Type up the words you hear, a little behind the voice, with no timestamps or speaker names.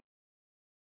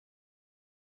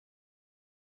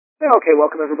Okay,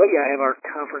 welcome everybody. I have our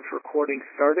conference recording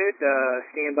started.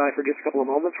 Stand by for just a couple of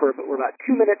moments. We're about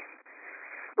 2 minutes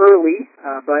early,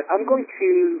 but I'm going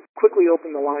to quickly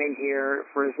open the line here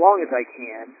for as long as I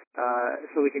can,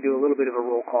 so we can do a little bit of a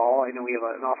roll call. I know we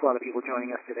have an awful lot of people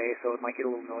joining us today, so it might get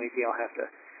a little noisy. I'll have to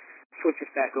switch this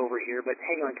back over here, but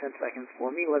hang on 10 seconds for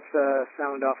me. Let's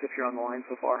sound off if you're on the line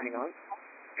so far. Hang on.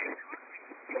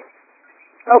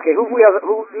 Okay, who do we have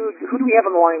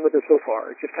on the line with us so far?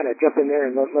 Just kind of jump in there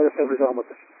and let us know who's on with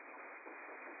us.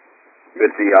 Good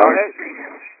to see you, Art.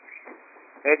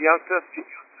 Ed Youngster.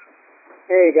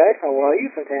 Hey guys, how are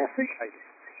you? Fantastic.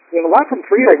 We have a lot from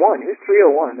 301. Who's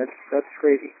 301? That's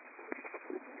crazy.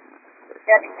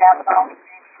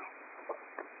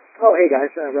 Oh, hey guys,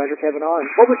 Roger Kavanaugh. And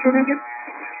what was your name again?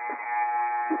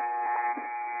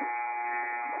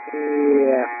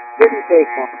 Yeah, didn't take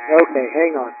long. Okay,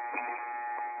 hang on.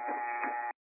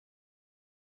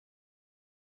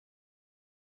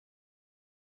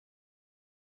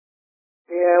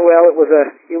 Yeah, well, it was a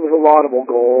laudable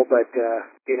goal, but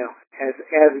as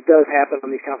it does happen on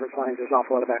these conference lines, there's an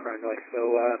awful lot of background noise.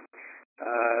 So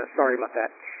sorry about that.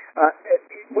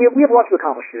 We have lots to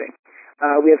accomplish today.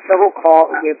 We have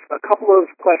We have a couple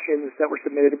of questions that were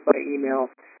submitted by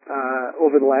email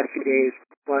over the last few days,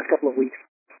 last couple of weeks,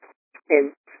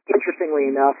 and interestingly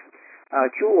enough,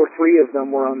 2 or 3 of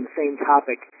them were on the same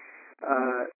topic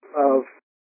of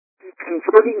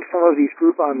converting some of these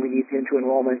Groupon leads into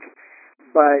enrollment.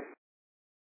 But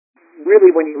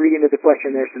really, when you read into the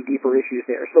question, there's some deeper issues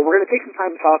there. So we're going to take some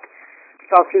time to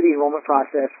talk through the enrollment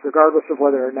process, regardless of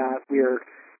whether or not we're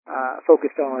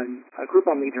focused on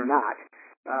Groupon leads or not.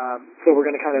 So we're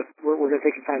going to we're going to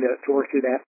take some time to work through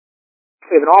that.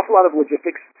 We have an awful lot of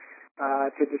logistics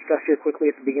to discuss here quickly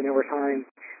at the beginning of our time.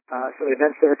 Some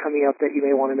events that are coming up that you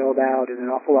may want to know about, and an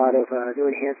awful lot of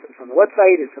new enhancements on the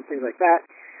website and some things like that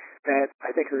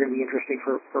I think are going to be interesting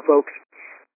for folks.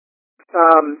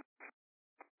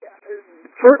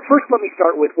 First, let me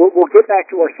start with, we'll get back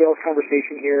to our sales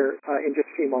conversation here in just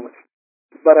a few moments.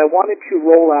 But I wanted to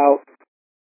roll out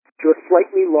to a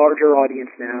slightly larger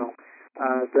audience now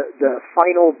the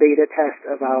final beta test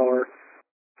of our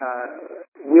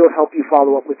We'll Help You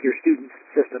Follow Up With Your Students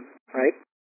system, right?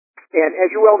 And as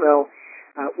you well know,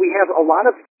 we have a lot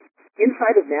of,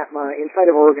 inside of NAPMA, inside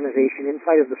of our organization,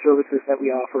 inside of the services that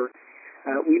we offer,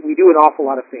 we do an awful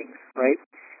lot of things, right?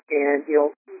 And,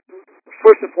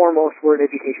 first and foremost, we're an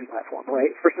education platform,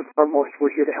 right? First and foremost,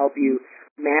 we're here to help you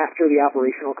master the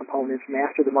operational components,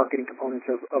 master the marketing components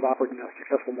of operating a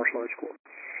successful martial arts school.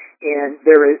 And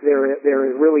there is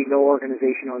really no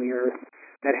organization on the earth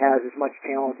that has as much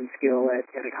talent and skill at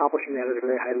accomplishing that at a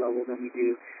very high level than we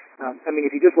do.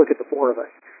 If you just look at the 4 of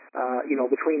us,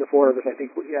 between the 4 of us, I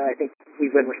think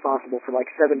we've been responsible for like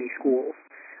 70 schools.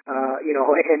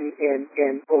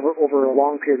 And over a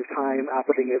long period of time,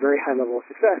 operating at a very high level of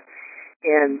success.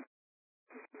 And,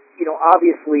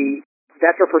 obviously,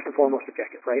 that's our first and foremost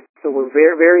objective, right? So we're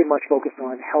very, very much focused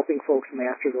on helping folks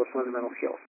master those fundamental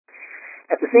skills.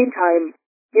 At the same time,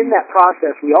 in that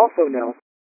process, we also know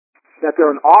that there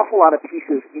are an awful lot of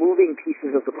moving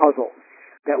pieces of the puzzle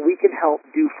that we can help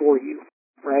do for you,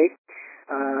 right?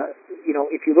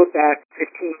 If you look back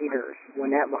 15 years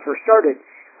when NAPMA first started,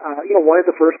 one of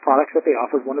the first products that they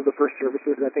offered, one of the first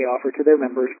services that they offered to their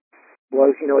members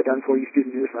was, a done-for-you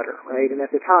student newsletter, right? And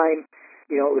at the time,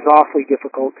 it was awfully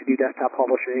difficult to do desktop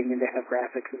publishing and to have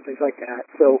graphics and things like that.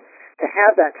 So to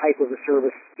have that type of a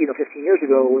service, 15 years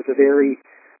ago was a very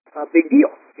big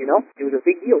deal, It was a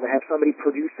big deal to have somebody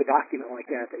produce a document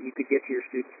like that you could get to your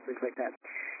students and things like that.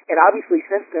 And obviously,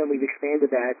 since then, we've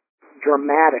expanded that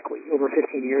dramatically over 15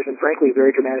 years, and frankly,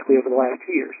 very dramatically over the last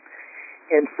 2 years.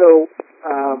 And so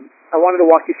I wanted to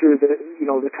walk you through the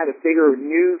kind of bigger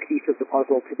new piece of the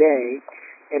puzzle today,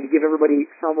 and to give everybody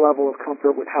some level of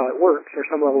comfort with how it works, or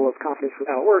some level of confidence with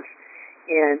how it works,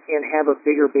 and have a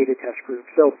bigger beta test group.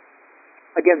 So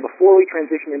again, before we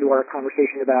transition into our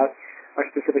conversation about our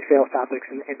specific sales topics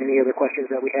and any other questions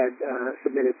that we had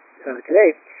submitted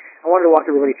today, I wanted to walk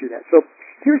everybody through that. So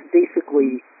here's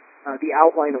basically the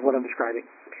outline of what I'm describing.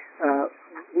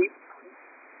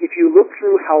 If you look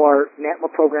through how our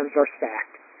NAPMA programs are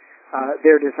stacked,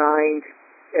 they're designed,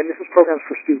 and this is programs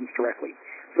for students directly.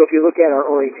 So if you look at our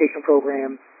orientation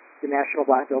program, the National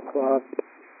Black Belt Club,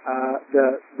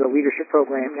 the leadership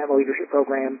program, NAPMA leadership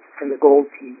program, and the Gold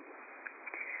Team,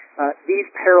 these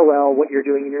parallel what you're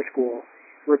doing in your school,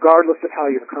 regardless of how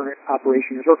your current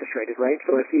operation is orchestrated, right?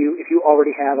 So if you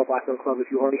already have a Black Belt Club, if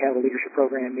you already have a leadership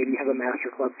program, maybe you have a Master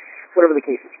Club, whatever the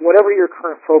case is, whatever your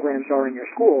current programs are in your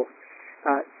school,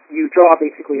 you draw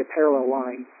basically a parallel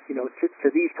line, to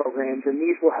these programs, and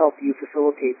these will help you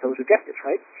facilitate those objectives,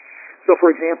 right? So,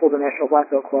 for example, the National Black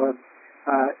Belt Club,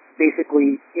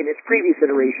 basically, in its previous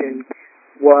iteration,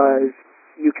 was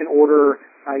you can order,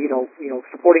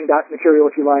 supporting material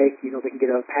if you like. They can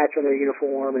get a patch on their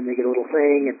uniform, and they get a little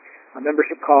thing, and a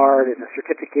membership card, and a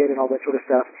certificate, and all that sort of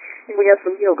stuff. And we have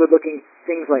some, good-looking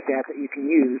things like that you can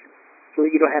use, so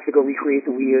that you don't have to go recreate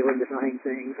the wheel and design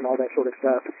things and all that sort of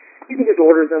stuff. You can just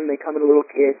order them. They come in a little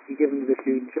kit. You give them to the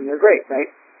students, and they're great,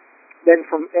 right? Then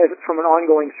from an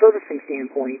ongoing servicing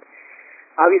standpoint,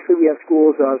 obviously we have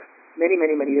schools of many,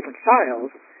 many, many different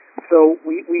styles, so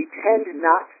we tend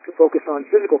not to focus on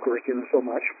physical curriculum so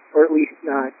much, or at least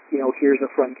not, here's a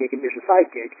front kick and here's a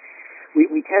side kick.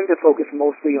 We tend to focus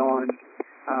mostly on,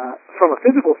 from a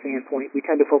physical standpoint, we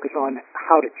tend to focus on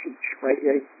how to teach, right?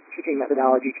 Teaching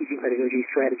methodology, teaching pedagogy,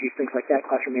 strategies, things like that,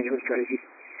 classroom management strategies.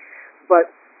 But,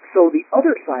 so the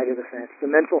other side of the fence, the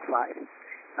mental side,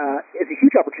 is a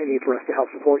huge opportunity for us to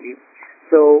help support you.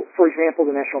 So, for example,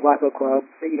 the National Black Belt Club,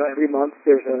 every month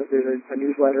there's a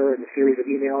newsletter and a series of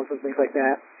emails and things like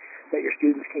that your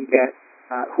students can get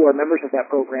who are members of that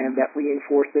program that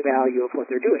reinforce the value of what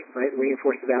they're doing, right?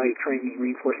 Reinforce the value of training,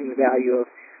 reinforcing the value of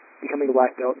becoming a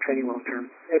black belt, training long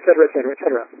term, et cetera, et cetera, et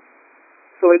cetera.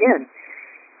 So again,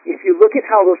 if you look at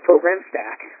how those programs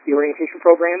stack, the orientation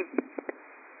program,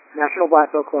 National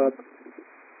Black Belt Club,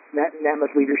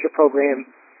 NAPMA's leadership program,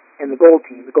 and the gold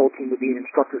team would be an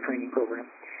instructor training program.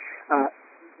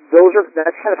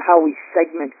 That's kind of how we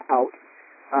segment out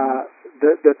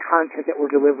the content that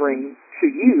we're delivering to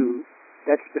you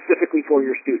that's specifically for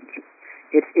your students.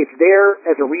 It's there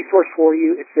as a resource for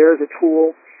you. It's there as a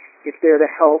tool. It's there to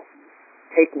help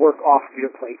take work off of your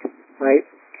plate, right?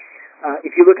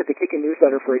 If you look at the Kickin'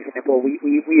 newsletter, for example, we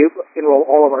enroll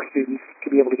all of our students to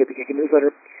be able to get the Kickin'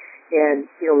 newsletter. And,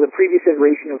 the previous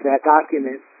iteration of that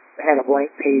document had a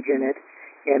blank page in it.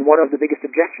 And one of the biggest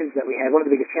objections that we had, one of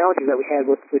the biggest challenges that we had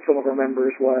with some of our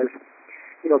members was,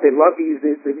 they love to use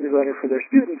the newsletter for their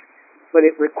students, but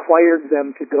it required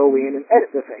them to go in and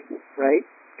edit the thing, right?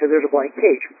 Because there's a blank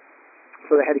page.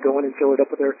 So they had to go in and fill it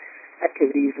up with their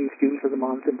activities and students of the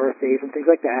month and birthdays and things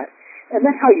like that. And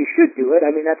that's how you should do it.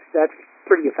 I mean, that's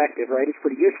pretty effective, right? It's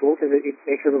pretty useful because it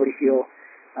makes everybody feel,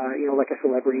 like a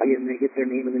celebrity, and they get their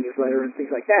name in the newsletter and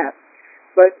things like that.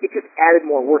 But it just added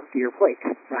more work to your plate,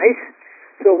 right?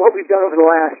 So what we've done over the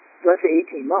last, let's say,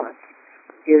 18 months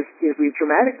is we've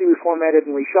dramatically reformatted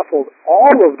and reshuffled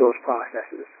all of those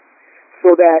processes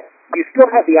so that you still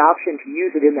have the option to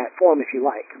use it in that form if you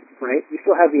like, right? You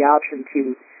still have the option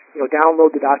to,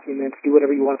 download the documents, do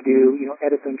whatever you want to do,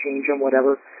 edit them, change them,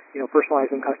 whatever,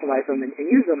 personalize them, customize them, and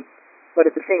use them. But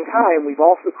at the same time, we've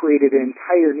also created an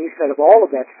entire new set of all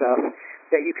of that stuff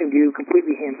that you can do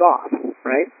completely hands-off,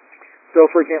 right?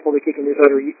 So, for example, the Kickin'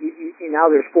 newsletter,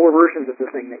 now there's 4 versions of the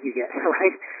thing that you get,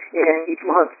 right? And each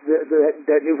month,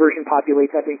 that new version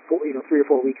populates, I think, 3 or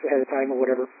 4 weeks ahead of time or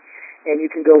whatever. And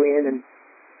you can go in and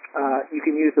you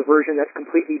can use the version that's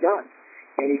completely done.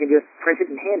 And you can just print it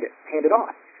and hand it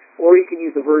off. Or you can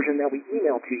use the version that we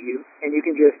email to you, and you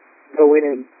can just go in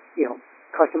and,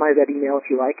 customize that email if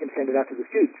you like and send it out to the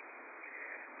students.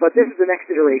 But this is the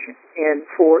next iteration. And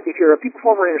if you're a Peak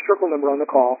Performer Inner Circle member on the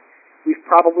call, we've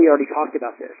probably already talked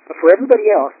about this. But for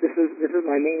everybody else, this is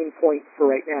my main point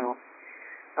for right now.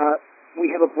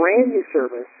 We have a brand new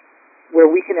service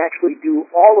where we can actually do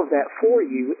all of that for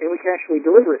you, and we can actually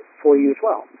deliver it for you as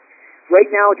well. Right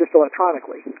now, just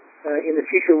electronically. In the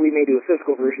future, we may do a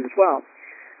physical version as well.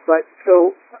 But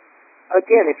so,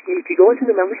 again, if you go into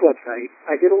the members' website,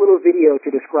 I did a little video to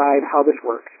describe how this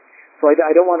works. So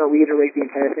I don't want to reiterate the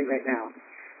entire thing right now.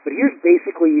 But here's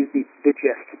basically the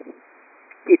gist.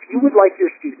 If you would like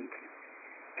your students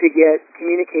to get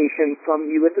communication from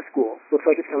you at the school, looks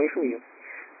like it's coming from you,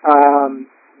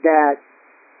 that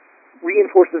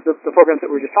reinforces the programs that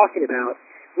we were just talking about,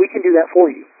 we can do that for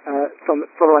you from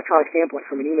an electronic standpoint,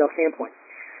 from an email standpoint.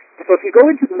 So if you go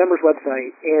into the members'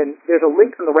 website, and there's a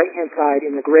link on the right-hand side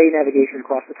in the gray navigation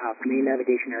across the top, the main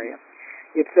navigation area,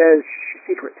 it says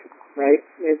secret, right?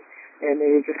 And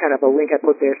it's just kind of a link I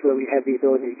put there so that we have the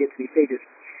ability to get to these pages.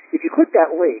 If you click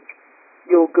that link,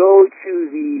 you'll go to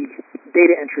the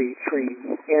data entry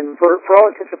screen. And for all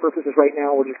intents and purposes right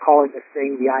now, we're just calling this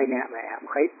thing the NAPMA app,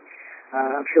 right?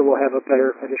 I'm sure we'll have a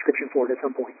description for it at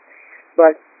some point.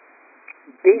 But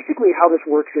basically how this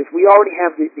works is we already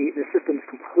have the systems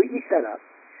completely set up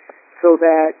so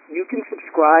that you can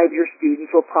subscribe your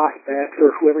students or prospects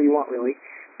or whoever you want really,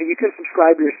 and you can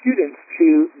subscribe your students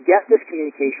to get this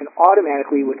communication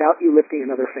automatically without you lifting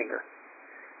another finger,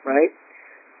 right?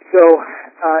 So,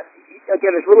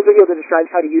 again, there's a little video that describes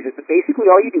how to use it, but basically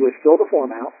all you do is fill the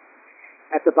form out.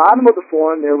 At the bottom of the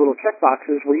form, there are little check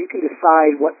boxes where you can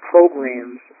decide what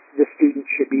programs the student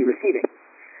should be receiving.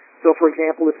 So, for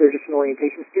example, if they're just an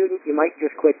orientation student, you might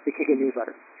just click the Kick-In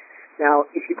newsletter. Now,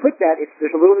 if you click that,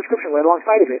 there's a little description right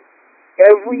alongside of it.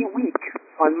 Every week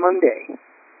on Monday,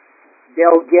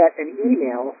 they'll get an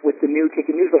email with the new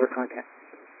Kick-In newsletter content.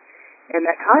 And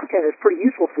that content is pretty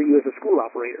useful for you as a school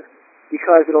operator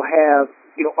because it'll have,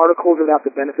 articles about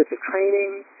the benefits of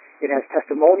training. It has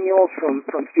testimonials from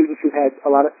students who've had a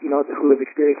lot of, who have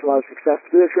experienced a lot of success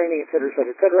through their training, et cetera, et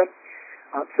cetera, et cetera.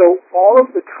 So all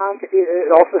of the content,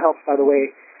 it also helps, by the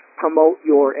way, promote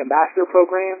your ambassador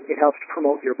program. It helps to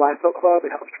promote your Black Belt Club.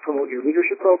 It helps to promote your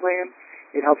leadership program.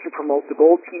 It helps to promote the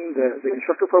Gold Team, the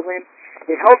instructor program.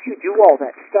 It helps you do all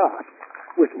that stuff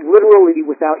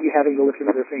without you having to lift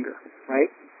another finger, right?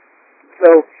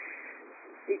 So,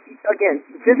 again,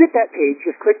 visit that page.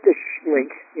 Just click the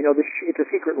link. It's a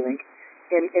secret link,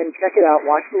 and check it out.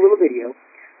 Watch the little video.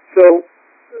 So,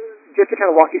 just to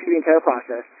kind of walk you through the entire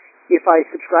process, if I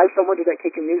subscribe someone to that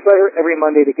Kick-In newsletter, every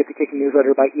Monday they get the Kick-In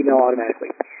newsletter by email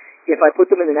automatically. If I put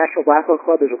them in the National Black Belt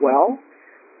Club as well,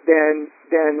 then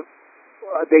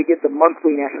they get the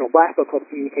monthly National Black Belt Club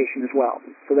communication as well.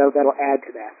 So that'll add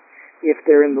to that. If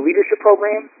they're in the leadership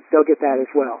program, they'll get that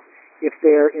as well. If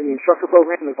they're in the instructor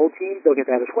program, the Gold Team, they'll get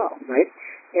that as well, right?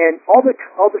 And all the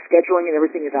scheduling and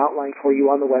everything is outlined for you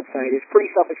on the website. It's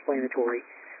pretty self-explanatory,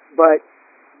 but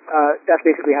that's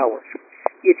basically how it works.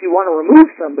 If you want to remove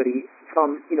somebody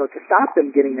from, to stop them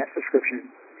getting that subscription,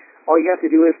 all you have to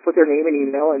do is put their name and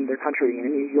email and their country in,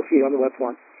 and you'll see it on the web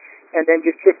form. And then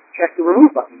just check the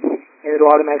remove button, and it'll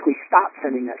automatically stop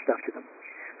sending that stuff to them.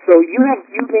 So you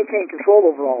maintain control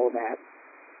over all of that.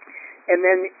 And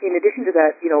then in addition to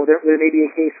that, there may be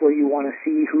a case where you want to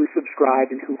see who's subscribed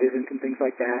and who isn't and things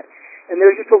like that. And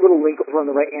there's just a little link over on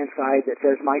the right-hand side that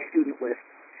says My Student List.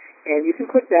 And you can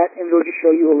click that, and it'll just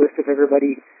show you a list of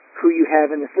everybody who you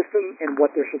have in the system and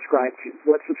what they're subscribed to,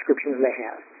 what subscriptions they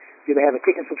have. Do they have a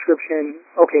Kick-In subscription?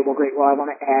 Okay, well, great. Well, I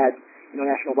want to add,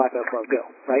 National Black Belt Club. Go,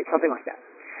 right? Something like that.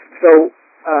 So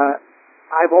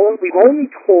we've only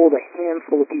told a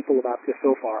handful of people about this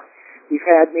so far. We've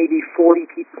had maybe 40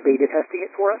 people beta testing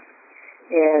it for us,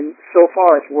 and so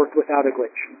far it's worked without a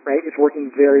glitch, right? It's working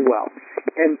very well.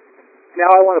 And now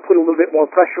I want to put a little bit more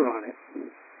pressure on it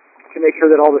to make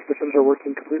sure that all the systems are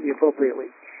working completely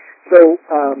appropriately. So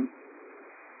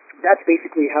that's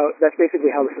basically how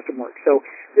the system works. So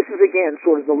this is, again,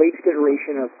 sort of the latest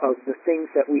iteration of the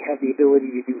things that we have the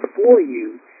ability to do for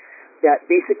you that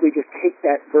basically just take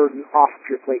that burden off of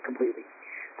your plate completely.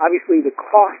 Obviously, the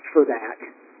cost for that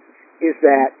is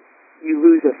that you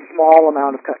lose a small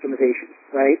amount of customization,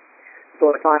 right?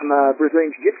 So if I'm a Brazilian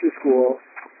Jiu-Jitsu school,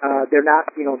 they're not,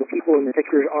 the people in the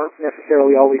pictures aren't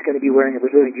necessarily always going to be wearing a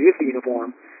Brazilian Jiu-Jitsu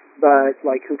uniform, but,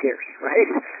 who cares, right?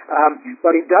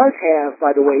 But it does have,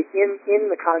 by the way, in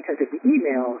the content of the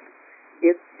emails,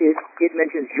 it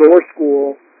mentions your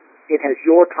school, it has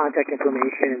your contact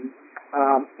information,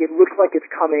 it looks like it's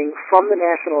coming from the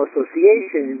National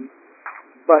Association,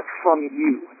 but from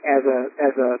you as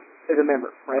a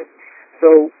member, right?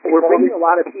 So we're putting a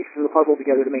lot of pieces of the puzzle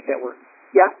together to make that work.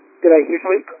 Yeah? Did I hear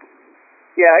something?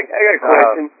 Yeah, I got a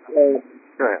question.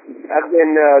 Go ahead. I've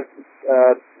been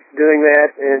doing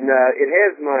that, and it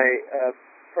has my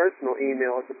personal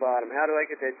email at the bottom. How do I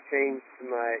get that changed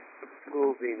to my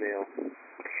school's email?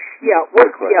 Yeah,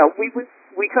 we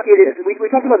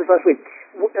talked about this last week.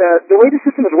 The way the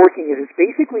system is working is it's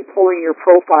basically pulling your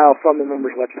profile from the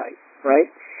member's website, right?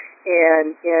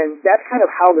 And that's kind of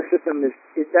how the system is.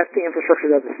 That's the infrastructure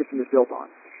that the system is built on.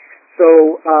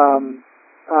 So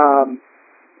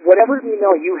whatever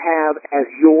email you have as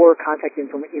your contact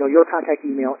information, your contact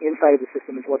email inside of the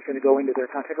system is what's going to go into their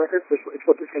contact records. It's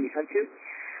what this can be sent to.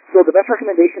 So the best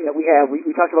recommendation that we have, we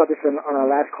talked about this on our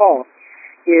last call,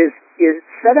 is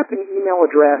set up an email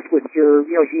address with your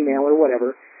Gmail or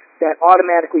whatever that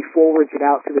automatically forwards it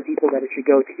out to the people that it should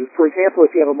go to. For example,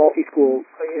 if you have a multi-school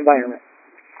environment,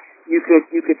 you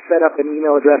could set up an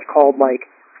email address called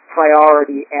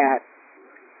priority at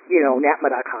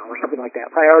NAPMA.com or something like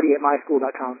that, priority at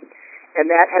myschool.com. And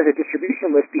that has a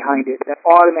distribution list behind it that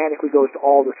automatically goes to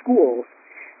all the schools.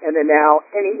 And then now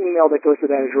any email that goes to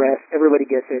that address, everybody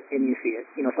gets it and you see it,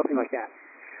 something like that.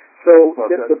 So, let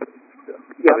me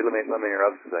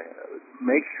interrupt a second.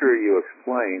 Make sure you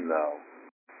explain, though,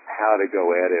 how to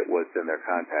go edit what's in their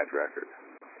contact record.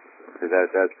 Because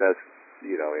that's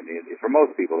for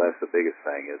most people, that's the biggest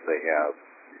thing is they have,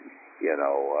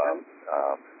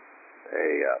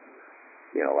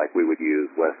 like we would use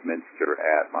Westminster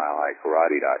at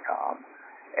milehighkarate.com,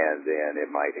 and then it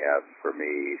might have, for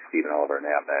me, Stephen Oliver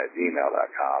NAPMA at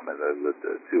gmail.com, and the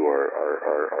two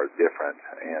are different.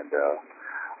 And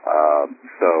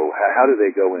So how do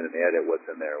they go in and edit what's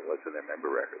in their member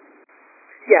record?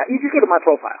 Yeah, you just go to my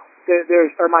profile.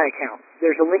 Or my account.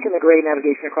 There's a link in the gray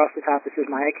navigation across the top that says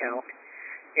my account,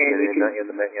 and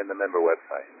in the member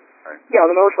website. Right. Yeah, on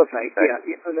the member's website.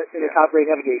 Okay. Yeah, in the top gray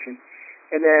navigation,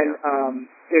 and then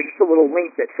there's just a little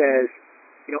link that says,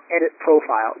 edit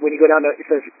profile. When you go down to it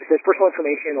says personal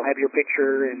information. It'll have your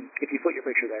picture, and if you put your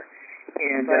picture there,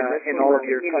 and all of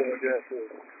your email address is.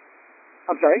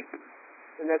 I'm sorry.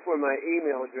 And that's where my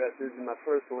email address is and my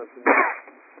personal information.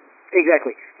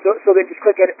 Exactly. So then just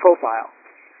click edit profile,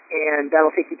 and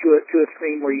that'll take you to a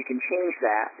screen where you can change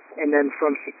that, and then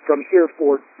from here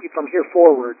forward,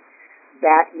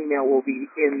 that email will be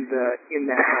in that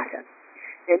content.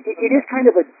 And it is kind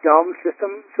of a dumb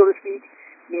system, so to speak,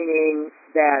 meaning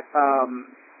that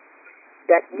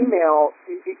that email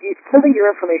it's pulling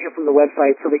your information from the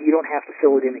website so that you don't have to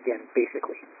fill it in again,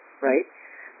 basically, right?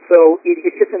 So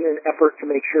it's just in an effort to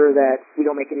make sure that we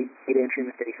don't make any data entry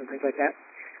mistakes and things like that.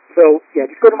 So yeah,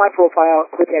 just go to my profile,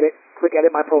 click edit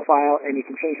my profile, and you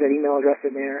can change that email address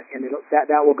in there, and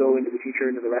that will go into the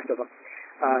future into the rest of them.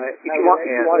 If you want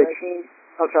to change,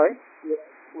 I'm sorry.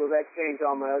 Will that change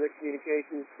all my other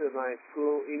communications to my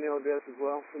school email address as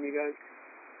well from you guys?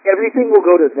 Everything will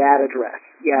go to that address.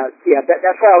 Yeah.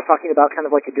 That's why I was talking about kind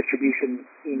of like a distribution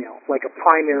email, like a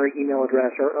primary email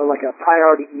address or like a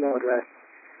priority email address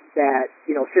that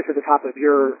sits at the top of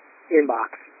your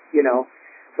inbox,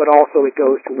 but also it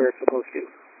goes to where it's supposed to.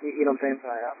 You know what I'm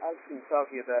saying? I've been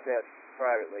talking about that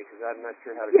privately because I'm not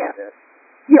sure how to do that.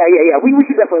 Yeah. We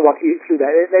should definitely walk you through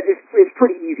that. It's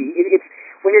pretty easy. It's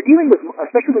when you're dealing with,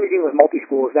 especially when you're dealing with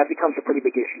multi-schools, that becomes a pretty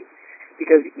big issue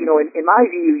because in my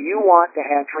view, you want to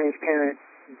have transparent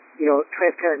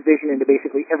vision into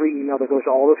basically every email that goes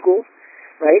to all the schools,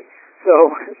 right?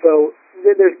 So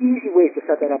there's easy ways to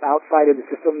set that up outside of the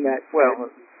system that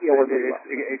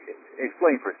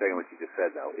explain for a second what you just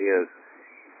said though is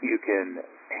you can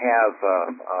have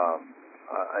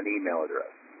an email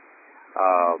address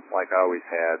like I always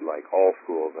had like all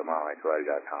schools at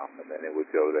mykarate.com, and then it would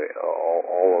go to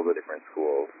all of the different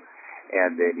schools,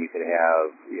 and then you could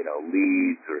have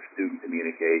leads or student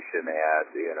communication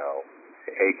at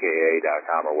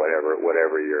aka.com or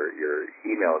whatever your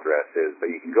email address is, but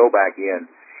you can go back in,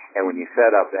 and when you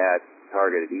set up that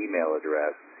targeted email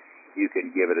address, you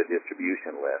can give it a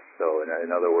distribution list. So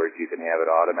in other words, you can have it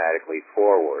automatically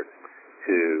forward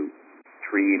to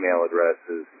 3 email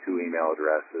addresses, 2 email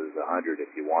addresses, 100 if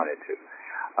you wanted to.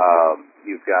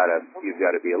 You've got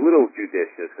to be a little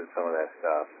judicious in some of that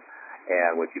stuff,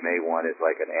 and what you may want is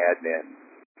like an admin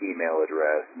email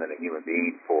address, and then a human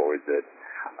being forwards it.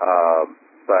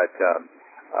 But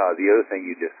the other thing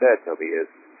you just said, Toby,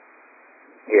 is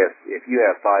if you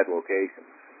have 5 locations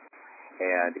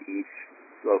and each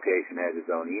location has its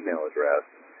own email address,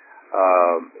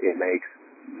 it makes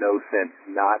no sense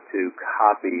not to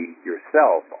copy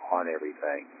yourself on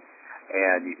everything.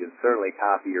 And you can certainly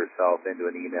copy yourself into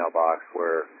an email box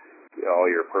where all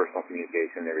your personal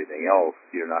communication and everything else,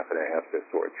 you're not going to have to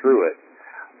sort through it.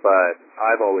 But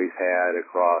I've always had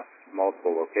across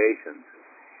multiple locations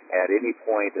at any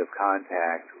point of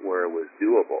contact where it was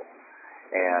doable.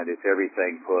 And it's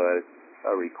everything put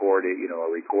a recorder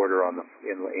on the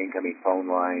incoming phone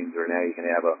lines, or now you can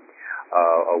have a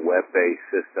web-based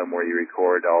system where you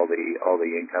record all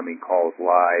the incoming calls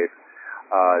live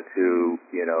to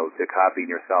copying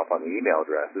yourself on the email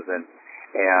addresses. And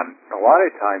a lot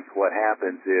of times what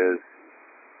happens is,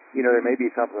 there may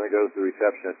be something that goes to the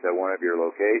receptionist at one of your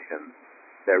locations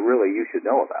that really you should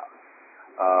know about.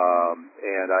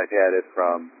 And I've had it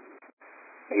from,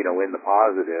 in the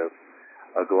positive,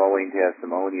 a glowing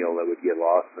testimonial that would get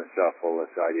lost in the shuffle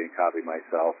if I didn't copy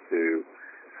myself, to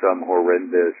some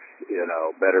horrendous,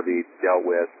 better be dealt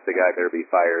with, the guy better be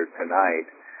fired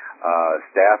tonight,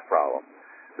 staff problem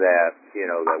that,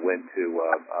 that went to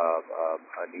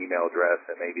an email address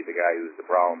that maybe the guy who's the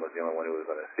problem was the only one who was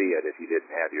going to see it if you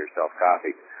didn't have yourself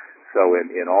copied. So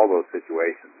in all those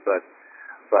situations. But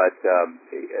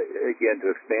again, to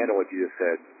expand on what you just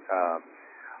said,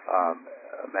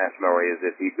 Master Milroy, is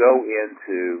if you go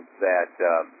into that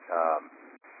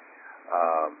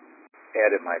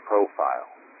edit my profile,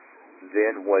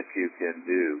 then what you can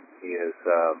do is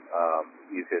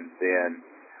you can then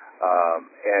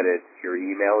edit your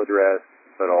email address,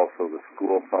 but also the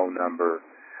school phone number,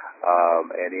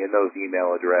 and in those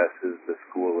email addresses, the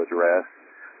school address.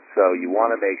 So you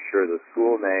want to make sure the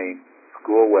school name,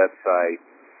 school website,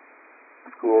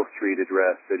 school street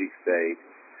address, city, state,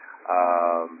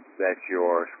 that's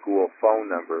your school phone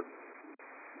number.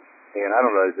 And I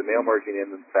don't know, is the mail merging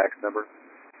in the fax number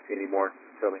anymore?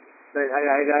 Tell me.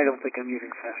 I don't think I'm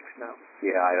using FAST, no.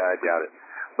 Yeah, I doubt it.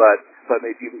 But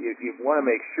if you want to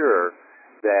make sure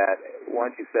that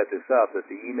once you set this up, that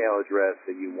the email address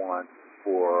that you want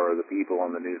for the people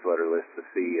on the newsletter list to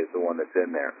see is the one that's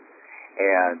in there.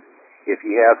 And if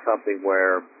you have something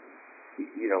where,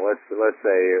 let's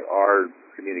say our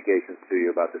communications to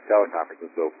you about this teleconference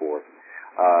and so forth,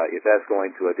 if that's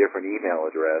going to a different email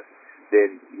address,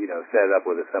 then set it up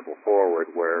with a simple forward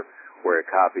where it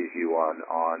copies you on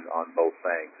both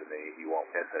things, and then you won't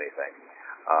miss anything.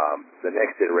 The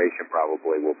next iteration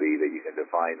probably will be that you can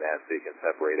define that so you can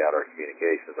separate out our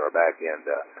communications. Our back-end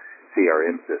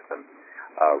CRM system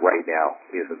right now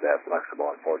isn't that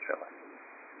flexible, unfortunately.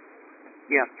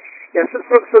 Yeah.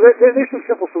 So there's some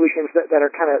simple solutions that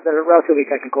are relatively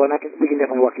technical, and we can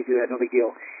definitely walk you through that. No big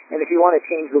deal. And if you want to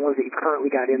change the ones that you've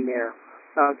currently got in there,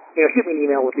 shoot me an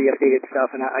email with the updated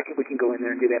stuff, and we can go in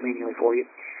there and do that manually for you.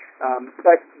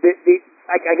 But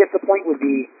I guess the point would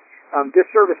be, this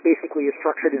service basically is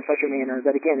structured in such a manner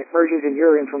that, again, it merges in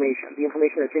your information, the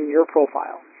information that's in your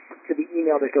profile, to the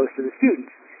email that goes to the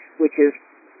students, which is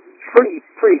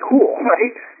pretty cool,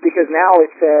 right? Because now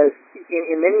it says,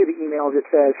 in many of the emails, it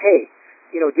says, hey,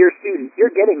 dear student,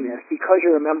 you're getting this because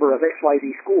you're a member of XYZ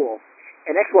school,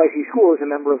 and XYZ school is a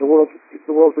member of the world's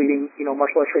leading,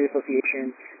 martial arts trade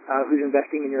association, who's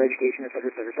investing in your education, et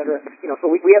cetera, et cetera, et cetera.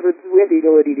 So we have the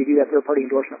ability to do that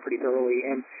third-party endorsement pretty thoroughly,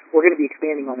 and we're going to be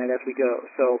expanding on that as we go.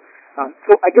 So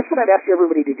I guess what I'd ask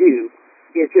everybody to do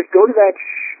is just go to that,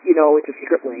 it's a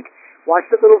secret link, watch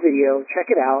the little video,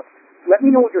 check it out. Let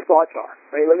me know what your thoughts are,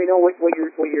 right? Let me know what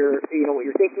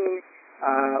you're thinking,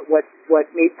 what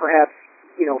may perhaps,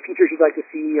 features you'd like to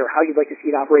see or how you'd like to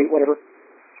see it operate, whatever.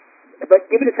 But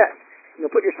give it a test.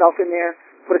 Put yourself in there,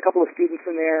 put a couple of students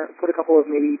in there, put a couple of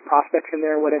maybe prospects in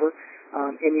there, whatever,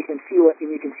 and you can see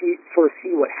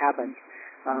what happens.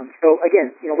 So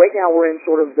again, right now we're in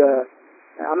sort of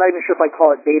I'm not even sure if I'd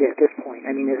call it beta at this point.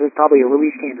 I mean, this is probably a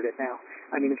release candidate now.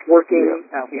 I mean, it's working.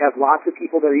 Yeah. We have lots of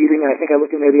people that are using it. I think I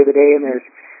looked in there the other day, and there's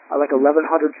like 1,100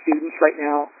 students right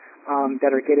now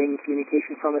that are getting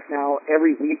communication from us now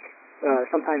every week,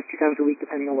 sometimes 2 times a week,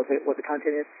 depending on what the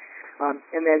content is.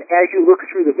 And then as you look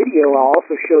through the video, I'll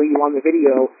also show you on the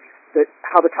video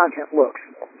how the content looks.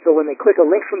 So when they click a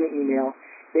link from the email,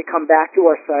 they come back to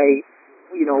our site,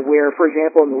 where, for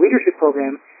example, in the leadership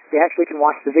program, they actually can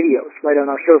watch the videos right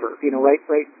on our server,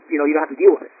 right, you don't have to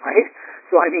deal with it, right?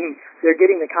 So, I mean, they're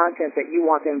getting the content that you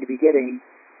want them to be getting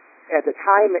at the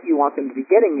time that you want them to be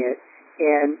getting it,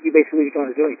 and you basically just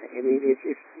don't have to do anything. I mean,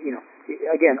 it's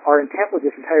again, our intent with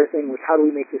this entire thing was, how do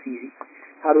we make this easy?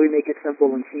 How do we make it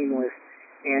simple and seamless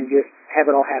and just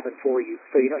have it all happen for you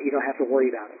so you don't have to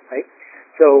worry about it, right?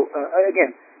 So,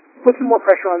 again, put some more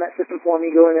pressure on that system for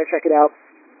me. Go in there, check it out.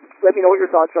 Let me know what your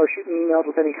thoughts are. Shoot me emails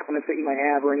with any comments that you might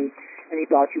have or any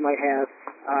thoughts you might have.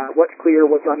 What's clear,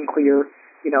 what's unclear,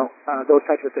 those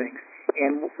types of things.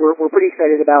 And we're pretty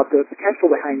excited about the potential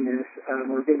behind this.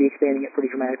 We're going to be expanding it pretty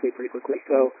dramatically, pretty quickly.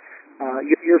 So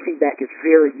your feedback is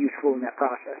very useful in that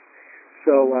process.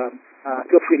 So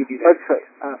feel free to do that.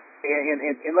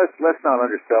 And let's not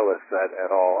undersell this at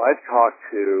all. I've talked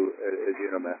to, as you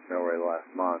know, Master Milroy last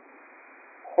month,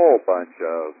 whole bunch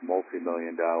of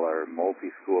multi-million-dollar,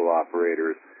 multi-school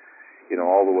operators,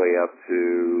 all the way up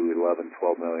to 11,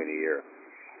 12 million a year.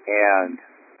 And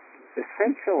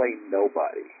essentially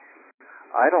nobody.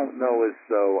 I don't know as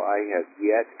though I have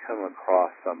yet come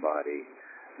across somebody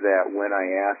that when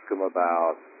I ask them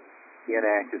about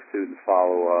inactive student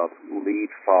follow-up, lead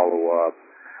follow-up,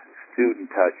 student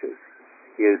touches,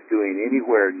 is doing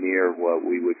anywhere near what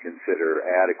we would consider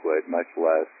adequate, much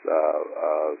less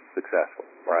successful,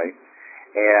 right?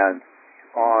 And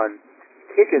on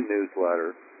Kickin'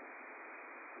 newsletter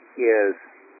is,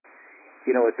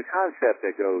 it's a concept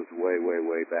that goes way, way,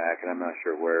 way back, and I'm not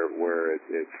sure where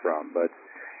it's from, but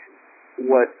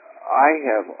what I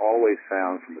have always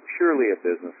found from purely a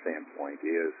business standpoint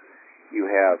is you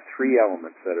have 3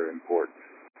 elements that are important.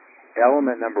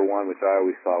 Element number 1, which I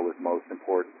always thought was most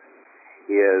important,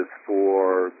 is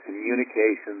for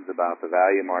communications about the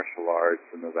value of martial arts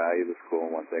and the value of the school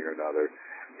and one thing or another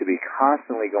to be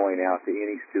constantly going out to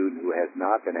any student who has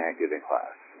not been active in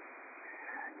class.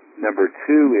 Number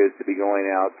 2 is to be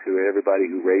going out to everybody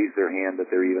who raised their hand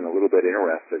that they're even a little bit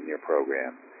interested in your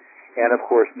program. And, of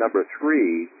course, number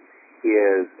 3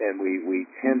 is, and we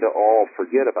tend to all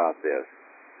forget about this,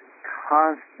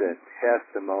 constant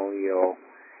testimonial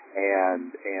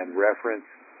and reference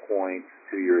points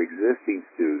to your existing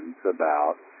students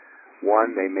about,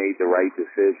 1, they made the right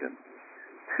decision.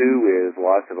 2 is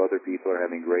lots of other people are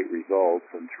having great results.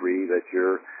 And 3, that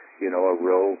you're, a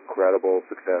real credible,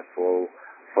 successful,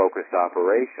 focused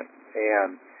operation.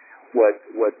 And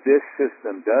what this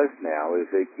system does now is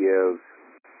it gives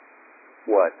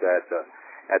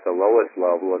at the lowest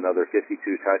level another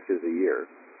 52 touches a year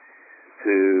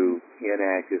to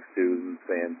inactive students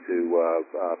and to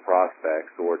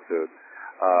prospects or to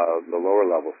the lower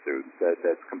level students.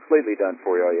 That's completely done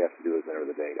for you. All you have to do is enter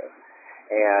the data.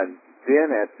 And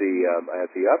then at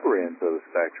the upper end of the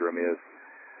spectrum is,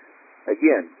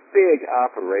 again, big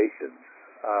operations,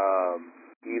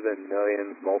 even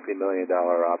millions,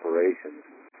 multi-million-dollar operations.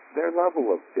 Their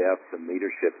level of depth and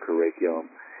leadership curriculum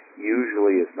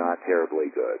usually is not terribly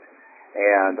good.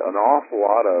 And an awful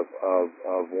lot of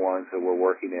ones that we're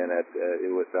working in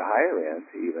with the higher end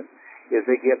even is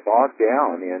they get bogged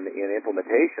down in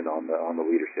implementation on the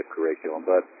leadership curriculum.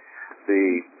 But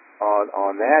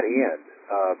on that end,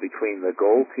 between the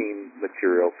gold team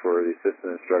material for the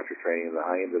assistant instructor training and the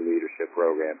high end of the leadership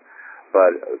program,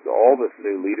 but all this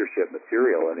new leadership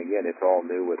material, and again, it's all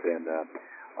new within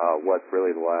what's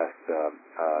really the last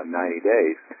 90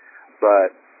 days.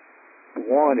 But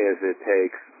one is it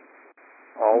takes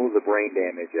all of the brain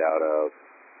damage out of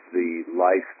the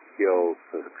life skills,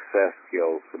 the success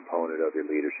skills component of your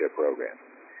leadership program.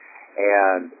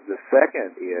 And the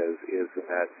second is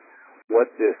that what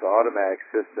this automatic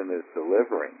system is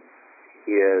delivering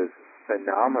is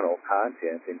phenomenal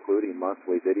content, including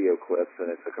monthly video clips, and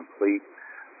it's a complete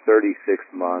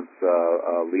 36-month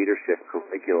leadership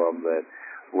curriculum that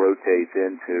rotates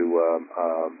into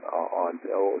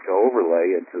to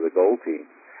overlay into the gold team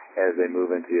as they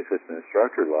move into the assistant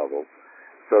instructor level.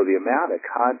 So the amount of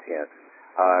content,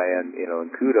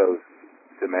 and kudos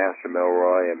to Master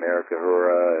Milroy, America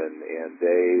Hura, and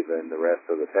Dave, and the rest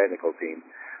of the technical team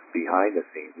behind the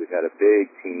scenes. We've got a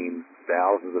big team,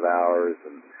 thousands of hours,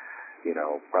 and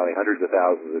probably hundreds of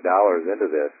thousands of dollars into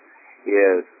this.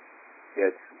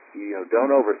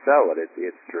 Don't oversell it.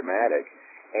 It's dramatic,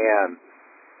 and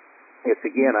it's,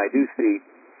 again, I do see,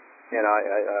 and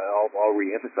I'll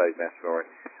reemphasize, Master Milroy,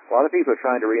 a lot of people are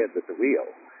trying to reinvent the wheel.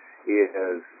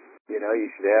 You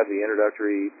should have the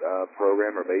introductory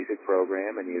program or basic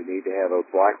program, and you need to have a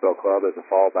black belt club as a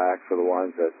fallback for the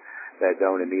ones that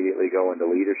don't immediately go into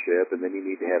leadership, and then you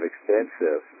need to have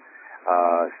extensive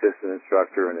assistant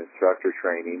instructor and instructor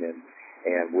training, and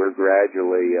we're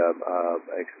gradually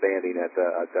expanding at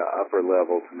the upper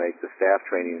level to make the staff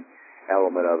training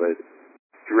element of it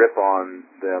drip on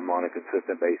them on a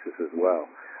consistent basis as well.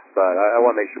 But I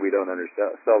want to make sure we don't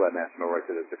undersell that, Master Milroy,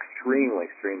 because it's extremely,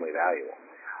 extremely valuable.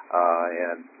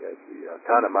 And a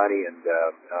ton of money and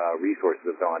resources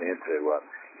have gone into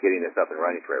getting this up and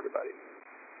running for everybody.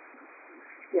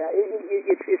 Yeah,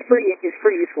 it's pretty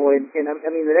useful, and I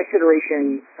mean the next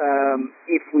iteration,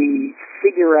 if we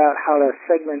figure out how to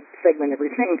segment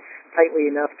everything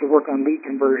tightly enough to work on lead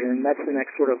conversion, that's the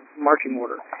next sort of marching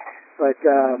order. But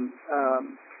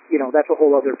that's a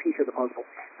whole other piece of the puzzle.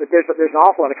 But there's an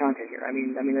awful lot of content here. I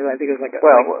think there's like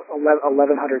 1,100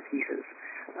 pieces.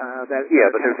 But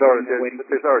there's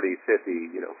already 52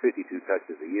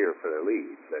 touches a year for their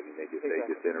leads. I mean, they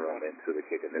just enter on into the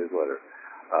Kick a Newsletter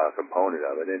component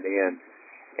of it, and again,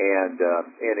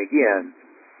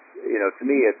 to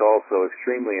me, it's also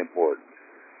extremely important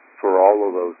for all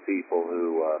of those people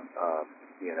who,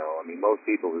 most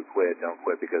people who quit don't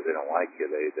quit because they don't like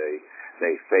you. They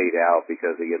fade out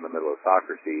because they get in the middle of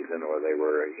soccer season, or they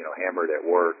were hammered at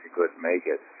work and couldn't make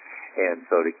it, and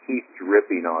so to keep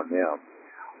dripping on them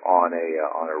on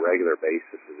a regular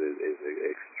basis is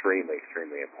extremely,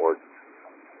 extremely important.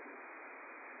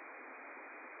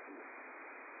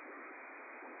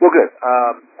 Well, good.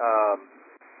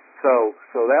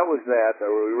 So that was that. Are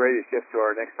we ready to shift to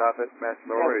our next topic, Master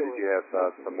Milroy, or did you have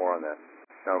some more on that?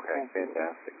 Okay,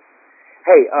 fantastic.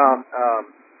 Hey,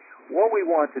 what we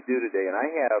want to do today, and I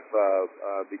have,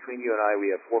 between you and I, we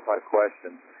have 4 or 5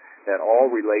 questions that all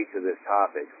relate to this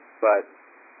topic, but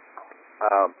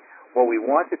what we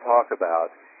want to talk about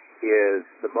is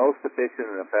the most efficient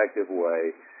and effective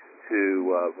way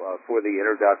for the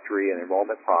introductory and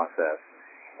enrollment process,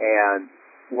 and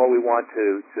what we want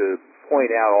to point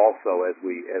out also as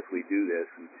we do this,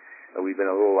 and we've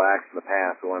been a little lax in the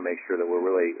past. We want to make sure that we're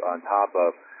really on top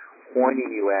of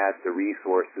pointing you at the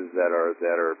resources that are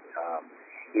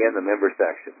in the member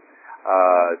section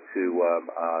to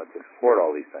support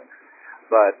all these things.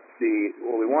 But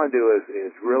what we want to do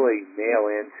is really nail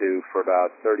into, for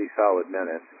about 30 solid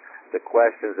minutes, the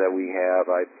questions that we have.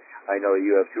 I know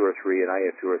you have 2 or 3, and I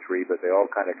have 2 or 3, but they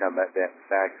all kind of come back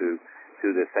to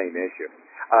the same issue.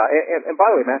 And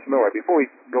by the way, Master Milroy, before we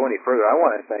go any further, I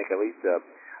want to thank at least 2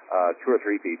 or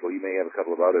 3 people. You may have a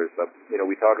couple of others, but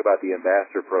we talk about the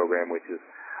Ambassador program, which is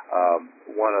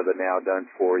one of the now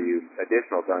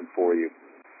additional done for you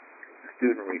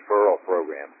student referral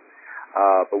programs.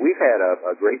 But we've had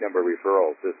a great number of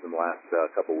referrals just in the last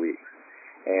couple weeks.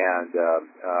 And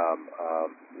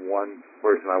one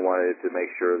person I wanted to make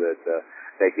sure that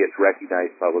gets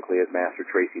recognized publicly is Master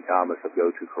Tracy Thomas of Go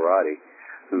To Karate,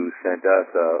 who sent us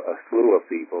a slew of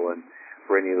people. And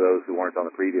for any of those who weren't on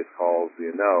the previous calls,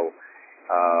 you know,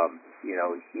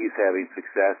 he's having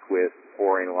success with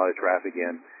pouring a lot of traffic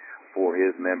in for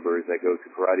his members that go to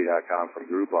karate.com from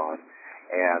Groupon,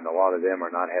 and a lot of them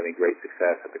are not having great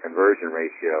success at the conversion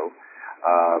ratio,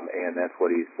 and that's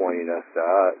what he's pointing them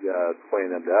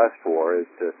to us for, is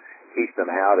to teach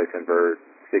them how to convert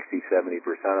 60-70%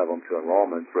 of them to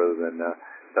enrollments rather than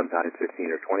sometimes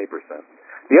 15 or 20%.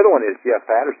 The other one is Jeff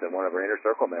Patterson, one of our Inner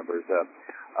Circle members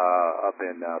up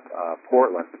in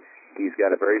Portland. He's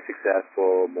got a very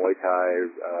successful Muay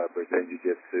Thai, Brazilian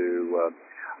Jiu-Jitsu,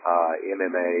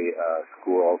 MMA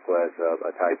school, also has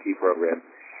a Tai Chi program,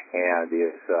 and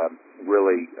is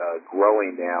really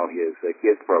growing now his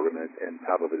kids program and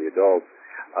top of the adults.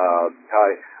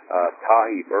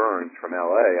 Tahi Burns from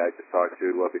LA, I just talked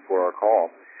to before our call,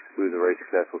 who's a very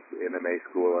successful MMA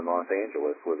school in Los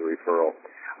Angeles, was a referral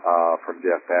from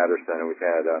Jeff Patterson, and we've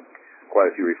had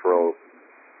quite a few referrals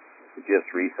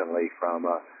just recently from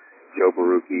Joe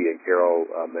Barucki and Carol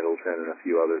Middleton and a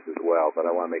few others as well, but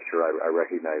I want to make sure I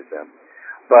recognize them.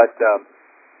 But,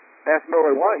 Master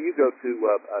Milroy, why don't you go to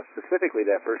specifically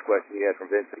that first question you had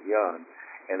from Vincent Young,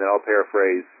 and then I'll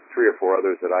paraphrase 3 or 4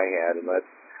 others that I had, and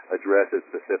let's address it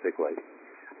specifically.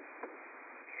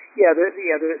 Yeah, there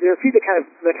are a few that kind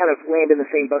of land in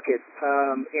the same bucket,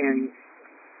 and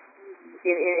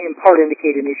in part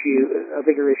indicate an issue, a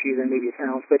bigger issue than maybe it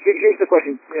sounds. But here's the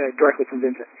question directly from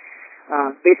Vincent.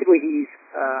 Basically, he's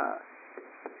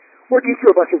working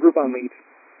through a bunch of Groupon leads,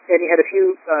 and he had a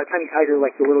few Tiny Tiger,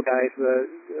 like the little guys,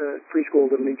 the preschool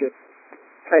little ninja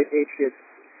type age kids,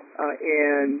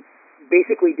 and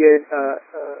basically did,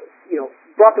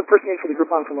 brought the person in for the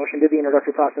Groupon promotion, did the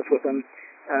introductory process with them,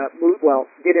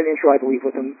 did an intro, I believe,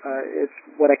 with them. It's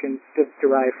what I can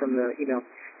derive from the email.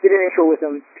 Did an intro with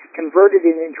them, converted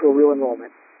it into a real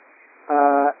enrollment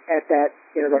at that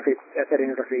introductory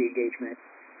engagement.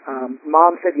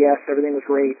 Mom said yes, everything was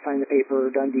great, signed the paper,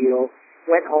 done deal,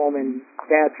 went home, and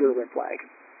Dad threw a red flag.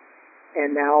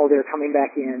 And now they're coming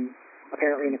back in,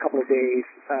 apparently in a couple of days,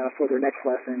 for their next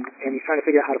lesson, and he's trying to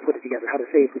figure out how to put it together, how to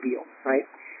save the deal, right?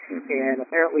 And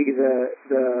apparently his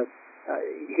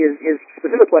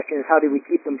specific question is, how do we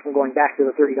keep them from going back to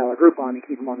the $30 Groupon and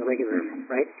keep them on the regular,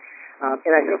 right?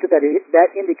 And I think that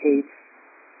indicates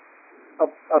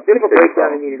a bit of a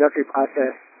breakdown in the introductory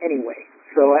process anyway.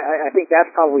 So I think that's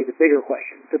probably the bigger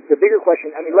question. The bigger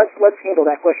question, I mean, let's handle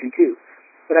that question too.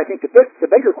 But I think the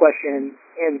bigger question,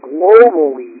 and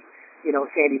globally,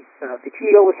 Sandy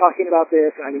Petito was talking about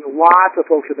this, and I mean, lots of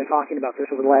folks have been talking about this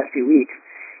over the last few weeks,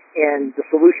 and the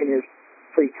solution is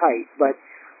pretty tight. But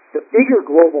the bigger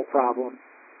global problem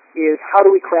is, how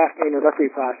do we craft an introductory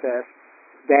process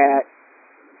that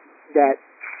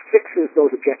fixes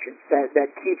those objections,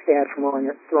 that keeps Dad from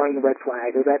throwing the red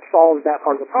flag, or that solves that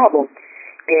part of the problem.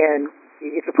 And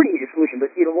it's a pretty easy solution,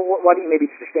 but why don't you maybe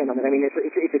just expand on that? I mean, it's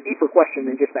a deeper question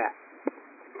than just that.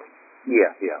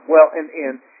 Yeah. Well,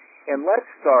 and let's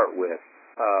start with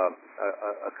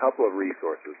a couple of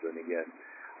resources. And again,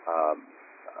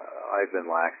 I've been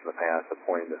lax in the past of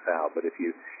pointing this out, but if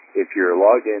you're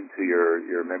logged into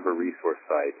your member resource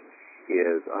site,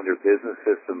 is under Business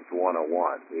Systems 101.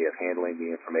 We have handling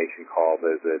the information call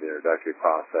visit, introductory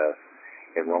process,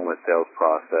 enrollment sales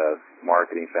process,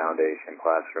 marketing foundation,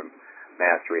 classroom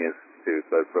mastery institute.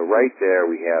 But right there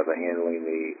we have a handling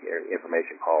the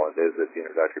information call and visit, the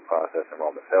introductory process,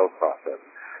 enrollment sales process.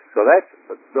 So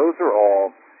those are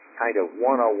all kind of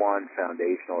 101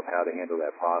 foundational of how to handle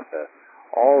that process,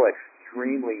 all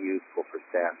extremely useful for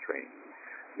staff training.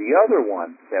 The other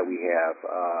one that we have,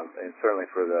 and certainly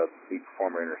for the Peak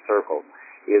Performer Inner Circle,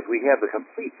 is we have the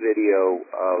complete video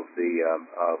of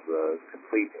the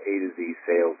complete A to Z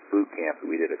sales boot camp that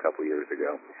we did a couple years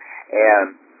ago.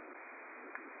 And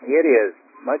it is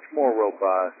much more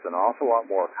robust, an awful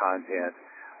lot more content,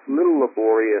 a little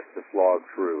laborious to slog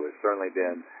through. It's certainly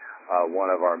been one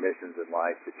of our missions in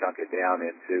life to chunk it down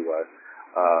into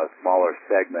smaller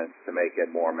segments to make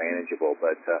it more manageable.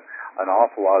 But an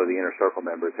awful lot of the Inner Circle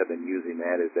members have been using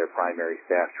that as their primary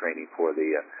staff training for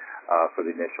the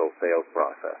initial sales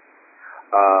process.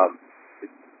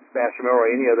 Master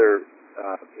Milroy, any other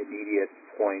immediate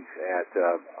points at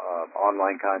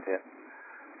online content?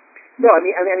 No, I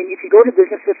mean, if you go to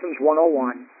Business Systems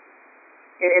 101,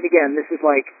 and again, this is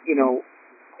like,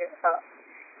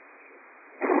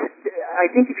 I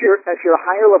think if you're a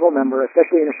higher level member,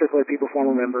 especially in a circular Peak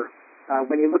Performer member,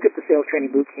 when you look at the sales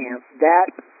training boot camp,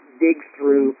 that digs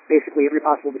through basically every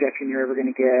possible objection you're ever going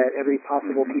to get, every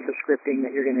possible piece of scripting that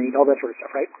you're going to need, all that sort of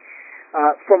stuff, right?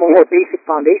 From a more basic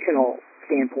foundational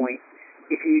standpoint,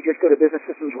 if you just go to Business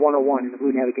Systems 101 in the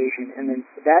blue navigation, and then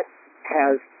that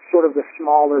has sort of the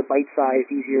smaller,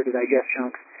 bite-sized, easier to digest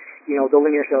chunks, you know, the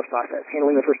linear sales process,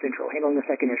 handling the first intro, handling the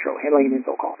second intro, handling an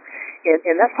info call.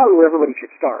 And that's probably where everybody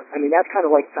should start. I mean, that's kind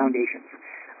of like foundations.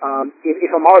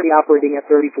 If I'm already operating at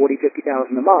 30, 40,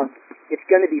 50,000 a month, it's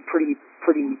going to be pretty,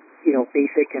 you know,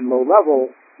 basic and low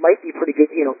level. Might be pretty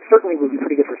good, you know, certainly would be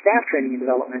pretty good for staff training and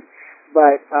development.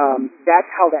 But that's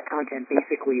how that content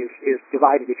basically is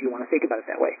divided, if you want to think about it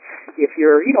that way. If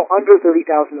you're, you know, under 30,000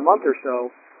 a month or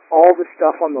so, all the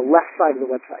stuff on the left side of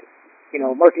the website, you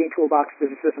know, Marketing Toolbox,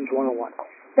 Business Systems 101,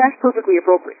 that's perfectly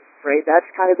appropriate, right? That's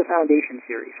kind of the foundation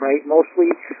series, right? Mostly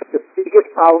the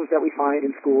biggest problems that we find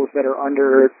in schools that are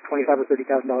under $25,000 or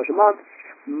 $30,000 a month,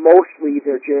 mostly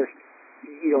they're just,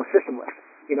 you know, systemless.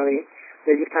 You know what I mean?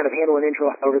 They just kind of handle an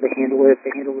intro however they handle it.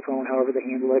 They handle the phone however they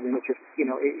handle it, and it just, you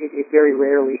know, it very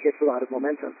rarely hits a lot of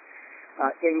momentum.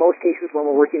 In most cases, when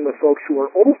we're working with folks who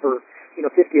are over, you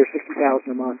know, 50 or 60,000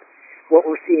 a month, what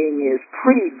we're seeing is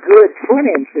pretty good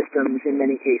front-end systems in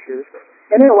many cases,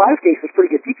 and in a lot of cases,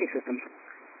 pretty good teaching systems.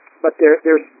 But there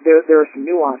are some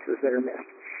nuances that are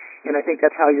missed, and I think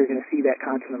that's how you're going to see that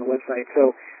content on the website.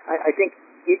 So I think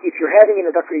if you're having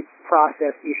introductory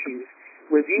process issues,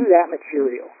 review that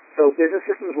material. So Business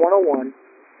Systems 101,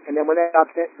 and then when that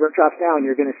drops down,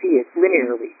 you're going to see it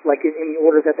linearly, like in the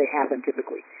order that they happen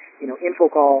typically. You know,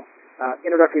 info call,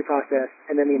 introductory process,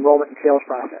 and then the enrollment and sales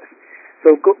process.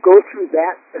 So go through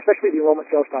that, especially the enrollment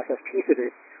sales process piece of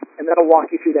it, and that'll walk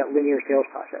you through that linear sales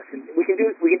process. And we can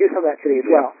do some of that today as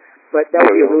well, but that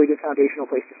would be a really good foundational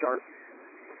place to start.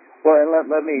 Well, and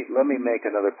let me make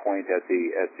another point at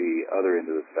the other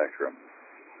end of the spectrum.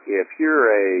 If you're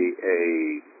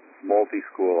a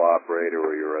multi-school operator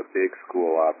or you're a big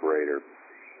school operator,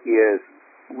 is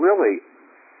really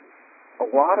a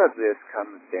lot of this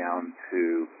comes down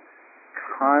to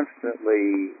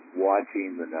constantly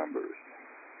watching the numbers.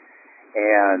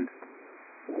 And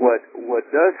what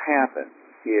does happen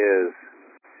is,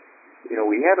 you know,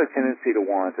 we have a tendency to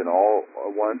want an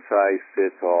one size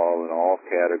fits all in all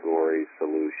categories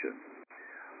solution.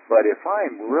 But if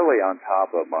I'm really on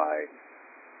top of my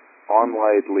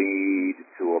online lead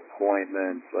to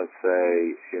appointment, let's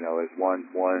say, you know, as one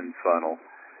funnel,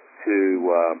 to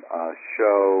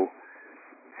show,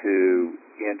 to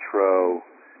intro,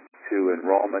 to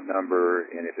enrollment number,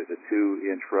 and if it's a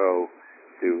intro,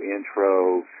 to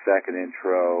intro, second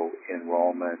intro,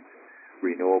 enrollment,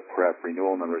 renewal prep,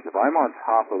 renewal numbers. If I'm on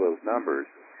top of those numbers,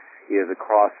 is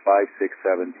across 5, 6,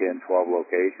 7, 10, 12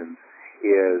 locations,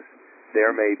 is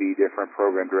there may be different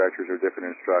program directors or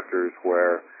different instructors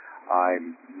where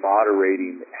I'm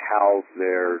moderating how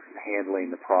they're handling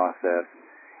the process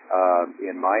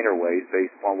in minor ways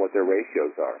based upon what their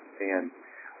ratios are. And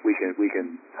we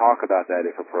can talk about that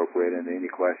if appropriate, and any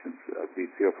questions,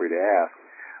 feel free to ask.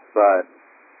 But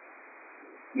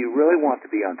you really want to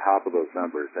be on top of those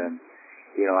numbers. And,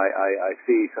 you know, I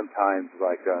see sometimes,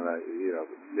 like on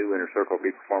new Inner Circle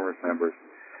Peak Performance members,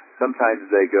 sometimes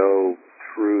they go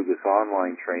through this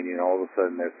online training and all of a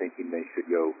sudden they're thinking they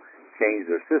should go change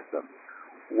their system.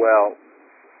 Well,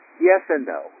 yes and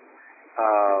no.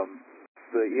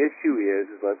 The issue is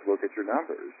let's look at your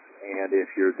numbers. And if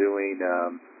you're doing,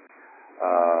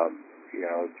 you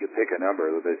know, you pick a number,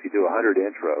 but if you do 100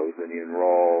 intros and you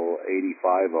enroll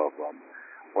 85 of them,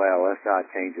 well, let's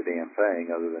not change a damn thing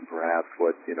other than perhaps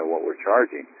what we're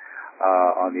charging.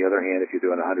 On the other hand, if you're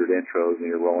doing 100 intros and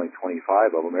you're rolling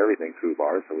 25 of them, everything's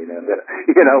foobar, so we know that,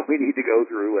 we need to go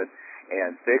through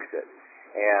and fix it.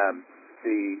 And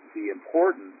the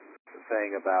important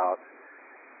thing about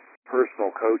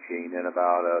personal coaching and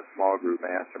about a small group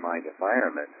mastermind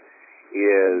environment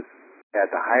is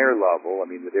at the higher level, I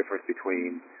mean, the difference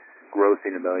between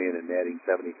grossing $1 million and netting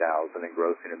 $70,000 and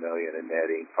grossing $1 million and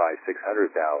netting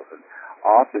 $500,000, $600,000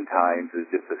 oftentimes is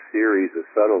just a series of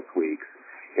subtle tweaks.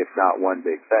 It's not one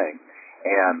big thing.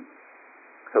 And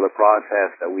so the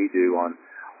process that we do on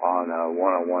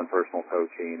one-on-one personal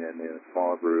coaching and in a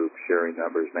small group sharing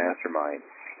numbers mastermind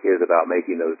is about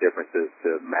making those differences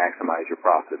to maximize your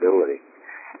profitability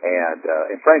and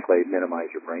frankly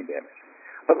minimize your brain damage.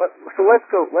 But let's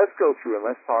go through and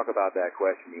let's talk about that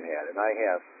question you had. And I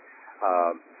have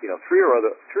three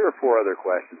or four other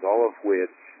questions, all of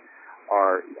which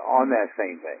are on that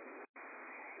same thing.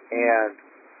 And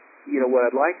what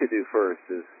I'd like to do first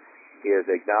is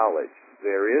acknowledge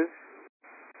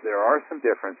there are some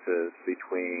differences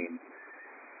between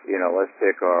let's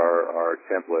pick our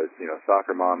template,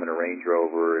 soccer mom in a Range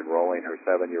Rover enrolling her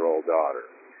 7-year-old daughter,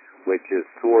 which is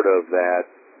sort of that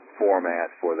format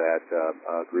for that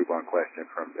Groupon question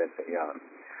from Vincent Young,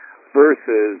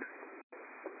 versus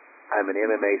I'm an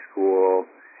MMA school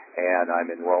and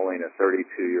I'm enrolling a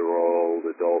 32-year-old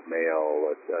adult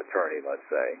male attorney, let's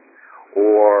say,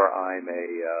 or I'm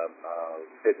a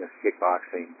fitness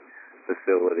kickboxing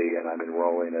facility and I'm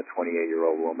enrolling a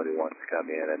 28-year-old woman who wants to come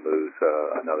in and lose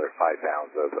another 5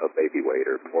 pounds of baby weight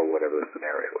or whatever the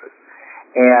scenario is.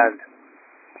 And,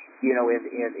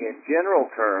 in general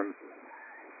terms,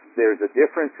 there's a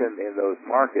difference in those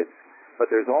markets, but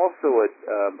there's also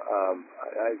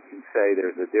I can say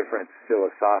there's a difference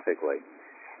philosophically.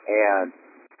 And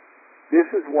this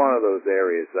is one of those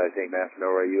areas that I think, Master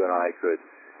Milroy, you and I could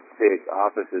take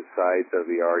opposite sides of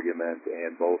the argument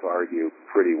and both argue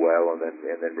pretty well and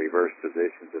then reverse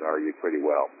positions and argue pretty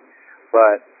well.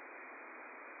 But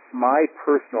my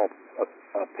personal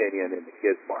opinion in the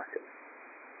kids market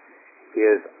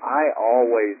is I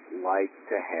always like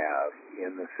to have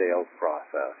in the sales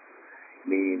process,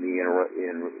 meaning the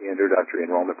introductory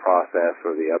enrollment process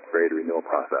or the upgrade renewal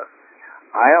process,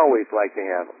 I always like to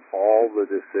have all the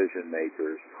decision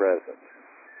makers present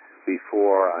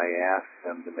before I ask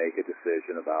them to make a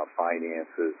decision about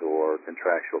finances or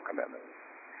contractual commitments.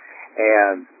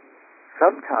 And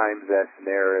sometimes that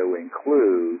scenario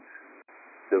includes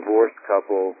divorced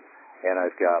couple, and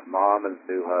I've got mom and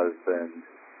new husband,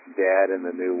 dad and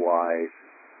the new wife,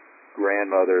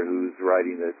 grandmother who's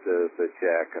writing the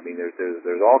check. I mean,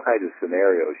 there's all kinds of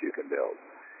scenarios you can build.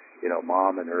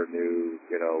 Mom and her new,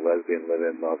 lesbian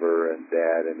live-in lover, and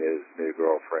dad and his new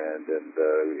girlfriend, and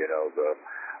the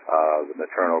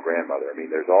maternal grandmother. I mean,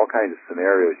 there's all kinds of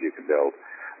scenarios you can build.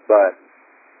 But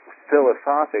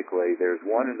philosophically, there's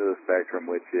one end of the spectrum,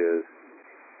 which is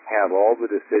have all the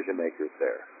decision makers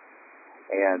there,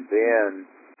 and then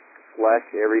flesh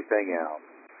everything out.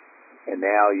 And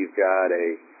now you've got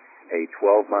a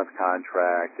 12-month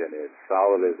contract, and it's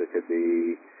solid as it could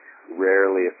be.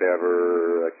 Rarely, if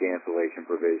ever, a cancellation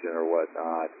provision or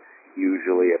whatnot.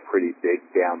 Usually a pretty big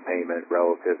down payment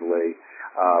relatively,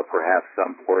 perhaps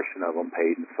some portion of them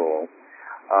paid in full.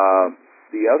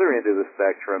 The other end of the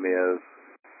spectrum is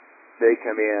they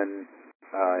come in,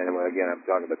 and again, I'm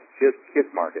talking about the kids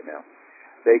market now.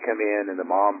 They come in and the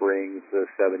mom brings the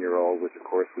 7-year-old, which of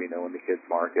course we know in the kids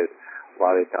market a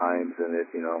lot of times, and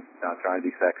it's, not trying to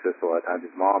be sexist, a lot of times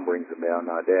his mom brings them down,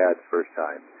 not dad's first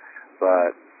time.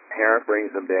 But parent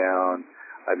brings them down.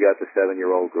 I've got the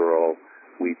 7-year-old girl.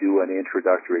 We do an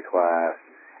introductory class,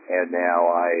 and now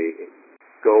I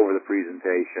go over the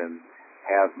presentation,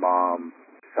 have mom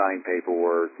sign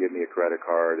paperwork, give me a credit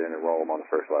card, and enroll them on the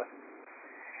first lesson.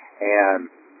 And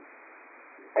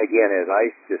again, as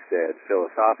I just said,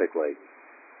 philosophically,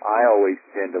 I always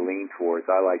tend to lean towards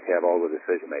I like to have all the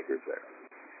decision makers there.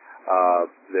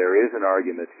 There is an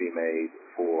argument to be made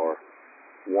for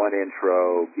one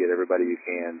intro, get everybody you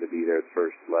can to be there at the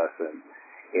first lesson,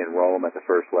 enroll them at the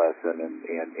first lesson,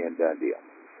 and done deal.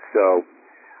 So,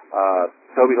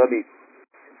 Toby, let me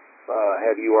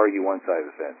have you argue one side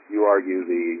of the fence. You argue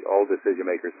the all decision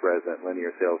makers present,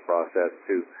 linear sales process,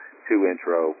 two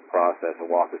intro process, and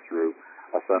walk us through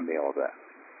a thumbnail of that.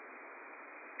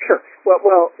 Sure.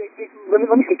 Well, let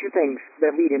me say two things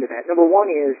that lead into that. Number one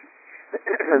is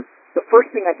the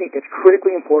first thing I think that's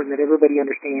critically important that everybody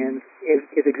understands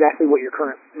is exactly what your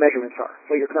current measurements are,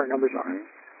 what your current numbers are. Mm-hmm.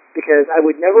 Because I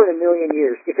would never in a million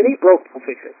years, if it ain't broke, don't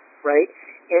fix it, right?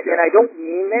 And I don't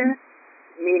mean that,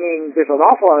 meaning there's an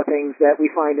awful lot of things that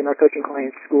we find in our coaching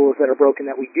clients' schools that are broken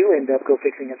that we do end up go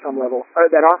fixing at some level,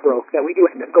 or that aren't broke, that we do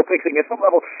end up go fixing at some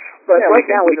level. But right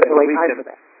now we don't have the right time for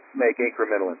that. Make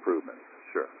incremental improvements.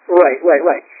 Sure. Right.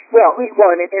 Well,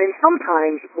 and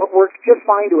sometimes what works just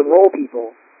fine to enroll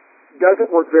people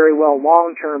doesn't work very well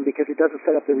long term because it doesn't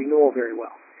set up the renewal very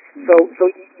well. Mm-hmm. So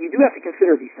you do have to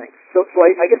consider these things. So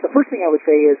I guess the first thing I would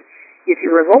say is if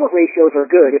your enrollment ratios are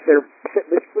good, if they're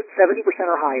 70%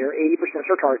 or higher, 80% is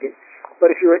your target.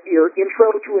 But if your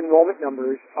intro to enrollment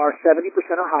numbers are 70%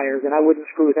 or higher, then I wouldn't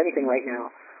screw with anything right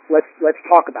now. Let's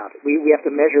talk about it. We have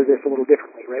to measure this a little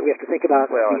differently, right? We have to think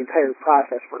about the entire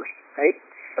process first, right?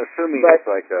 Assuming it's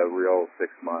like a real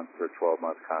 6-month or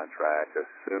 12-month contract,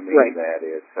 assuming that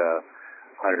it's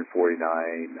 $149,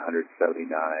 $179,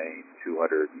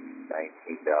 $219,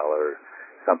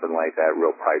 something like that,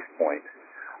 real price point.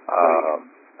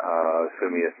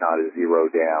 Assuming it's not a zero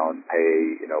down,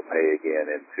 pay again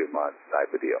in 2 months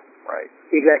type of deal, right?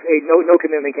 Exactly. No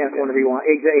commitment, cancel whenever you want.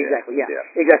 Exactly. Yeah.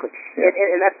 Exactly. Yeah.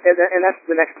 And that's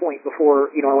the next point before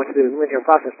I went to the linear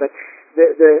process. But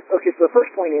Okay, so the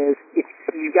first point is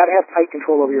you've got to have tight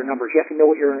control over your numbers. You have to know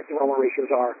what your enrollment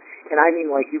ratios are. And I mean,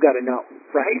 like, you got to know,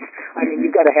 right? I mean,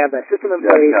 you've got to have that system in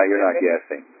place. No, you're not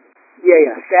guessing.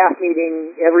 Yeah. Staff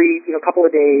meeting every, couple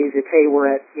of days. It's, hey, we're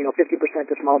at, 50%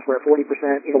 this month. We're at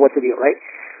 40%. What's the deal, right?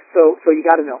 So you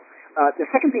got to know. The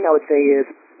second thing I would say is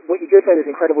what you just said is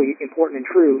incredibly important and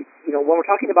true. When we're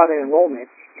talking about an enrollment,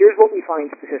 here's what we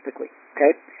find statistically,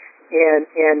 okay?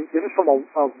 And this is from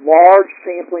a large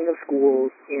sampling of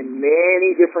schools in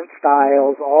many different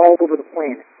styles all over the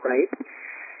planet, right?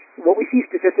 What we see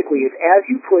statistically is as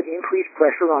you put increased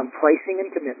pressure on pricing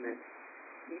and commitment,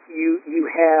 you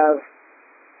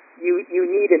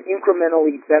need an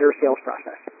incrementally better sales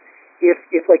process.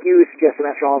 If like you suggested,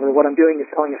 Master Oliver, what I'm doing is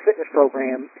selling a fitness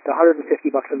program, it's $150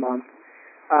 a month,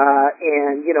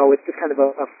 and it's just kind of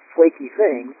a flaky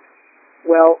thing.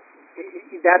 Well,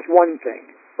 that's one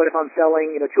thing. But if I'm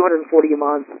selling, $240 a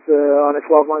month on a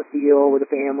 12-month deal with a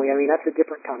family, I mean, that's a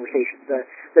different conversation.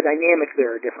 The dynamics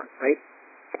there are different, right?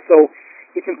 So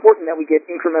it's important that we get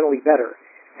incrementally better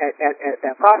at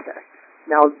that process.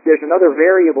 Now, there's another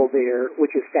variable there,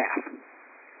 which is staff,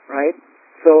 right?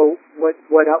 So what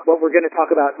we're going to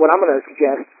talk about, what I'm going to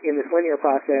suggest in this linear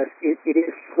process, it is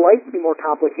slightly more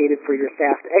complicated for your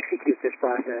staff to execute this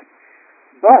process,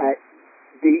 but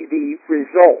the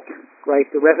result, right,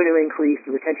 the revenue increase,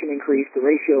 the retention increase, the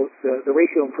ratio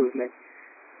improvement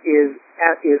is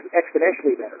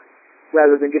exponentially better,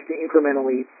 rather than just an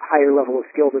incrementally higher level of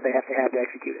skill that they have to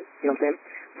execute it. You know what I'm saying?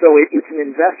 So it's an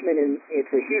investment it's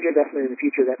a huge investment in the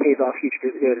future that pays off huge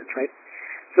dividends, right?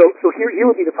 So here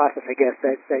would be the process, I guess,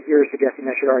 that you're suggesting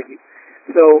I should argue.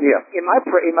 So yeah.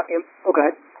 Go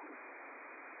ahead.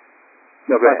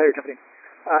 No, go ahead.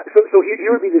 So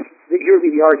here would be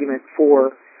the argument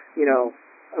for a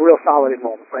real solid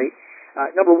enrollment, right?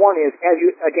 Number one is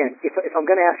if I'm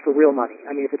going to ask for real money,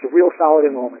 I mean if it's a real solid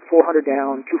enrollment, $400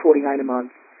 down, $249 a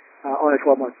month on a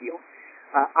 12-month deal,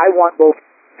 I want both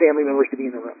family members to be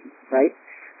in the room, right?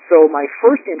 So my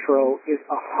first intro is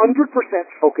 100%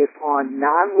 focused on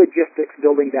non-logistics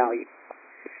building value.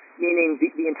 Meaning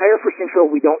the entire first intro,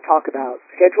 we don't talk about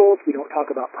schedules, we don't talk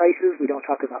about prices, we don't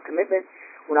talk about commitment,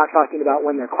 we're not talking about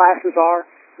when their classes are,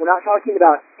 we're not talking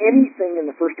about anything in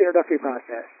the first introductory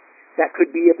process that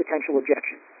could be a potential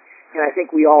objection. And I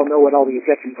think we all know what all the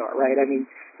objections are, right? I mean,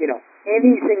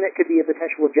 anything that could be a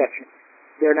potential objection.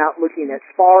 They're not looking at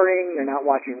sparring, they're not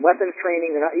watching weapons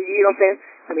training, they're not, you know what I'm saying?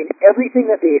 I mean, everything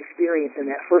that they experience in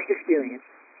that first experience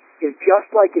is just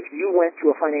like if you went to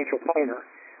a financial planner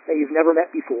that you've never met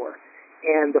before,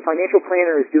 and the financial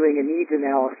planner is doing a needs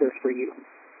analysis for you,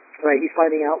 right? He's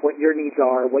finding out what your needs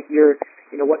are, what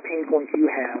what pain points you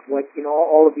have, what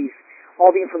all the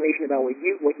information about what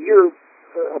your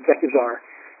objectives are,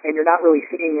 and you're not really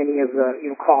seeing any of the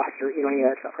costs or any of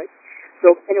that stuff, right?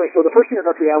 So anyway, the first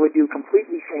introductory I would do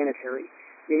completely sanitary,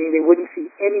 meaning they wouldn't see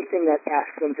anything that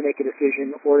asks them to make a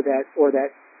decision or that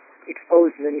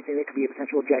exposes anything that could be a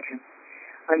potential objection.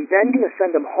 I'm then going to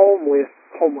send them home with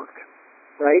homework,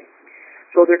 right?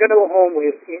 So they're going to go home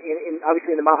with,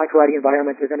 obviously in the Mile High Karate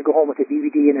environment, they're going to go home with a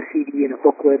DVD and a CD and a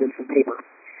booklet and some paper.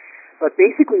 But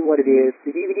basically what it is, the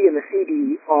DVD and the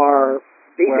CD are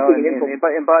basically an info.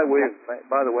 And by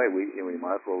the way, we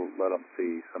might as well let them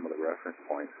see some of the reference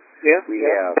points. Yeah. We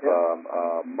have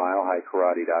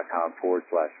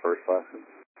milehighkarate.com/first lesson,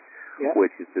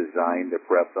 which is designed to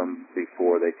prep them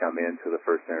before they come into the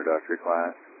first introductory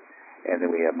class. And then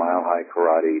we have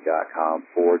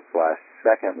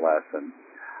milehighkarate.com/second lesson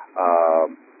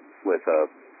with a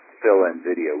fill-in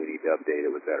video. We need to update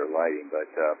it with better lighting,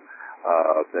 but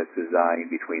that's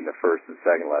designed between the first and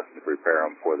second lesson to prepare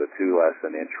them for the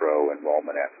 2-lesson intro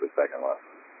enrollment after the second lesson.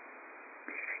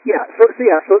 Yeah. So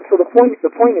the point is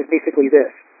basically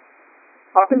this: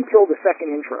 up until the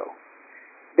second intro,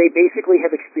 they basically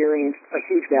have experienced a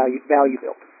huge value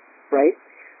build, right?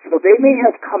 So they may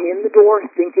have come in the door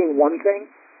thinking one thing,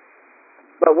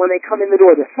 but when they come in the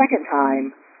door the second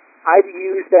time, I've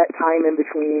used that time in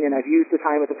between, and I've used the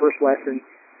time at the first lesson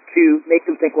to make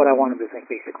them think what I want them to think,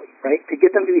 basically, right? To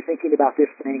get them to be thinking about this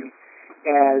thing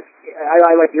as,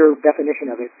 I like your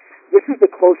definition of it, this is the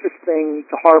closest thing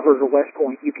to Harvard or West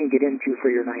Point you can get into for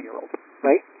your 9-year-old,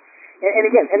 right? And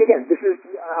again, this is,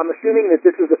 I'm assuming that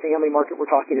this is the family market we're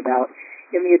talking about.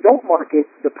 In the adult market,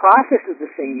 the process is the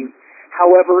same.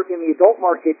 However, in the adult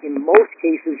market, in most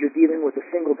cases, you're dealing with a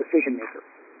single decision maker.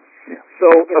 Yeah. So,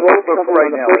 for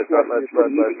right now, let's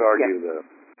argue the,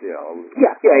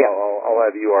 I'll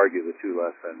have you argue the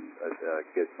 2-lesson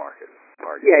kids market.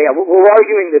 Yeah, we're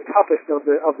arguing the toughest of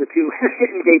the two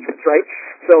engagements, right?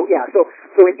 So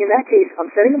in that case,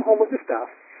 I'm sending them home with the stuff,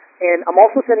 And I'm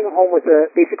also sending them home with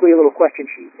basically a little question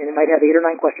sheet, and it might have 8 or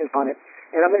 9 questions on it.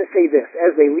 And I'm going to say this,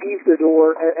 as they leave the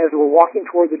door, as we're walking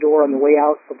toward the door on the way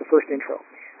out of the first intro,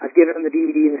 I've given them the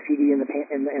DVD and the CD and the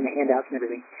handouts and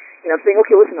everything. And I'm saying,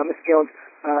 okay, listen, Miss Jones,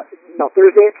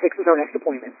 Thursday at 6 is our next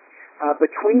appointment.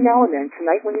 Between now and then,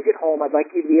 tonight when you get home, I'd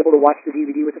like you to be able to watch the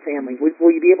DVD with the family.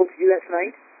 Will you be able to do that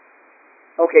tonight?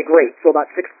 Okay, great. So about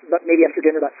 6, maybe after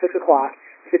dinner, about 6 o'clock,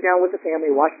 sit down with the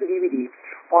family, watch the DVD.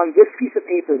 On this piece of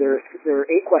paper, there are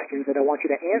 8 questions that I want you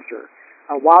to answer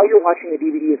while you're watching the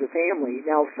DVD as a family.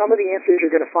 Now, some of the answers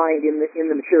you're going to find in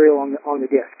the material on the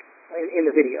disc, in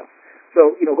the video.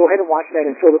 So, go ahead and watch that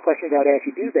and fill the questions out as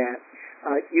you do that.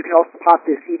 You can also pop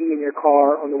this CD in your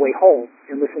car on the way home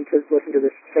and listen to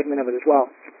this segment of it as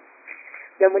well.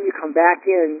 Then when you come back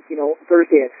in,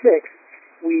 Thursday at 6,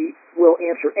 we will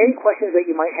answer any questions that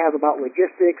you might have about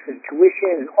logistics and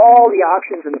tuition and all the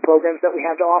options and the programs that we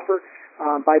have to offer.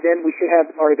 By then, we should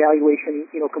have our evaluation,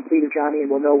 completed, Johnny, and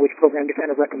we'll know which program to kind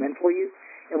of recommend for you.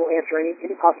 And we'll answer any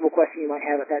possible question you might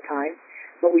have at that time.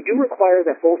 But we do require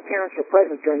that both parents are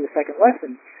present during the second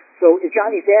lesson. So is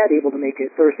Johnny's dad able to make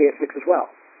it Thursday at 6 as well?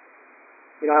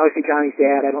 I always say Johnny's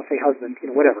dad. I don't say husband.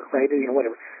 Whatever, right?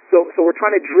 Whatever. So we're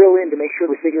trying to drill in to make sure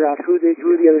we figure out who the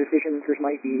other decision makers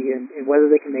might be and whether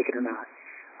they can make it or not.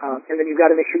 And then you've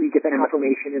got to make sure you get that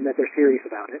confirmation and that they're serious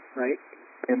about it, right?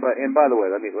 And by the way,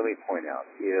 let me point out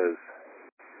is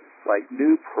like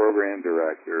new program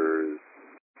directors,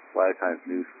 a lot of times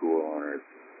new school owners,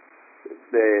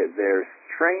 they're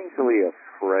strangely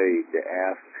afraid to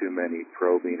ask too many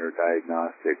probing or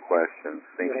diagnostic questions,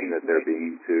 thinking that they're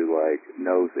being too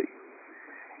nosy.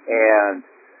 And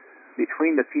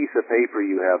between the piece of paper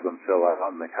you have them fill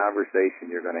out and the conversation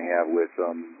you're going to have with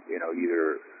them,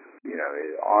 either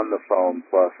on the phone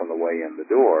plus on the way in the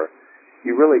door,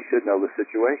 you really should know the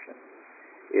situation.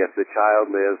 If the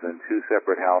child lives in 2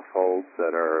 separate households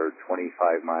that are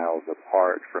 25 miles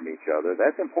apart from each other,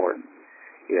 that's important.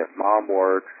 If mom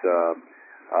works, 2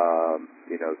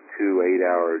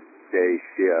 8-hour day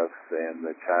shifts and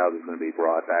the child is going to be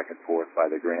brought back and forth by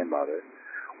the grandmother,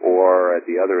 or at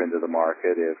the other end of the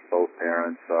market, if both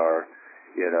parents are,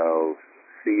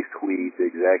 C-suite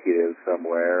executives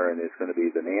somewhere and it's going to be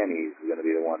the nanny's going to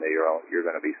be the one that you're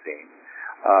going to be seeing.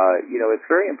 It's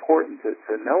very important to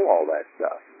know all that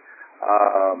stuff.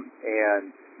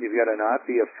 And you've got to not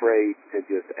be afraid to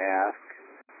just ask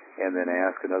and then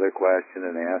ask another question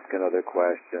and ask another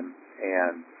question.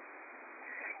 And,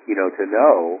 to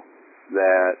know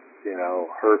that,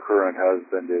 her current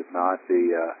husband is not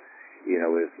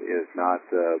is not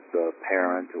the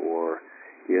parent, or,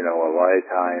 a lot of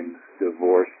times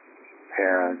divorced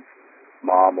parents,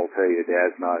 mom will tell you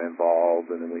dad's not involved,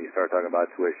 and then when you start talking about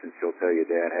tuition, she'll tell you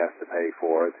dad has to pay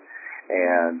for it.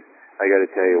 And I got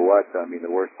to tell you what, the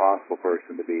worst possible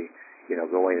person to be,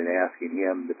 going and asking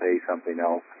him to pay something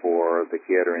else for the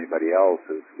kid or anybody else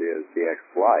is the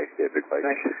ex-wife typically.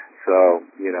 Right. So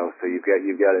so you've got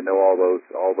to know all those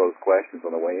questions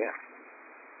on the way in.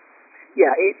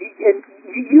 Yeah, and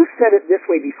you said it this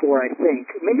way before, I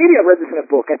think. Maybe I read this in a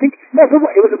book. I think no,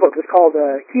 it was a book. It's called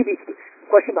QB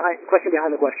Question Behind the Question,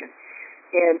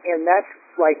 and that's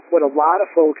like what a lot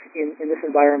of folks in this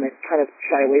environment kind of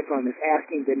shy away from, is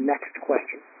asking the next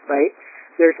question. Right?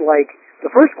 There's like the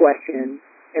first question,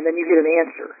 and then you get an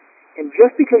answer. And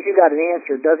just because you got an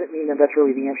answer doesn't mean that that's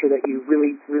really the answer that you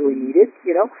really, really needed,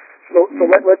 So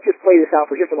let's just play this out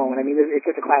for just a moment. It's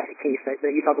just a classic case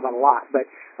that you talk about a lot, but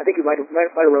I think you might have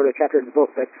wrote a chapter in the book.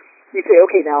 But you say,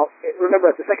 okay, now, remember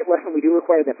at the second lesson we do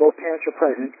require that both parents are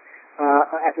present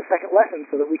at the second lesson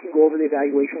so that we can go over the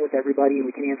evaluation with everybody and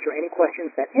we can answer any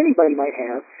questions that anybody might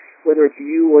have, whether it's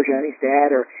you or Jenny's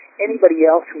dad or anybody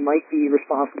else who might be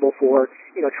responsible for,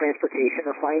 transportation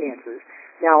or finances.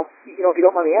 Now, if you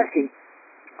don't mind me asking,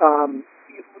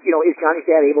 is Johnny's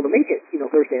dad able to make it,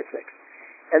 Thursday at 6?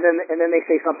 And then they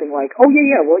say something like, I'll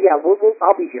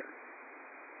be here.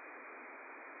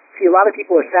 See, a lot of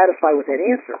people are satisfied with that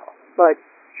answer, but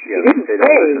she didn't say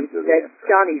that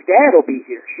Johnny's dad will be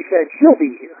here. She said she'll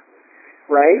be here,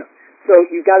 right? Yeah. So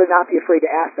you've got to not be afraid to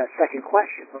ask that second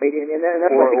question, right? And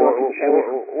that's what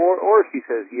or she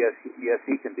says yes,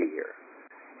 he can be here,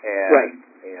 and right.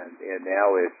 and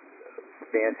now it's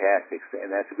fantastic, and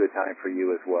that's a good time for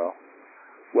you as well.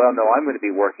 Well, no, I'm going to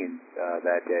be working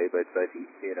that day, but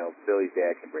Billy's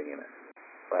dad can bring him in.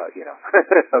 Well, okay.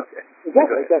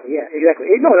 Exactly. Yeah, exactly.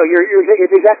 No,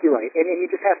 it's exactly right. And you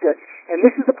just have to. And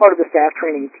this is the part of the staff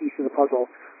training piece of the puzzle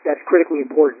that's critically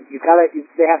important.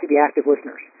 They have to be active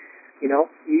listeners.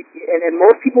 And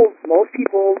most people,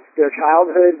 their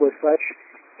childhood was such,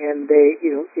 and they,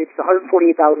 it's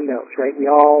 148,000 no's, right? We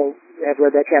all have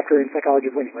read that chapter in Psychology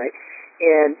of Winning, right?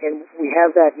 And we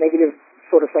have that negative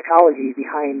sort of psychology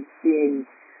behind being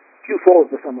too forward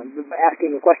with someone,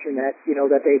 asking a question that,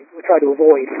 that they try to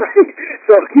avoid, right?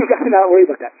 So you got to not worry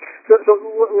about that. So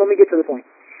let me get to the point.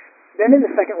 Then in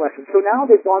the second lesson, so now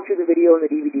they've gone through the video and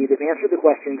the DVD, they've answered the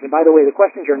questions, and by the way, the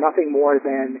questions are nothing more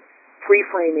than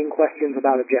pre-framing questions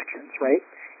about objections, right?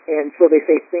 And so they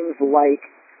say things like,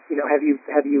 have you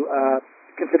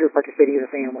considered participating as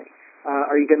a family?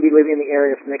 Are you going to be living in the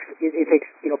area for the next, it takes,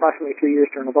 approximately 3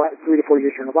 to 4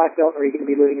 years to earn a black belt, or are you going to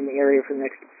be living in the area for the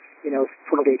next, 12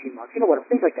 to 18 months? Whatever,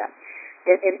 things like that.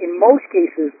 And in most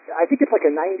cases, I think it's like a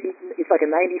 95%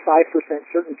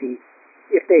 certainty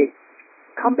if they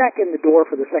come back in the door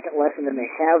for the second lesson and they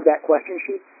have that question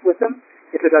sheet with them,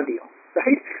 it's a done deal,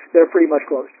 right? They're pretty much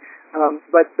closed.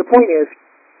 But the point is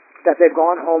that they've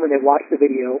gone home and they've watched the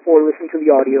video or listened to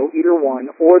the audio, either one,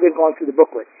 or they've gone through the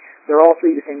booklet. They're all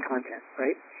three the same content,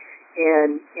 right?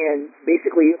 And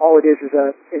basically all it is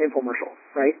an infomercial,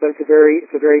 right? But it's a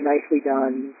very nicely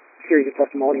done series of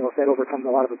testimonials that overcomes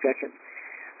a lot of objections.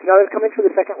 So now they've come in for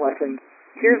the second lesson.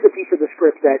 Here's the piece of the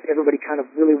script that everybody kind of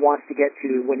really wants to get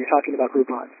to when you're talking about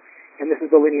Groupons. And this is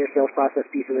the linear sales process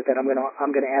piece of it that I'm going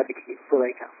to advocate for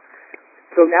right now.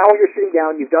 So now you're sitting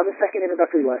down, you've done the second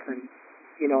introductory lesson.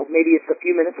 Maybe it's a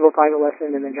few minutes of a private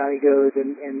lesson, and then Johnny goes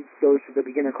and goes to the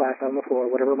beginner class on the floor,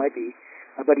 whatever it might be.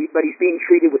 But he's being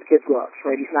treated with kid gloves,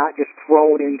 right? He's not just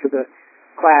thrown into the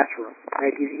classroom,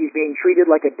 right? He's being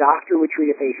treated like a doctor would treat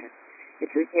a patient.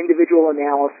 It's an individual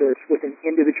analysis with an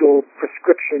individual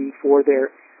prescription for their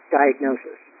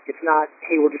diagnosis. It's not,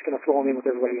 hey, we're just going to throw them in with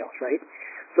everybody else, right?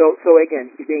 So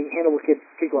again, he's being handled with kid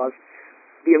gloves.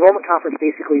 The enrollment conference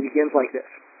basically begins like this,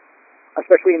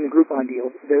 especially in the Groupon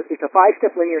deal. It's a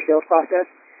 5-step linear sales process.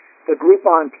 The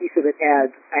Groupon piece of it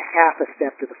adds a half a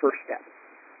step to the first step.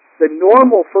 The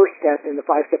normal first step in the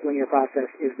 5-step linear process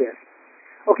is this.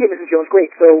 Okay, Mrs. Jones, great.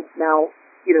 So now,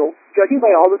 judging by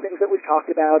all the things that we've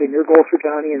talked about and your goals for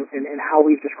Johnny and how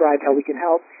we've described how we can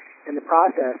help in the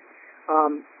process,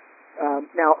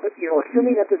 now,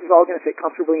 assuming that this is all going to fit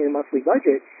comfortably in a monthly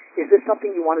budget, is this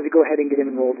something you wanted to go ahead and get him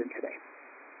enrolled in today?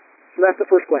 So that's the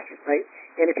first question, right?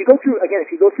 And if you go through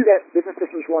that Business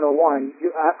Systems 101,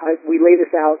 we lay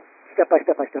this out step by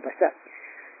step by step by step.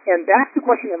 And that's the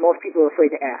question that most people are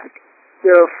afraid to ask.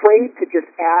 They're afraid to just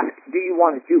ask, do you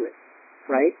want to do it,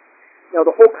 right? Now,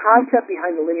 the whole concept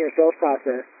behind the linear sales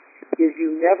process is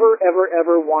you never, ever,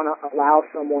 ever want to allow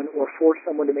someone or force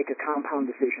someone to make a compound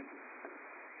decision.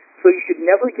 So you should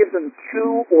never give them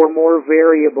 2 or more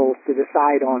variables to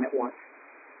decide on at once.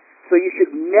 So you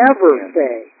should never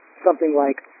say something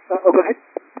like, go ahead.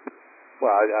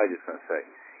 Well, I was just going to say,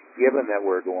 given that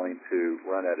we're going to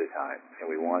run out of time and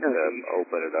we want to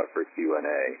open it up for Q&A,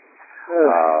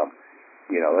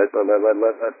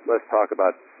 let's talk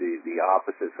about the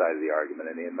opposite side of the argument.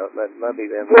 And let me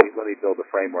build a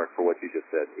framework for what you just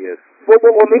said. Well,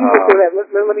 maybe before that,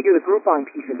 let me do the Groupon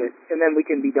piece of it, and then we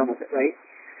can be done with it, right?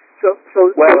 So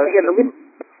again,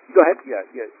 go ahead.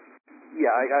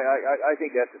 Yeah. I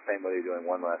think that's the same whether you're doing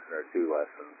 1 lesson or 2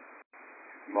 lessons,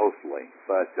 mostly.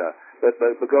 But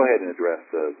go ahead and address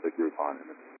the Groupon.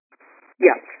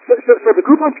 Yeah. So the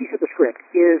Groupon piece of the script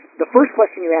is the first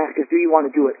question you ask is, do you want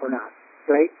to do it or not?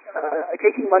 Right?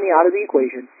 Taking money out of the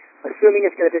equation, assuming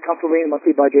it's going to fit comfortably in a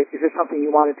monthly budget, is this something you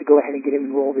wanted to go ahead and get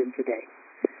him enrolled in today?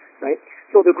 Right?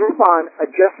 So the Groupon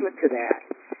adjustment to that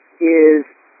is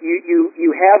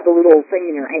you have the little thing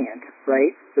in your hand,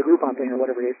 right? The Groupon thing or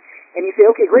whatever it is, and you say,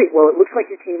 okay, great. Well, it looks like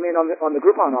you came in on the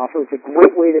Groupon offer. It's a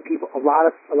great way that a lot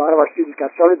of our students got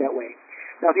started that way.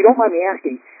 Now, if you don't mind me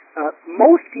asking,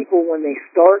 most people when they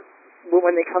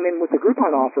come in with the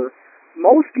Groupon offer,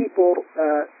 most people,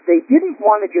 they didn't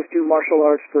want to just do martial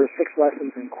arts for 6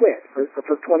 lessons and quit, or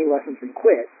for 20 lessons and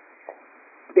quit.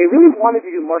 They really wanted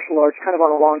to do martial arts kind of on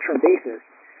a long-term basis,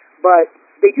 but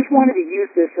they just wanted to use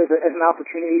this as an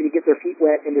opportunity to get their feet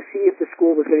wet and to see if the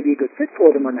school was going to be a good fit for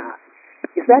them or not.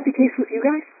 Is that the case with you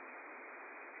guys?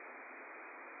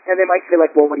 And they might say,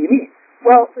 like, well, what do you mean?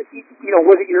 Well,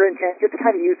 was it your intent just to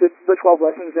kind of use the 12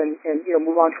 lessons and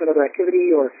move on to another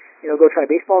activity or, go try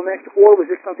baseball next? Or was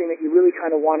this something that you really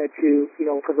kind of wanted to,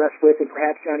 progress with and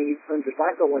perhaps Johnny earns his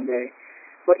black belt one day,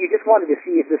 but you just wanted to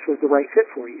see if this was the right fit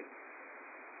for you?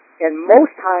 And most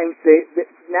times,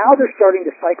 now they're starting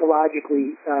to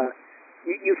psychologically,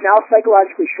 you've now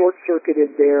psychologically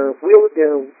short-circuited their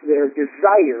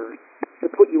desire to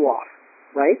put you off,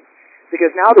 right?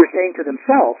 Because now they're saying to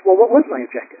themselves, well, what was my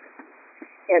objective?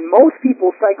 And most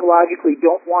people psychologically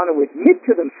don't want to admit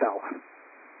to themselves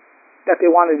that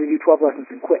they wanted to do 12 lessons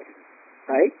and quit,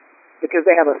 right? Because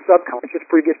they have a subconscious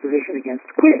predisposition against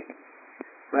quitting,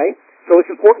 right? So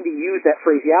it's important to use that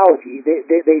phraseology.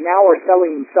 They now are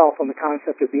selling themselves on the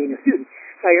concept of being a student.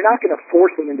 Now, you're not going to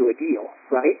force them into a deal,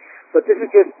 right? But this is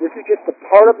just a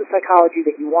part of the psychology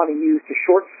that you want to use to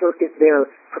short circuit their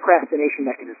procrastination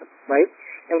mechanism, right?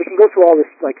 And we can go through all this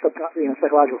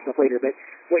psychological stuff later. But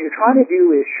what you're trying to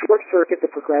do is short circuit the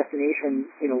procrastination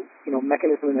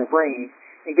mechanism in their brain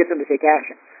and get them to take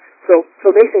action. So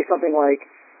they say something like,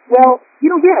 well, we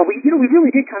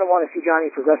really did kind of want to see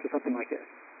Johnny progress to something like this.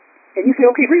 And you say,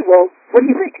 okay, great. Well, what do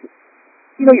you think?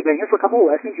 You've been here for a couple of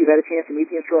lessons. You've had a chance to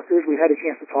meet the instructors. We've had a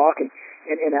chance to talk, and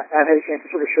I've had a chance to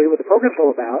sort of show you what the program's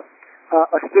all about.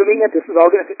 Assuming that this is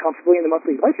all going to fit comfortably in the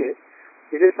monthly budget,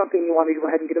 is this something you want me to go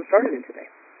ahead and get them started in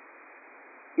today?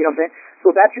 You know what I'm saying?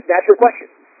 So that's your question,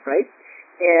 right?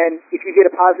 And if you get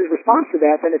a positive response to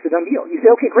that, then it's a done deal. You say,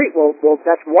 okay, great. Well,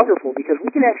 that's wonderful because we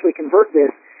can actually convert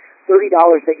this $30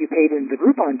 that you paid in the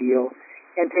Groupon deal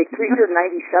and take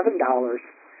 $397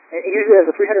 and usually there's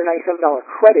a $397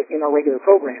 credit in our regular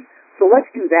program. So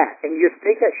let's do that. And you just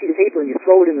take that sheet of paper and you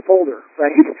throw it in the folder,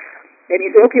 right? And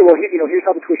you say, okay, well, here's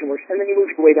how the tuition works. And then you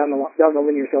move your way down the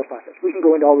linear sales process. We can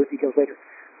go into all those details later.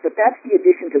 But that's the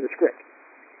addition to the script.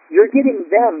 You're getting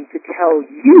them to tell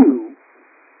you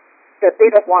that they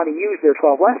don't want to use their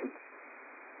 12 lessons.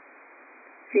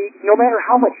 See, no matter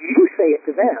how much you say it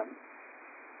to them,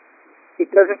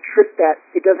 it doesn't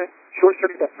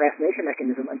short-circuit that procrastination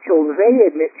mechanism until they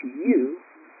admit to you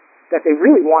that they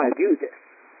really want to do this.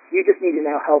 You just need to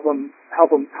now help them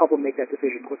make that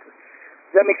decision quicker.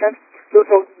 Does that make sense? So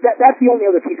that's the only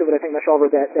other piece of it, I think, Mr. Oliver,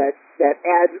 that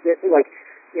adds that,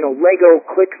 Lego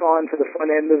clicks on to the front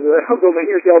end of the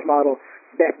linear sales model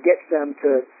that gets them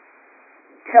to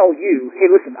tell you, hey,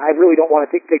 listen, I really don't want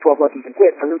to take 12 lessons and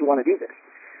quit. I really want to do this.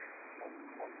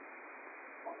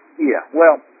 Yeah,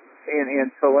 well. And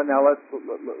so now let's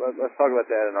talk about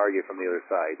that and argue from the other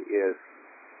side. Is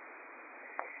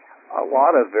a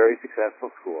lot of very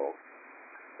successful schools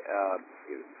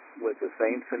with the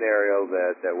same scenario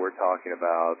that we're talking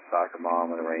about, soccer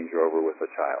mom and a Range Rover with a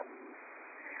child,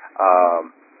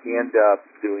 end up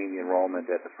doing the enrollment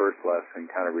at the first lesson,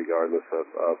 kind of regardless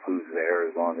of who's there,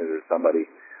 as long as there's somebody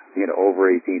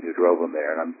over 18 who drove them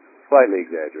there. And I'm slightly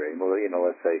exaggerating. Well,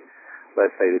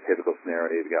 let's say the typical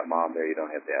scenario, you've got mom there, you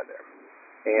don't have dad there.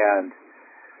 And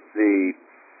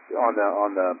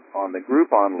on the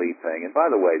Groupon lead thing, and by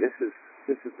the way, this is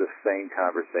the same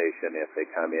conversation if they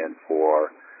come in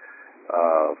for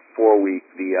 4-week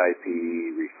VIP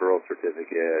referral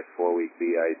certificate, 4-week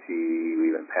VIP,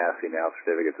 we've been passing out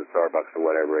certificates at Starbucks or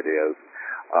whatever it is,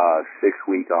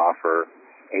 6-week offer,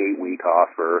 8-week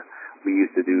offer. We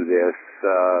used to do this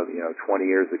 20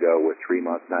 years ago with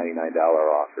 3-month $99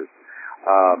 offers.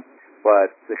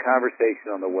 But the conversation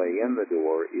on the way in the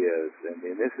door is, and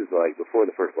this is like before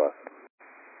the first lesson.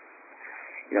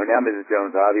 Now Mrs.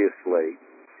 Jones, obviously,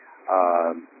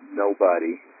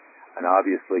 nobody, and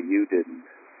obviously you didn't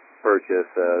purchase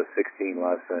a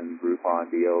 16-lesson Groupon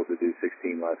deal to do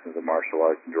 16 lessons of martial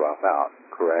arts and drop out,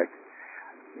 correct?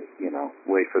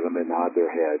 Wait for them to nod their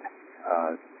head.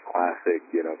 Classic,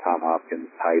 Tom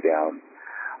Hopkins tie-down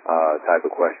type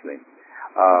of questioning.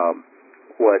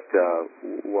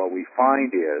 What we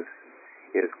find is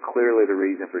clearly the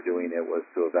reason for doing it was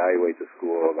to evaluate the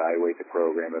school, evaluate the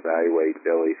program, evaluate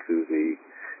Billy, Susie's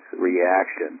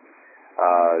reaction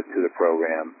to the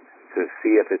program, to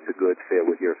see if it's a good fit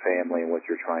with your family and what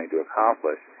you're trying to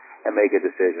accomplish, and make a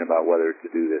decision about whether to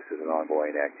do this as an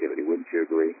ongoing activity. Wouldn't you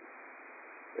agree?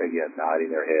 Again,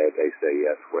 nodding their head, they say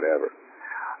yes, whatever.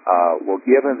 Well,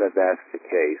 given that that's the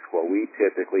case, what we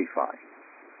typically find,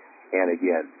 and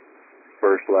again,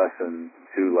 first lesson,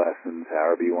 2 lessons,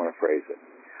 however you want to phrase it,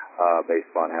 based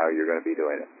upon how you're going to be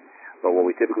doing it. But what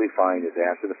we typically find is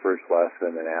after the first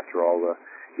lesson and after all the,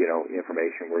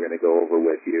 information we're going to go over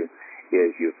with you,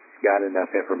 is you've got enough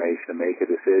information to make a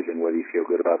decision whether you feel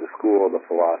good about the school, the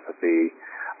philosophy,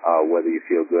 whether you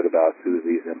feel good about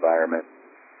Susie's environment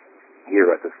here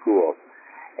at the school.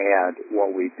 And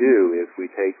what we do is we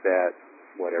take that,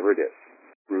 whatever it is,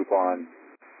 Groupon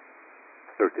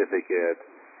certificate,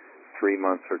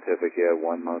 3-month certificate,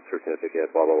 1-month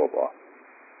certificate, blah, blah, blah, blah.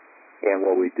 And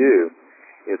what we do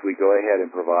is we go ahead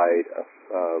and provide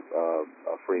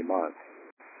a free month,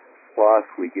 plus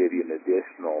we give you an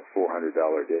additional $400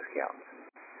 discount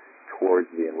towards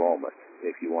the enrollment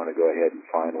if you want to go ahead and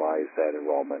finalize that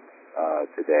enrollment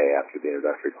today after the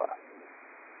introductory class.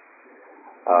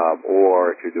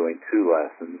 Or if you're doing 2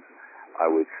 lessons, I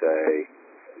would say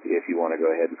if you want to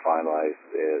go ahead and finalize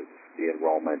the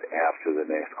enrollment after the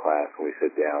next class when we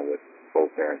sit down with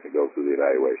both parents and go through the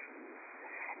evaluation.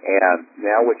 And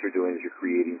now what you're doing is you're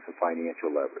creating some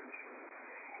financial leverage.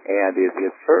 And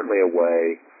it's certainly a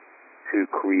way to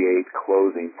create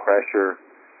closing pressure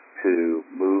to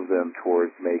move them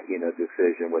towards making a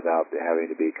decision without having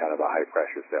to be kind of a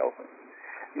high-pressure salesman.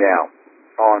 Now,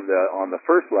 on the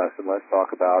first lesson, let's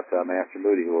talk about Master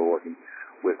Moody, who we're working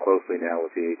with closely now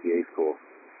with the ATA schools.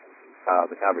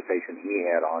 The conversation he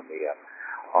had on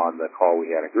the call we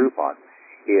had a group on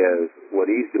is what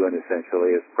he's doing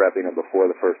essentially is prepping them before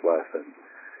the first lesson,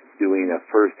 doing a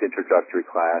first introductory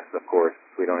class. Of course,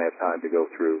 we don't have time to go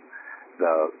through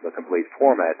the complete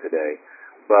format today,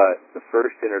 but the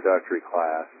first introductory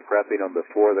class, prepping them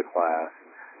before the class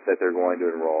that they're going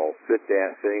to enroll,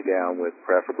 sitting down with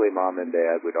preferably mom and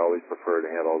dad. We'd always prefer to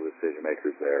have all the decision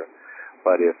makers there,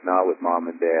 but if not with mom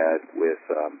and dad, with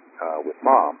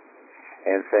mom,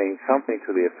 and saying something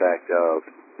to the effect of,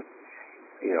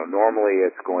 normally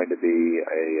it's going to be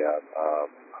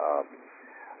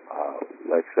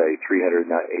let's say $387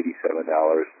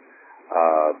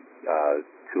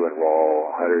 to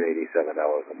enroll,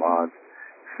 $187 a month.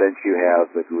 Since you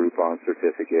have the Groupon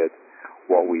certificate,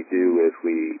 what we do is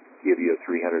we give you a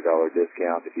 $300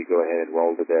 discount if you go ahead and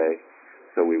enroll today.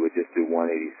 So we would just do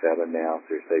 $187 now,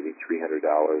 so you're saving $300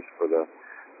 for the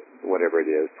whatever it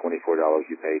is, $24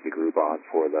 you paid to Groupon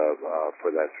for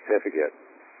that certificate.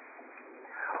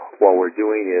 What we're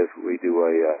doing is we do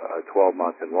a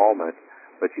 12-month enrollment,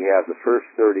 but you have the first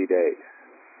 30 days,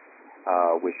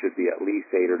 which should be at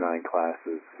least 8 or 9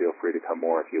 classes. Feel free to come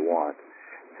more if you want,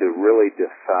 to really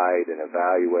decide and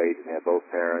evaluate and have both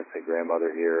parents and grandmother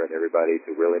here and everybody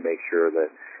to really make sure that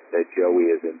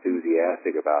Joey is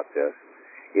enthusiastic about this.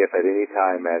 If at any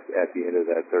time at the end of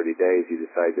that 30 days you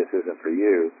decide this isn't for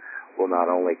you, we'll not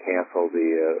only cancel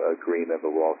the agreement,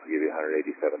 but we'll also give you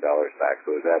 $187 back.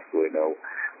 So there's absolutely no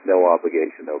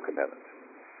obligation, no commitment.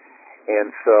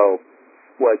 And so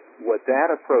what that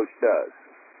approach does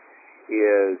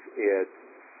is it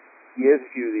gives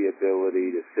you the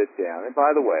ability to sit down. And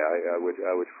by the way, I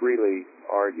would freely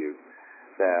argue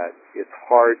that it's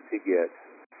hard to get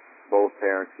both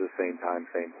parents at the same time,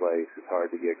 same place. It's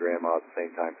hard to get grandma at the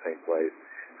same time, same place.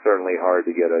 Certainly hard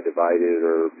to get a divided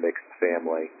or mixed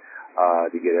family,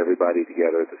 to get everybody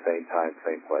together at the same time,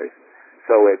 same place.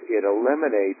 So it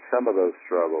eliminates some of those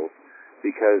struggles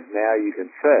because now you can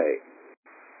say,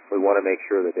 we want to make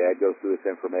sure that Dad goes through this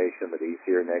information, that he's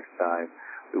here next time.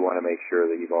 We want to make sure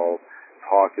that you've all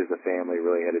talked as a family,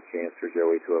 really had a chance for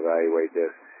Joey to evaluate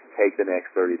this. Take the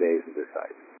next 30 days and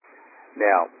decide.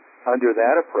 Now, under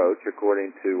that approach,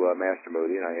 according to Master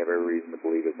Moody, and I have every reason to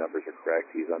believe his numbers are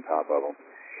correct, he's on top of them,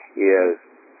 is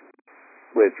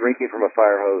with drinking from a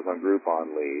fire hose on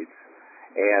Groupon leads,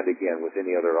 and again, with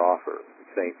any other offer,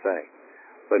 same thing.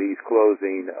 But he's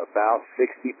closing about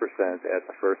 60% at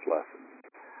the first lesson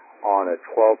on a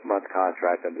 12-month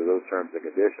contract under those terms and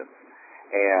conditions,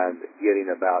 and getting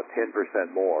about 10%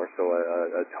 more, so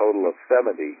a total of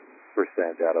 70%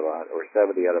 out of 100, or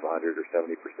 70 out of 100, or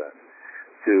 70%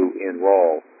 to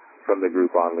enroll from the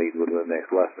Groupon lead within the next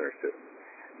lesson or two.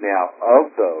 Now, of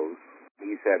those,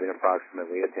 he's having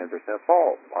approximately a 10%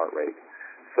 fall part rate.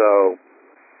 So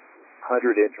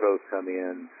 100 intros come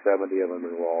in, 70 of them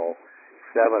enroll,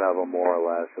 7 of them more or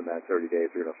less in that 30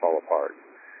 days are going to fall apart.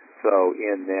 So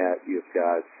in that, you've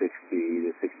got 60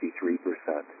 to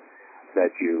 63%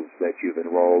 that you've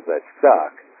enrolled that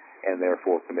stuck, and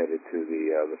therefore committed to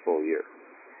the full year.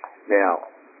 Now,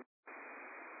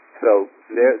 so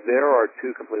there are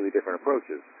two completely different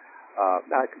approaches.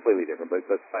 Not completely different, but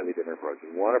slightly different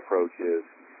approaches. One approach is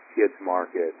kids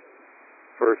market,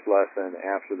 first lesson,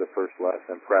 after the first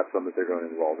lesson, prep them that they're going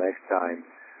to enroll next time,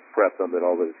 prep them that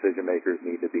all the decision makers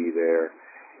need to be there,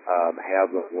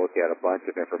 have them look at a bunch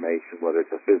of information, whether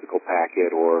it's a physical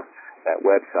packet or that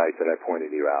website that I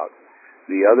pointed you out.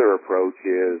 The other approach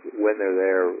is when they're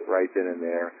there, right then and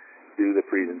there, do the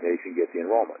presentation, get the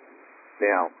enrollment.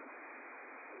 Now,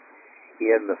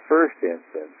 in the first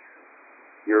instance,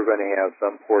 you're going to have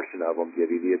some portion of them give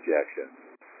you the objection.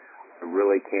 I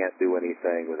really can't do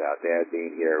anything without Dad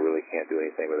being here. I really can't do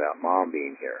anything without Mom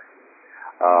being here.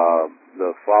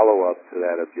 The follow-up to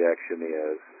that objection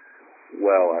is,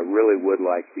 well, I really would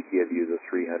like to give you the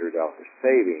 $300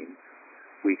 savings.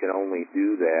 We can only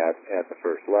do that at the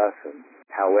first lesson.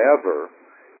 However,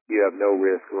 you have no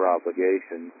risk or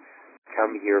obligation.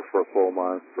 Come here for a full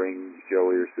month, bring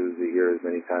Joey or Susie here as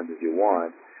many times as you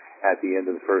want. At the end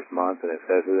of the first month, and it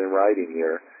says it in writing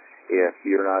here, if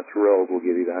you're not thrilled, we'll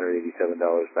give you the $187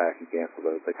 back and cancel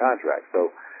the contract.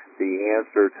 So the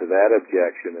answer to that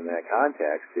objection in that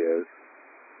context is,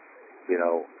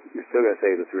 you're still going to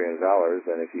save the $300,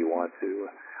 and if you want to,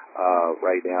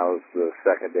 right now is the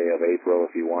second day of April,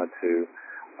 if you want to,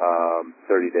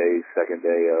 30 days, second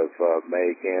day of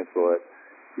May, cancel it.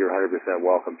 You're 100%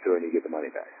 welcome to it, and you get the money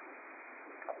back.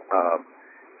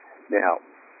 Now,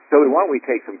 Toby, why don't we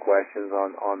take some questions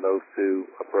on those two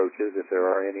approaches, if there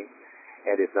are any,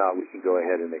 and if not, we can go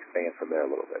ahead and expand from there a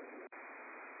little bit.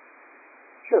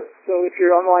 Sure. So if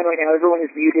you're on the line right now, everyone is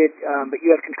muted, but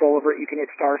you have control over it. You can hit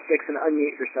 *6 and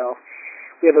unmute yourself.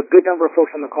 We have a good number of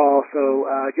folks on the call, so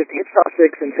just hit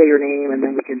 *6 and say your name, and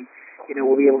then we can,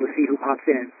 we'll be able to see who pops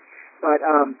in. But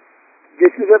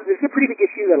this is a pretty big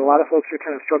issue that a lot of folks are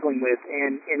kind of struggling with,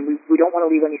 and we don't want to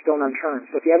leave any stone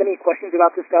unturned. So if you have any questions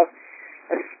about this stuff,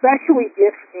 especially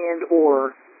if and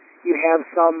or you have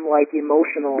some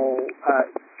emotional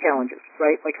challenges,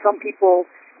 right? Like some people,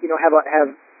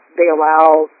 they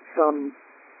allow some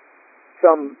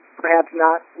perhaps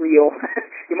not real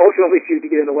emotional issues to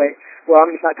get in the way. Well,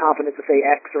 I'm just not confident to say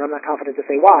X, or I'm not confident to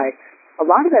say Y. A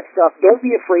lot of that stuff, don't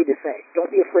be afraid to say. Don't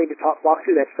be afraid to walk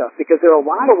through that stuff, because there are a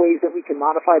lot of ways that we can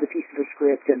modify the pieces of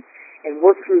script and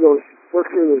work through those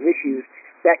issues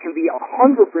that can be 100%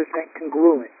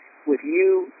 congruent with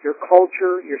you, your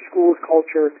culture, your school's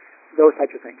culture, those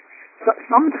types of things. So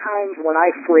sometimes when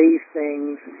I phrase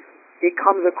things, it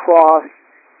comes across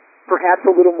perhaps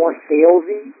a little more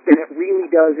salesy than it really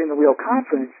does in a real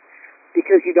conference,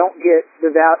 because you don't get the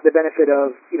benefit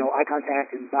of eye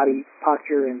contact and body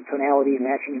posture and tonality and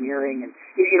matching and hearing, and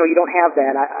you don't have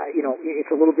that.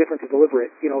 It's a little different to deliver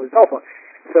it with a cell phone.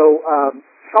 So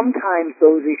sometimes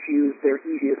those issues, they're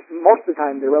easiest. Most of the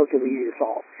time, they're relatively easy to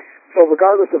solve. So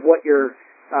regardless of what your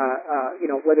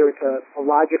whether it's a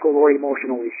logical or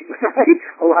emotional issue, right?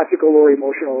 A logical or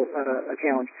emotional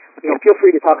challenge, feel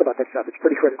free to talk about that stuff. It's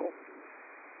pretty critical.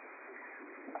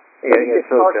 And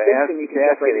so to ask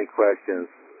any questions,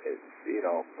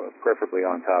 preferably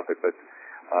on topic, but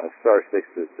 *6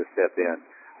 to step in.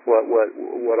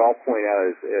 What I'll point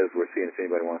out is we're seeing if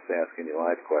anybody wants to ask any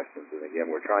live questions, and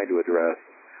again, we're trying to address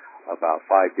about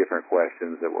 5 different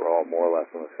questions that were all more or less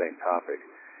on the same topic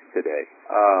today.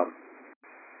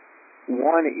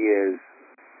 One is,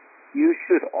 you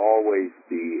should always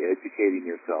be educating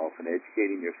yourself and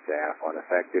educating your staff on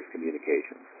effective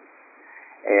communications.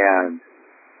 And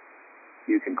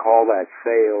you can call that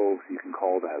sales, you can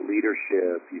call that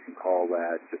leadership, you can call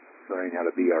that just learning how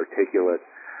to be articulate,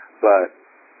 but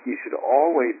you should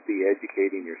always be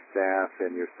educating your staff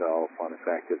and yourself on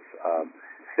effective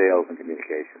sales and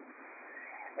communications.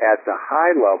 At the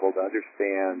high level, to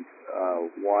understand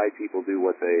why people do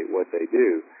what they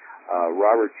do,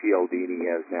 Robert Cialdini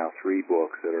has now 3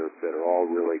 books that are all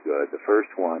really good. The first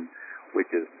one, which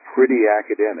is pretty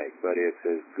academic, but it's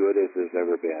as good as there's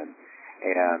ever been.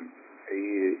 And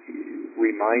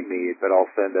remind me, but I'll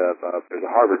send there's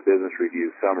a Harvard Business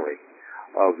Review summary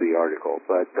of the article.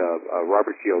 But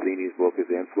Robert Cialdini's book is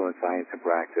Influence, Science, and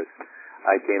Practice.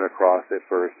 I came across it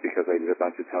first because I did a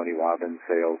bunch of Tony Robbins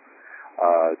sales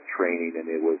training, and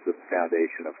it was the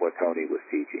foundation of what Tony was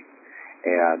teaching.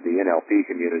 And the NLP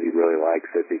community really likes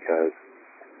it because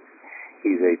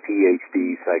he's a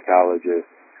PhD psychologist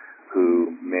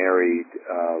who married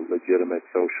legitimate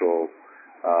social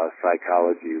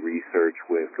psychology research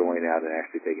with going out and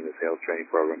actually taking the sales training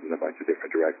programs in a bunch of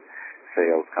different direct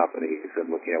sales companies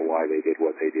and looking at why they did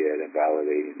what they did and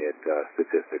validating it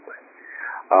statistically.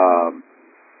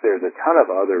 There's a ton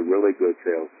of other really good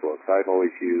sales books. I've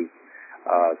always used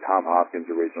Tom Hopkins'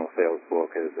 original sales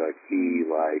book as a key,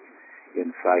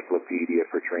 encyclopedia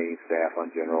for training staff on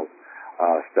general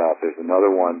stuff. There's another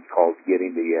one called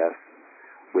Getting the Yes,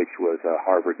 which was a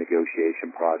Harvard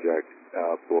negotiation project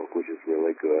book, which is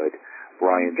really good.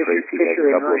 Brian Tracy has a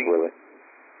couple of really...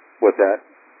 What's that?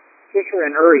 Fisher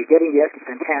and Uri, Getting the Yes is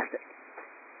fantastic.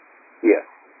 Yes,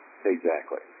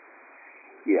 exactly.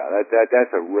 Yeah,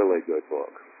 that's a really good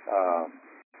book.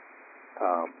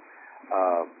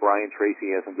 Brian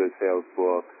Tracy has some good sales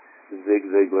books. Zig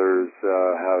Ziglar's,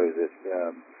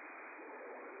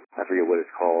 I forget what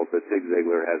it's called, but Zig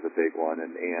Ziglar has a big one,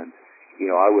 and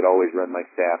I would always run my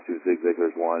staff through Zig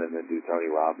Ziglar's one and then do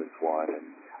Tony Robbins' one,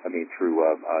 through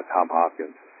Tom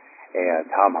Hopkins.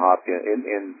 And Tom Hopkins,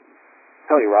 and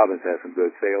Tony Robbins has some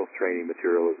good sales training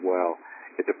material as well.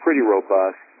 It's a pretty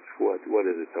robust, what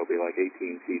is it, Toby, like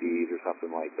 18 CDs or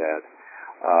something like that.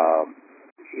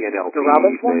 NLP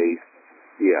based.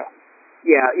 Yeah.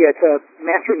 Yeah, it's a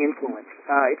Mastering Influence.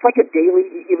 It's like it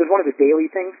was one of his daily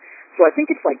things. So I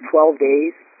think it's like 12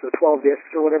 days, so 12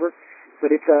 discs or whatever. But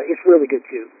it's really good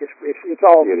too. It's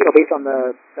all based on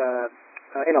the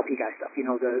NLP guy stuff,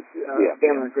 the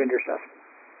Bandler and Grinder stuff.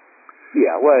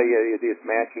 Yeah, well, it's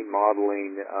matching,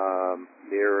 modeling,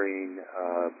 mirroring,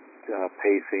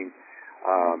 pacing.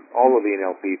 All of the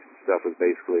NLP stuff is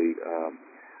basically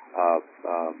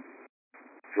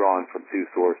drawn from two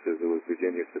sources. It was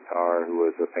Virginia Sitar, who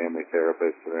was a family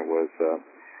therapist, and it was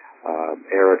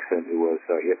Erickson, who was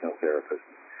a hypnotherapist.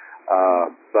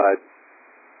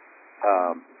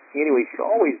 Anyway, you should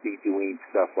always be doing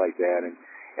stuff like that, and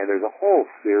there's a whole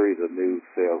series of new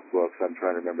sales books. I'm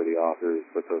trying to remember the authors,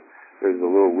 but there's a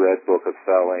little red book of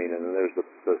selling, and then there's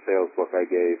the sales book I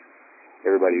gave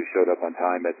everybody who showed up on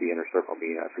time at the Inner Circle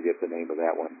meeting. I forget the name of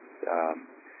that one.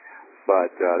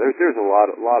 But there's a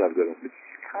lot of good ones. But you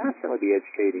should constantly be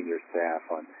educating your staff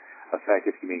on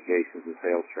effective communications and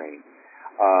sales training,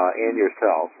 and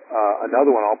yourself.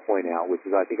 Another one I'll point out, which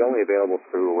is I think only available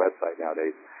through a website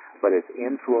nowadays, but it's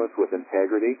Influence with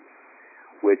Integrity,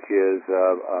 which is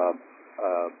a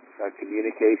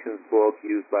communications book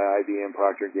used by IBM,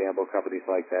 Procter & Gamble, companies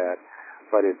like that.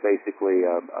 But it's basically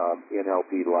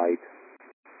NLP light,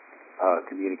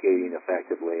 communicating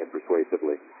effectively and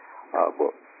persuasively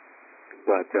book.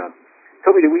 But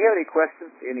Toby, do we have any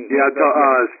questions? Spin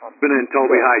in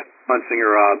Toby. Hi,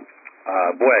 Hunsinger.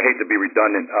 Boy, I hate to be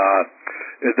redundant.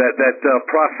 Is that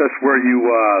process where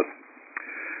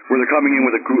they're coming in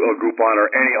with a Groupon or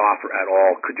any offer at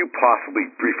all? Could you possibly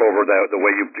brief over the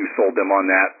way you sold them on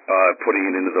that, putting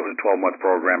it into the 12-month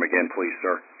program again, please,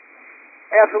 sir?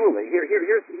 Absolutely.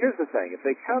 Here's the thing. If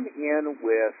they come in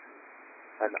with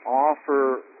an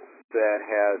offer that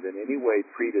has in any way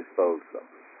predisposed them,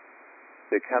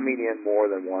 they're coming in more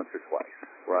than once or twice,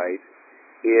 right?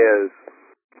 And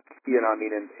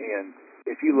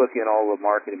if you look in all the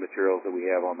marketing materials that we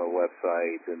have on the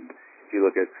website, and if you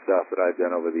look at stuff that I've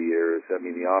done over the years,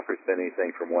 the offer's been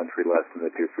anything from 1 free lesson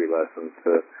to 2 free lessons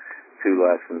to 2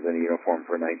 lessons in a uniform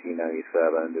for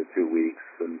 $19.97 to 2 weeks,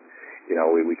 and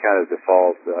we kind of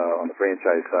default on the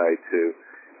franchise side to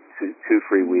 2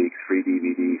 free weeks, free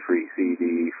DVD, free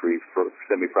CD, free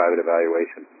semi-private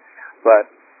evaluation. But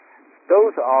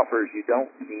those offers, you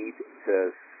don't need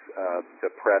to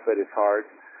prep it as hard.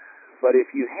 But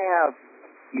if you have,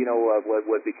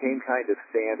 what became kind of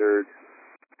standard,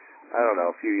 I don't know,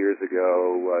 a few years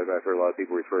ago, I've heard a lot of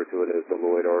people refer to it as the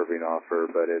Lloyd Irving offer,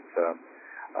 but it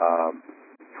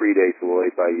predates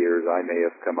Lloyd by years. I may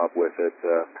have come up with it.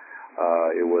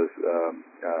 It was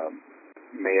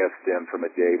may have stemmed from a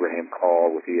J. Abraham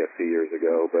call with EFC years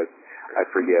ago, but I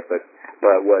forget. But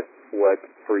what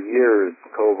for years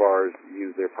Kovars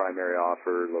used their primary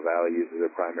offer, Laval uses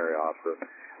their primary offer.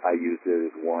 I used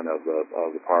it as one of the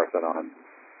Parthenon.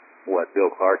 What Bill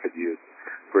Clark had used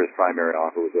for his primary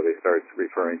offer was what they started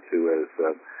referring to as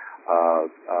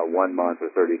 1 month or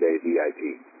 30-day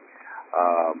VIP,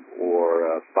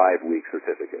 or a 5-week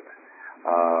certificate.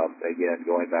 Again,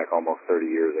 going back almost 30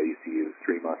 years, I used to use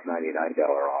 3-month $99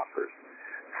 offers.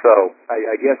 So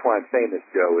I guess why I'm saying this,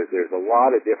 Joe, is there's a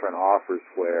lot of different offers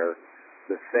where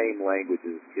the same language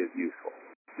is useful.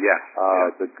 Yes.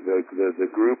 The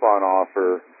Groupon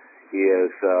offer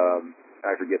is,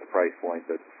 I forget the price point,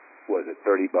 but was it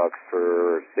 $30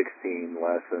 for 16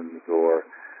 lessons or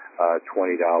 $20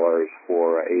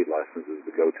 for 8 lessons is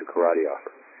the go-to karate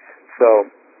offer. So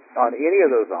on any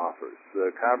of those offers,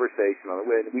 the conversation on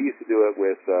we used to do it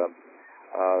with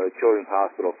Children's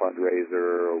Hospital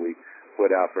fundraiser, or we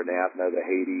put out for NAPMA the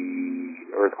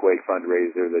Haiti earthquake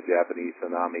fundraiser, the Japanese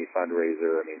tsunami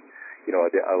fundraiser.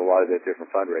 A lot of the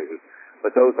different fundraisers.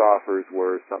 But those offers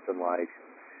were something like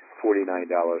 $49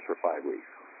 for 5 weeks.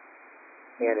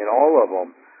 And in all of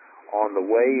them, on the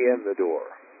way in the door,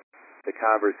 the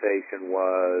conversation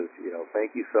was,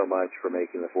 thank you so much for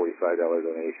making the $45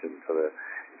 donation to the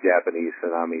Japanese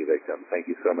tsunami victim. Thank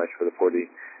you so much for the $49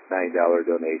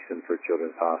 donation for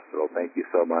Children's Hospital. Thank you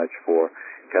so much for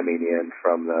coming in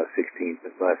from the 16th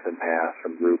lesson pass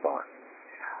from Groupon.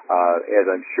 As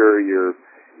I'm sure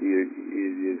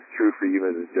it's true for you,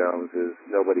 Mrs. Jones, is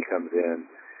nobody comes in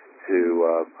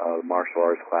to a martial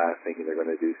arts class thinking they're going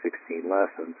to do 16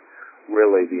 lessons.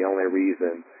 Really, the only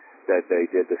reason that they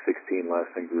did the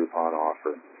 16-lesson Groupon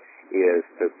offer is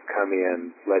to come in,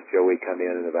 let Joey come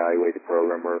in and evaluate the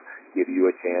program, or give you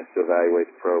a chance to evaluate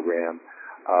the program,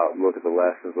 look at the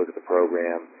lessons, look at the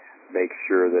program, make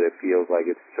sure that it feels like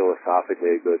it's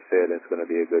philosophically a good fit, and it's going to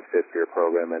be a good fit for your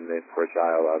program, and then for a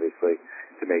child, obviously,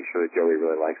 to make sure that Joey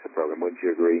really likes the program. Wouldn't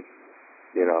you agree?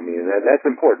 That's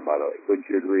important, by the way. Wouldn't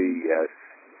you agree? Yes.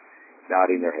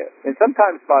 Nodding their head. And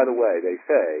sometimes, by the way, they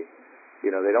say,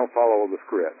 they don't follow the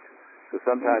script. So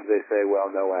sometimes they say,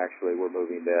 well, no, actually, we're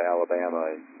moving to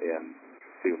Alabama in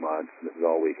 2 months, and this is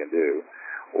all we can do.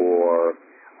 Or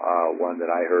one that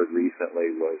I heard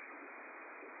recently was,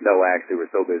 no, actually,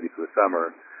 we're so busy for the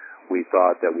summer, we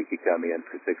thought that we could come in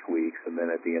for 6 weeks, and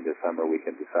then at the end of summer we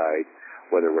can decide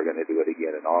whether we're going to do it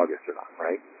again in August or not,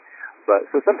 right? But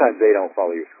so sometimes they don't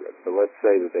follow your script. So let's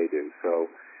say that they do. So,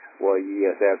 well,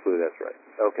 yes, absolutely, that's right.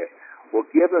 Okay. Well,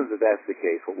 given that that's the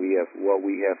case, what we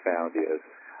have found is,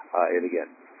 and again,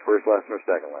 first lesson or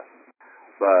second lesson,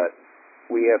 but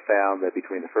we have found that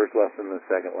between the first lesson and the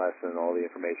second lesson, all the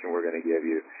information we're going to give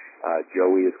you,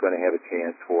 Joey is going to have a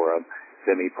chance for a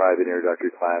semi-private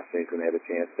introductory class, and he's going to have a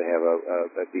chance to have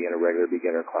be in a regular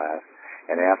beginner class.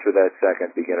 And after that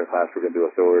second beginner class, we're going to do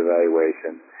a thorough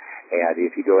evaluation. And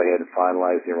if you go ahead and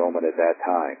finalize the enrollment at that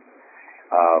time,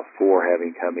 for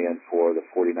having come in for the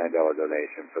 $49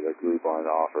 donation for the Groupon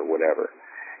offer, whatever,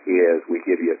 is we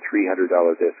give you a $300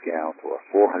 discount or a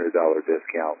 $400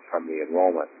 discount from the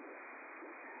enrollment.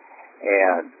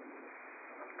 And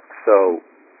so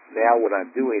now what I'm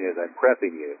doing is I'm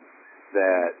prepping you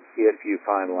that if you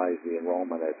finalize the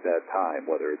enrollment at that time,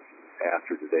 whether it's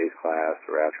after today's class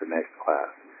or after next class,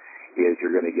 is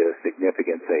you're going to get a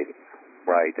significant savings,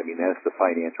 right? I mean, that's the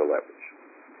financial leverage.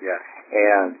 Yeah.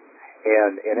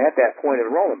 And at that point of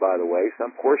enrollment, by the way,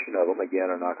 some portion of them, again,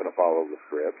 are not going to follow the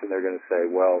script, and they're going to say,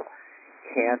 well,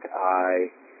 can't I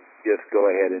just go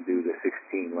ahead and do the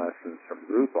 16 lessons from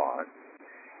Groupon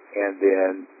and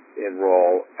then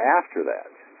enroll after that?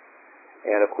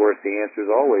 And, of course, the answer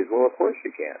is always, well, of course you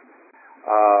can.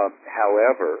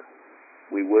 However,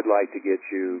 we would like to get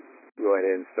you going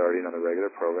in and starting on the regular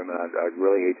program, and I'd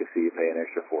really hate to see you pay an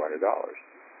extra $400.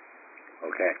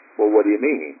 Okay. Well, what do you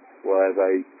mean? Well, as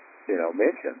I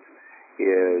mentioned,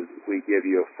 is we give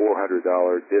you a $400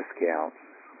 discount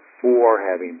for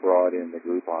having brought in the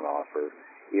Groupon offer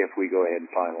if we go ahead and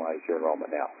finalize your enrollment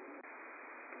now.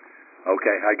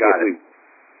 Okay, I got it.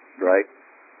 Right?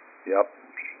 Yep.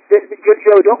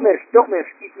 Joe, don't miss.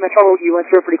 You went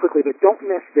through it pretty quickly, but don't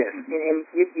miss this. And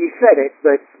you said it,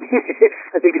 but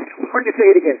I think it's important to say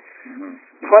it again. Mm-hmm.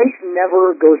 Price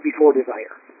never goes before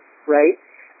desire, right?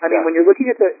 I mean, when you're looking,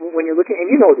 and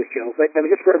you know this, Joe, but I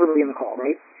mean, just for everybody in the call,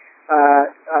 right?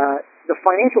 The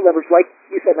financial leverage, like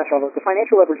you said, the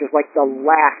financial leverage is like the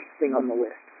last thing on the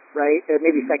list, right?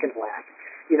 Maybe second last.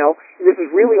 This is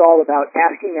really all about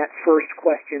asking that first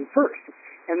question first.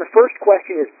 And the first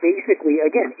question is basically,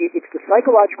 again, it's the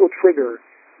psychological trigger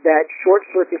that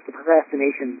short-circuits the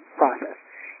procrastination process.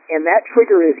 And that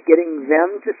trigger is getting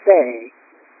them to say,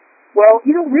 well,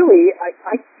 really,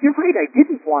 you're right, I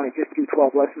didn't want to just do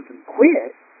 12 lessons and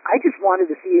quit. I just wanted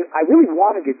to see, I really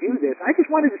wanted to do this. I just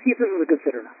wanted to see if this was a good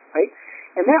fit or not, right?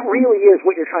 And that really is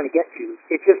what you're trying to get to.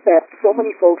 It's just that so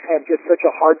many folks have just such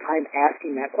a hard time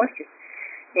asking that question.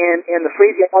 And the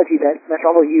phraseology that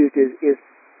Trumbull used is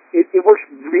it works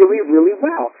really, really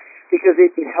well because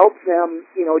it helps them,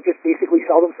 just basically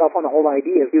sell themselves on the whole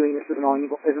idea of doing this as an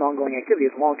ongoing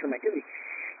activity, as a long-term activity.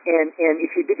 And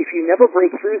if you never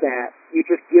break through that, you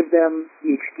just give them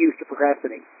the excuse to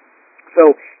procrastinate.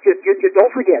 So just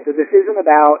don't forget that this isn't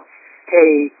about,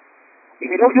 hey, if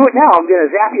you don't do it now, I'm going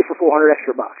to zap you for $400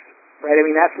 extra, right? I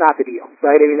mean, that's not the deal,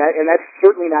 right? I mean, and that's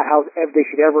certainly not how they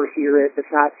should ever hear it.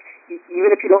 That's not, even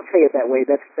if you don't say it that way,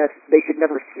 they should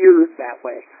never hear it that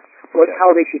way. But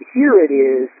how they should hear it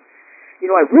is,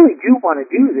 I really do want to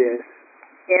do this,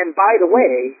 and by the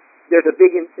way, there's a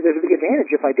big advantage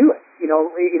if I do it,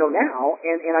 now,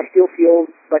 and I still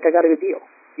feel like I got a good deal,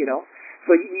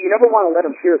 So you never want to let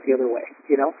them hear it the other way,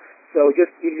 So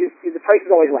the price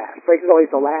is always last. Price is always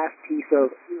the last piece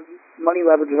of money.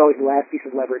 Leverage is always the last piece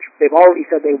of leverage. They've already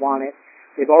said they want it.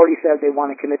 They've already said they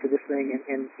want to commit to this thing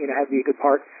and have it be a good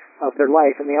part of their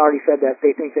life, and they already said that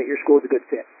they think that your school is a good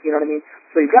fit. You know what I mean?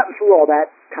 So you've gotten through all that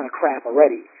kind of crap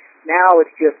already. Now it's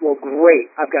just, well,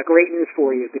 great. I've got great news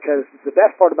for you because the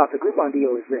best part about the Groupon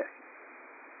deal is this.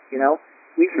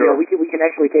 We can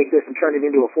actually take this and turn it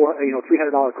into a $300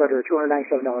 credit or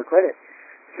 $297 credit.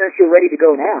 Since you're ready to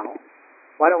go now,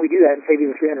 why don't we do that and save you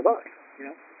the $300?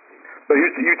 So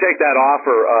you take that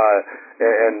offer,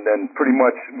 and pretty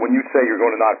much when you say you're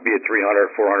going to not be at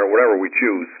 300, 400, whatever we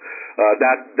choose,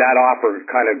 that offer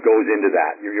kind of goes into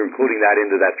that. You're including that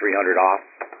into that 300 off.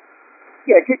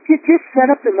 Yeah, just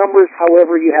set up the numbers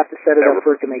however you have to set it up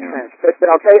for it to make sense. But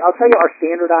I'll tell you our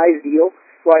standardized deal.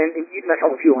 Well, and you can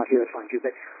tell if you want to, that's fine too.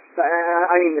 But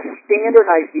I mean, the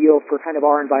standardized deal for kind of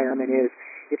our environment is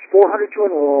it's $400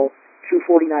 to enroll,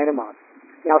 $249 a month.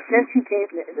 Now, since you came,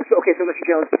 so Mr.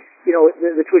 Jones,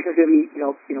 the tuition is going to be,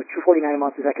 $249 a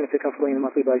month. Is that going to fit comfortably in the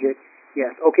monthly budget?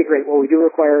 Yes. Okay, great. Well, we do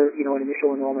require, an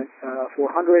initial enrollment,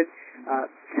 $400.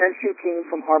 Since you came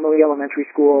from Harmony Elementary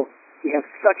School, we have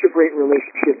such a great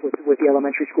relationship with the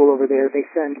elementary school over there. They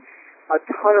send a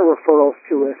ton of referrals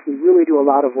to us. We really do a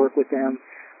lot of work with them.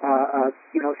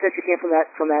 Since you came from that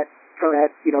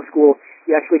school,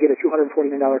 you actually get a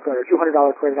 $249 credit or $200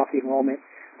 credit off the enrollment.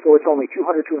 So it's only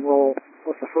 $200 to enroll,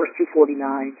 What's the first 249?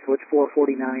 So it's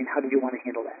 449. How did you want to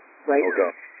handle that, right?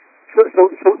 Okay.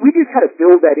 So we just had to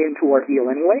build that into our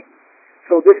deal anyway.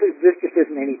 So this just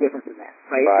isn't any different than that,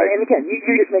 right? Right. And again, you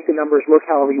just make the numbers look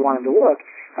however you want them to look.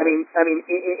 I mean,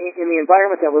 in the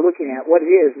environment that we're looking at, what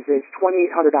it is it's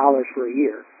 $2,800 for a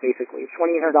year, basically. It's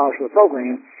 $2,800 for the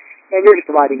program, and you're just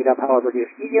dividing it up however it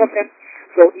is. You know what I'm saying?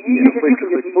 So you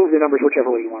can just move the numbers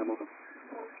whichever way you want to move them.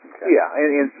 Okay. Yeah,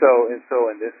 and so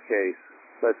in this case,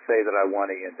 let's say that I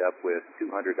want to end up with $200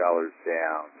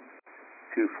 down,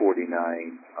 $249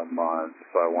 a month.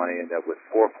 So I want to end up with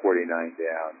 $449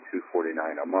 down, $249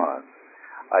 a month.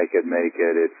 I could make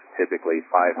it. It's typically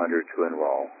 $500 to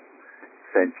enroll.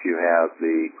 Since you have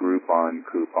the Groupon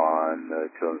coupon, the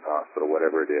Children's Hospital,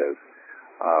 whatever it is,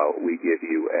 we give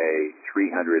you a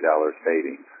 $300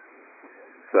 savings.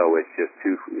 So it's just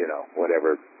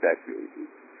whatever that's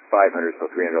 $500, so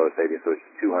 $300 savings. So it's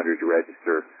 $200 to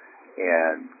register,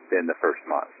 and then the first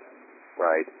month,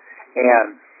 right?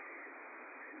 And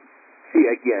see,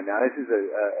 again, now this is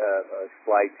a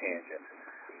slight tangent,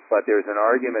 but there's an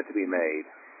argument to be made.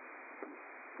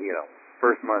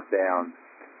 First month down,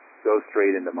 go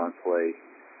straight into monthly,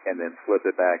 and then flip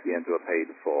it back into a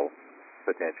paid full,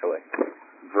 potentially,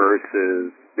 versus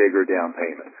bigger down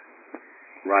payments.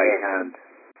 Right. And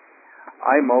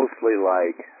I mostly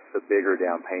like the bigger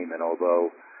down payment,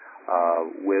 although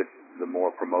with the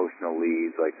more promotional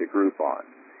leads like the Groupon,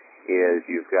 is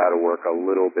you've got to work a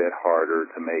little bit harder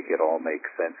to make it all make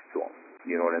sense to them.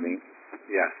 You know what I mean?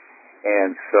 Yes.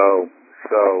 And so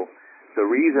the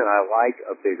reason I like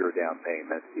a bigger down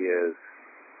payment is,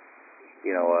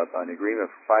 an agreement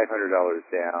for $500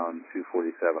 down,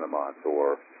 $247 a month,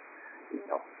 or $500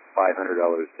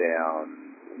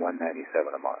 down,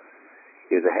 $197 a month,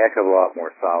 is a heck of a lot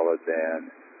more solid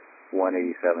than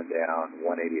 $187 down,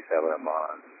 $187 a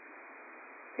month,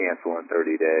 cancel in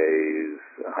 30 days,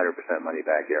 100% money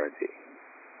back guarantee,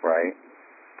 right?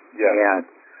 Yeah. And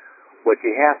what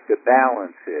you have to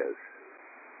balance is,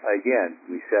 again,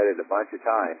 we said it a bunch of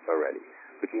times already,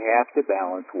 but you have to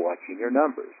balance watching your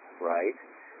numbers, right?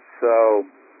 So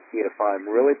if I'm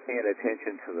really paying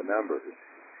attention to the numbers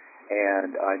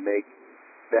and I make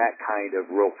that kind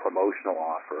of real promotional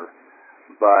offer,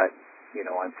 but,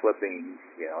 I'm flipping,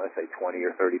 let's say 20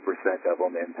 or 30% of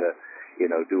them into,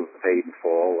 doing paid in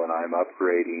full, and I'm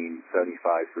upgrading 75%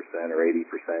 or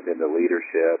 80% into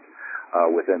leadership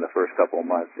within the first couple of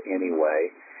months anyway,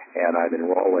 and I'm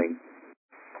enrolling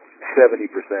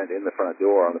 70% in the front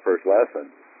door on the first lesson,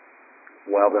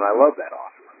 well, then I love that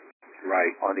offer.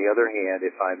 Right. On the other hand,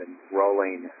 if I'm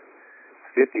enrolling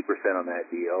 50% on that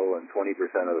deal and 20%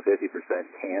 of the 50%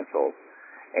 cancels,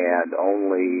 and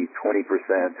only 20%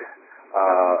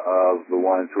 of the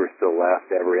ones who are still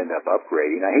left ever end up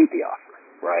upgrading, I hate the offer,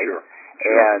 right? Sure.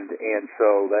 And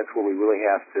so that's where we really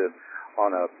have to,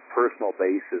 on a personal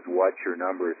basis, watch your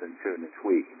numbers and tune and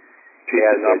tweak.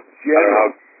 I don't know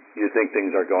how you think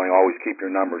things are going. Always keep your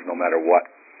numbers no matter what.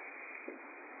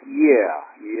 Yeah.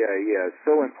 It's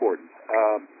so important.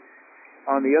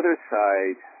 On the other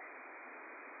side,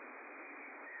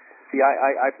 see,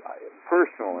 I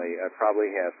personally, I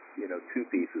probably have, two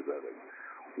pieces of it.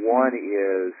 One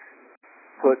is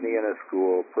put me in a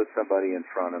school, put somebody in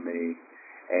front of me,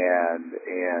 and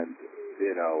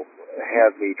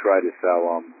have me try to sell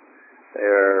them.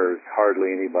 There's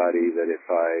hardly anybody that if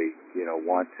I,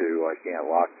 want to, I can't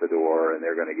lock the door and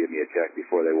they're going to give me a check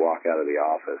before they walk out of the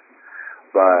office.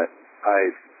 But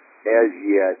I've, as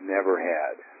yet, never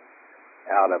had,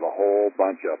 out of a whole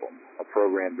bunch of them, a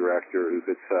program director who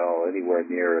could sell anywhere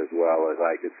near as well as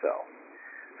I could sell.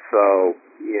 So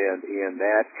in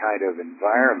that kind of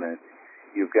environment,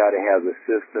 you've got to have the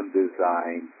system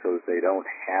designed so that they don't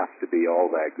have to be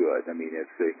all that good. I mean, it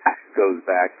goes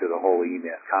back to the whole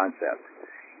email concept.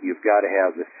 You've got to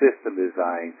have the system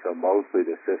designed so mostly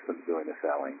the system's doing the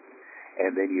selling.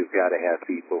 And then you've got to have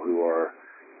people who are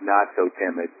not so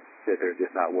timid that they're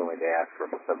just not willing to ask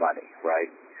for the money, right?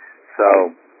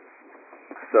 So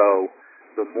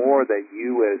the more that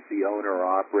you as the owner or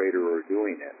operator are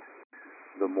doing it,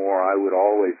 the more I would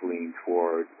always lean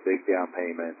towards big down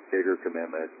payment, bigger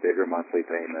commitments, bigger monthly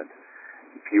payments,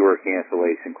 fewer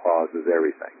cancellation clauses,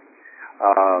 everything.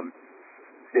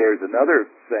 There's another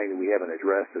thing that we haven't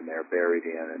addressed in there, buried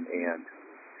in, and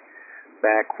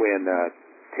back when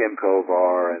Tim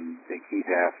Kovar and Keith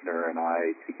Hafner and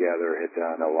I together had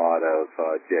done a lot of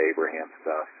Jay Abraham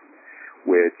stuff,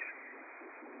 which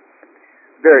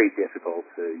very difficult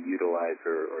to utilize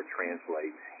or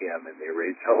translate him in the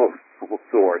original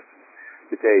source,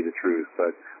 to tell you the truth.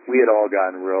 But we had all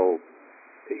gotten real,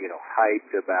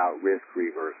 hyped about risk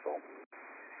reversal.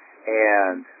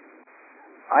 And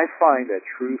I find that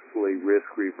truthfully risk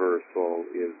reversal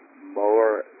is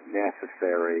more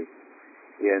necessary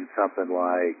in something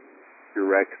like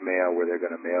direct mail, where they're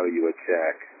going to mail you a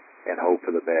check and hope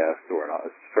for the best, or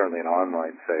certainly an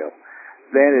online sale,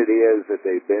 than it is that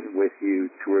they've been with you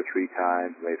 2 or 3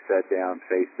 times, and they've sat down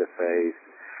face to face,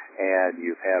 and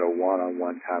you've had a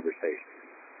one-on-one conversation.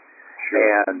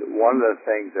 Sure. And one of the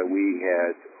things that we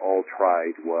had all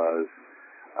tried was,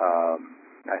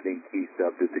 I think Keith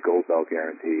dubbed it the Gold Belt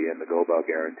Guarantee, and the Gold Belt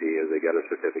Guarantee is they get a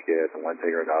certificate and one thing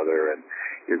or another, and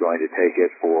you're going to take it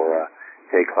for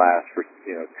take class for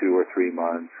 2 or 3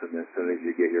 months, and as soon as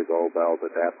you get your Gold Belt,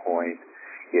 at that point,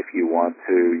 if you want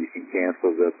to, you can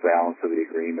cancel the balance of the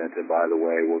agreement, and by the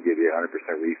way, we'll give you a 100%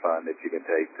 refund that you can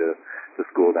take to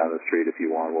school down the street if you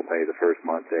want. We'll pay the first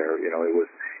month there. It was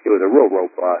a real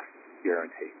robust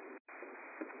guarantee.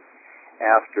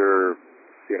 After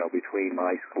between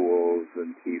my schools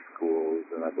and Keith's schools,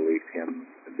 and I believe Tim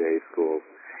and Dave's schools,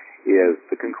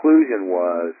 the conclusion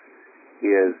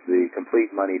is the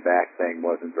complete money back thing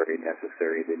wasn't very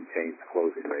necessary. It didn't change the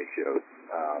closing ratios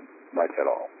much at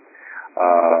all.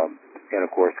 And of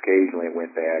course, occasionally it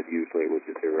went bad, usually, which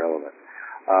is irrelevant.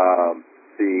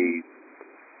 The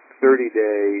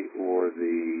 30-day or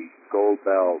the Gold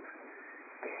Belt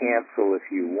cancel if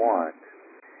you want,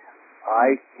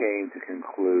 I came to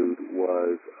conclude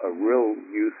was a real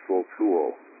useful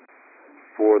tool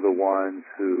for the ones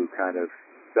who kind of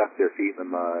stuck their feet in the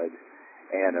mud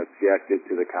and objected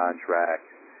to the contract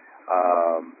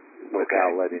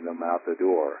without letting them out the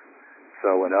door.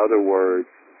 So in other words,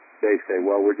 they say,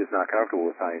 well, we're just not comfortable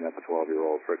with signing up a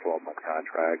 12-year-old for a 12-month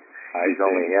contract. He's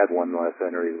only had 1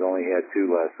 lesson, or he's only had 2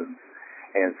 lessons.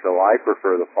 And so I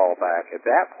prefer the fallback at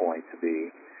that point to be,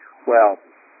 well,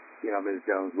 Ms.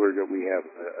 Jones, we have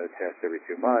a test every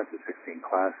 2 months, it's 16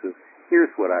 classes. Here's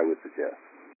what I would suggest.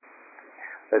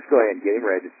 Let's go ahead and get him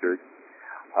registered.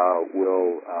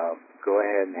 We'll go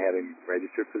ahead and have him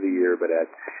registered for the year, but at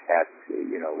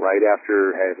right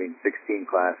after having 16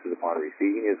 classes, upon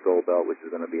receiving his Gold Belt, which is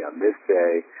going to be on this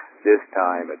day, this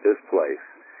time, at this place,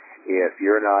 if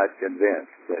you're not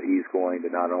convinced that he's going to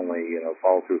not only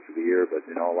follow through for the year, but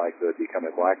in all likelihood become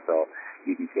a black belt,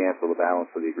 you can cancel the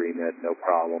balance of the agreement, no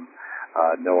problem,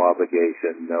 no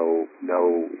obligation, no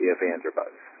ifs, ands, or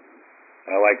buts.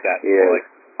 I like that.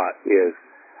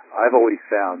 I've always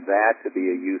found that to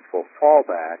be a useful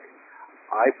fallback.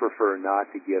 I prefer not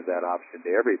to give that option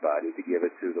to everybody, to give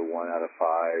it to the 1 out of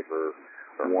 5 or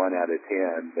 1 out of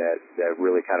 10 that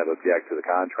really kind of object to the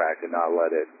contract and not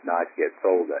let it not get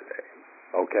sold that day.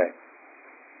 Okay.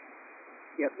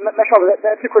 Yeah,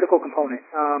 that's a critical component.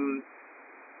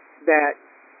 That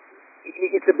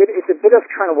it's a bit of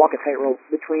trying to walk a tightrope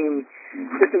between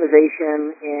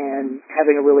systemization and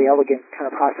having a really elegant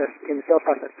kind of process in the sales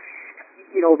process.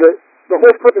 The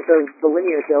whole purpose of the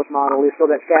linear sales model is so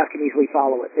that staff can easily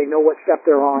follow it. They know what step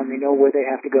they're on, they know where they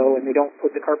have to go, and they don't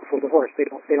put the cart before the horse. They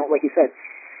don't, like you said,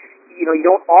 you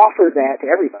don't offer that to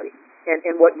everybody.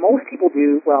 And what most people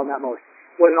do, well, not most,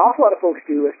 what an awful lot of folks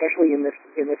do, especially in this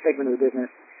segment of the business,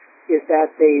 is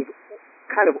that they've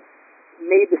kind of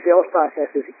made the sales process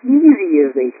as easy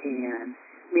as they can,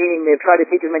 meaning they've tried to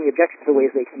take as many objections away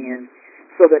as they can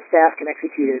so that staff can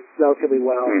execute it relatively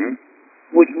well,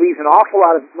 which leaves an awful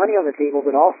lot of money on the table,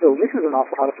 but also misses an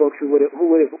awful lot of folks who would have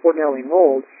ordinarily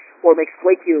enrolled, or makes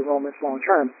flaky enrollments long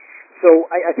term.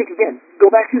 So I think, again, go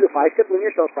back to the 5-step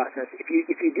linear sales process. If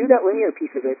you do that linear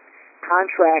piece of it,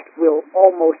 contract will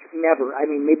almost never,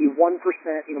 maybe 1%,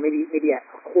 maybe a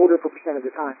 0.25% of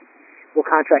the time, will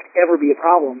contract ever be a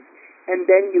problem. And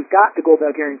then you've got the Gold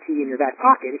Belt Guarantee in your back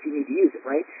pocket if you need to use it,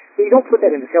 right? But you don't put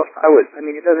that in the sales process.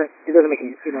 It doesn't make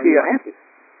any, you don't have to.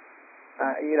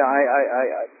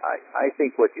 I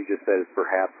think what you just said is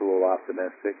perhaps a little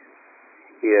optimistic.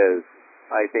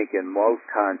 I think in most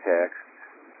contexts,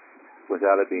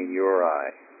 without it being your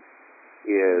eye,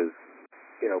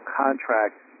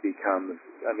 contract becomes,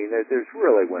 there's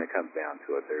really, when it comes down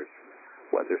to it, there's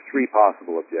 3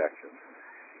 possible objections.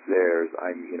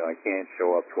 I can't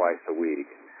show up twice a week.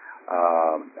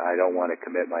 I don't want to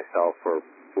commit myself for a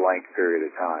blank period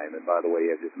of time. And by the way,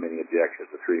 you have as many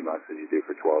objections for 3 months as you do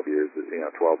for 12 years,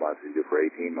 12 months as you do for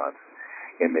 18 months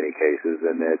in many cases.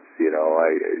 And it's,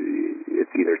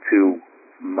 it's either too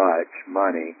much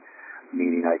money,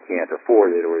 meaning I can't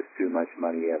afford it, or it's too much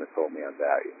money, you haven't sold me on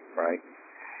value, right?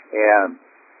 And,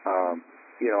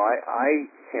 I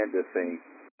tend to think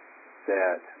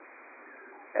that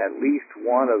at least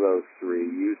one of those 3,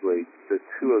 usually the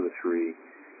 2 of the 3,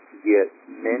 get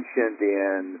mentioned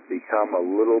in, become a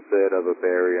little bit of a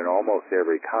barrier in almost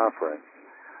every conference,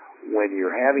 when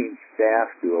you're having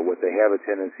staff do it, what they have a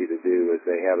tendency to do is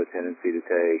they have a tendency to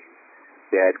take,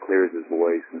 Dad clears his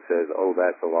voice and says, oh,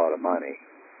 that's a lot of money.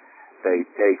 They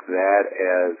take that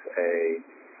as a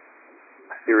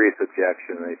serious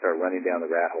objection and they start running down the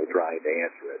rat hole trying to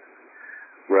answer it,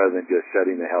 rather than just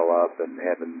shutting the hell up and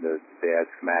having the dad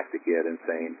smack the kid and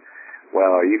saying,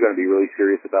 well, are you going to be really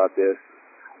serious about this?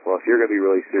 Well, if you're going to be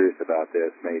really serious about this,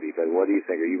 maybe, but what do you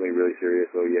think? Are you going to be really serious?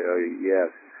 Oh, yeah, yes.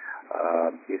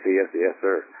 You say, yes, yes,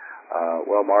 sir.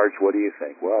 Well, Marge, what do you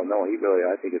think? Well, no,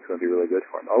 I think it's going to be really good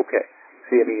for him. Okay.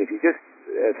 See, I mean, if you just,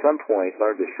 at some point,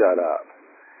 learn to shut up,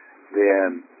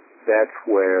 then that's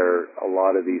where a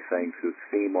lot of these things that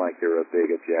seem like they're a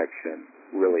big objection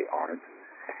really aren't.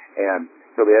 And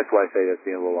so that's why I say that's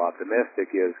being a little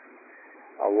optimistic is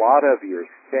a lot of your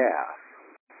staff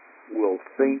will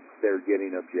think they're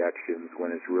getting objections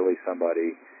when it's really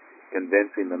somebody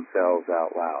convincing themselves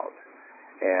out loud.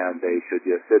 And they should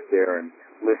just sit there and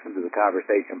listen to the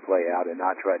conversation play out and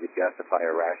not try to justify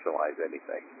or rationalize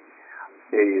anything.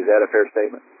 Is that a fair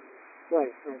statement?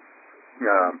 Right.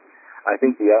 I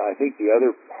think the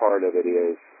other part of it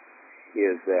is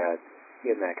that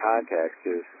in that context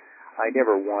is I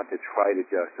never want to try to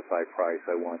justify price.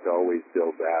 I want to always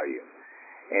build value.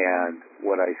 And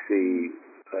what I see,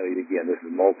 again, this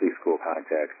is multi-school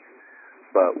context,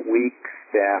 but weak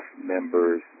staff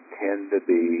members tend to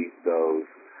be those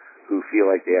who feel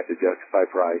like they have to justify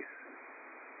price,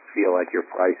 feel like your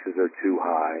prices are too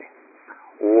high,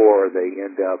 or they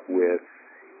end up with,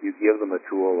 you give them a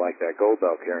tool like that gold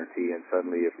belt guarantee and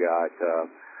suddenly you've got,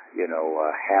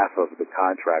 half of the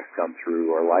contracts come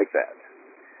through or like that.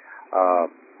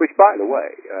 Which, by the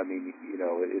way, I mean,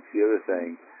 it's the other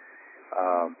thing.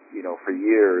 For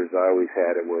years, I always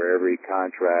had it where every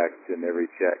contract and every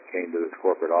check came to this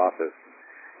corporate office,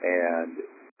 and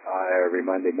every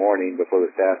Monday morning before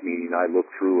the staff meeting, I looked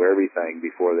through everything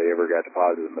before they ever got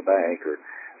deposited in the bank or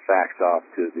faxed off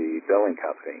to the billing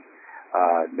company.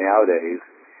 Nowadays,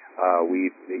 we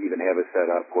even have it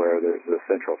set up where there's a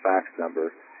central fax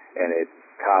number, and it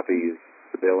copies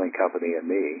the billing company and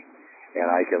me,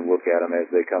 and I can look at them as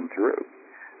they come through.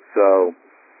 So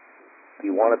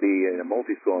you want to be in a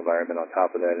multi-school environment on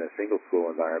top of that in a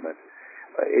single-school environment.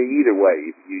 Either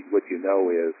way, what you know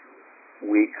is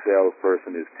weak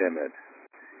salesperson who's timid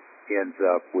ends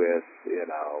up with, 30%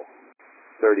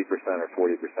 or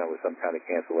 40% with some kind of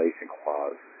cancellation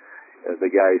clause.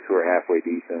 The guys who are halfway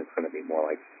decent, it's going to be more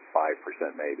like 5%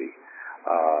 maybe.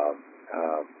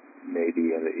 Maybe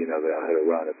they'll hit a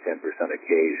run of 10%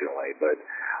 occasionally, but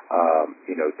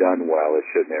done well, it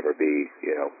should never be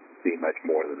much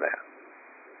more than that.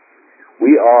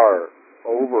 We are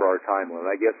over our time limit.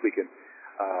 I guess we can.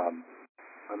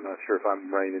 I'm not sure if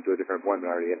I'm running into a different appointment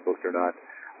already booked or not.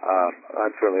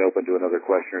 I'm certainly open to another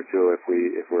question or two if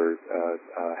we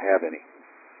have any.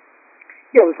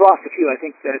 Yeah, we've lost a few. I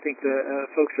think the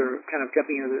folks are kind of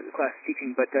jumping into the class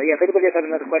teaching. But if anybody has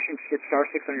another question, just hit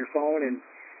 *6 on your phone, and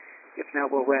if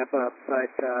not, we'll wrap up. But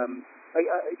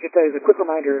just as a quick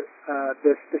reminder,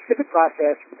 the specific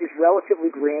process is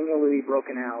relatively granularly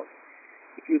broken out.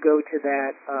 If you go to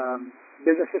that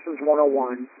Business Systems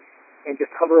 101 and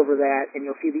just hover over that, and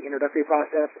you'll see the introductory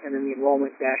process and then the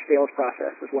enrollment-sales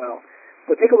process as well.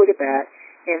 So take a look at that.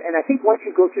 And I think once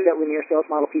you go through that linear sales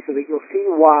model piece of it, you'll see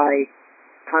why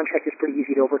contract is pretty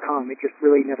easy to overcome. It just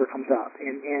really never comes up.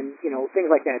 And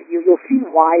things like that. You'll see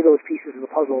why those pieces of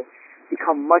the puzzle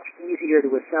become much easier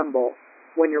to assemble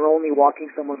when you're only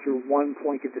walking someone through one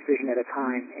point of decision at a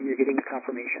time and you're getting a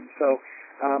confirmation. So,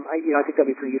 I think that'll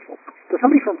be pretty useful. So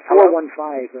somebody from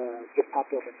 415 just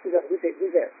popped open. Who's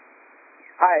there?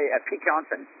 Hi, Pete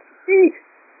Johnson. Pete!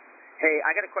 Hey,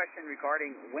 I got a question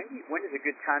regarding when is a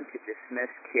good time to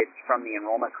dismiss kids from the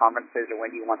enrollment conferences, or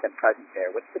when do you want them present there?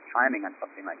 What's the timing on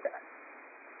something like that?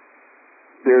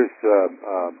 There's,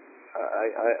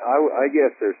 I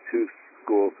guess there's two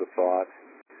schools of thought.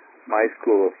 My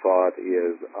school of thought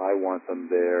is I want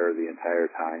them there the entire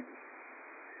time.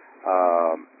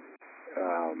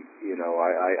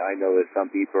 I know that some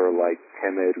people are like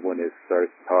timid when it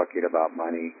starts talking about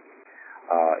money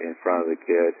in front of the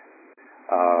kid.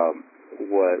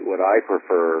 What I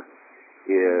prefer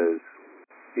is,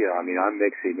 I'm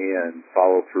mixing in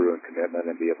follow through and commitment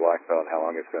and be a black belt, how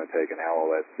long it's going to take and how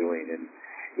all that's doing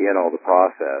in all the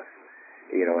process.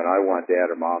 And I want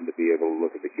dad or mom to be able to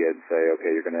look at the kid and say,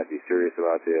 okay, you're going to have to be serious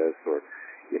about this, or,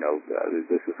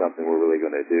 this is something we're really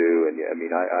going to do. And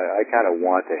I kind of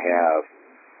want to have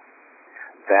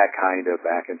that kind of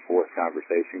back and forth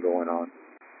conversation going on.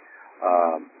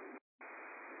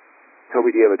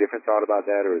 Toby, do you have a different thought about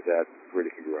that, or is that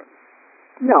pretty congruent?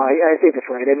 No, I think that's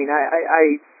right.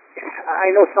 I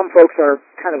know some folks are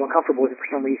kind of uncomfortable with it for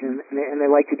some reason, and they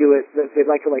like to do it. They'd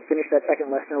like to finish that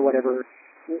second lesson or whatever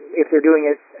if they're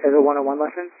doing it as a one-on-one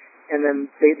lesson, and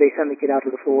then they send the kid out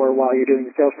to the floor while you're doing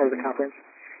the sales part of the conference.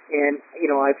 And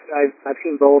I've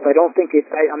seen both. I don't think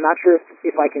I'm not sure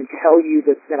if I can tell you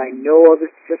that I know of the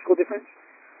statistical difference,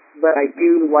 but I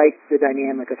do like the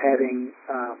dynamic of having.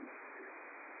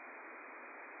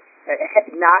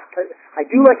 I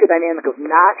do like the dynamic of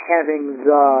not having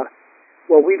the.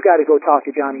 Well, we've got to go talk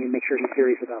to Johnny and make sure he's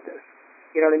serious about this.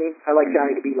 You know what I mean? I like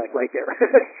Johnny to be right there.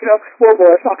 Well,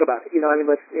 let's talk about it.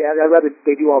 I'd rather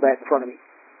they do all that in front of me.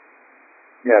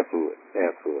 Yeah, absolutely.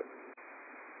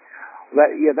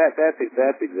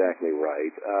 That's exactly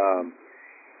right.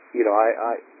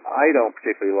 I don't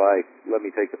particularly like, let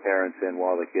me take the parents in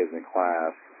while the kid's in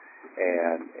class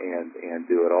and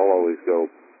do it. I'll always go,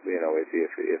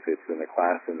 if it's in a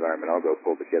class environment, I'll go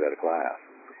pull the kid out of class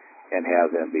and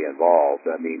have them be involved.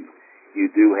 I mean,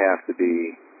 you do have to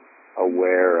be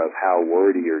aware of how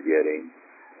wordy you're getting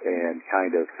and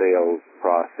kind of sales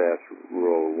process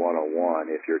rule 101.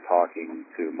 If you're talking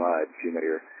too much,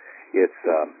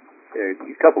 there's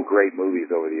a couple great movies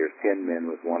over the years. Tin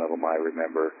Men was one of them I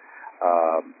remember.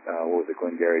 What was it,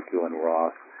 Glengarry, Poole and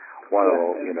Ross? One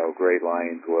of the, great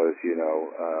lines was,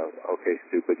 okay,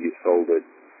 stupid, you sold it,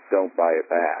 don't buy it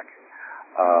back.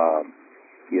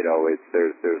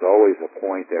 There's always a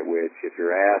point at which if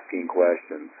you're asking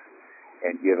questions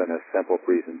and given a simple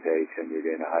presentation, you're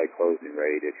getting a high closing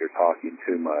rate. If you're talking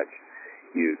too much,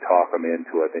 you talk them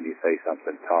into it, then you say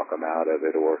something, talk them out of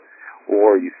it, or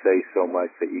you say so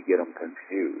much that you get them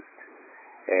confused.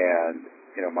 And,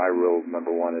 my rule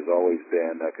number one has always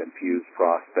been a confused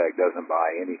prospect doesn't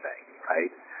buy anything,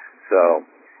 right? So,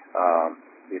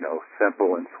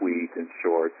 simple and sweet and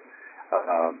short.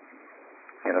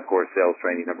 And of course, sales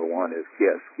training number one is,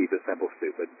 yes, keep it simple,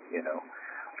 stupid,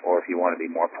 or if you want to be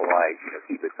more polite,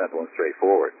 keep it simple and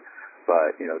straightforward.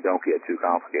 But, don't get too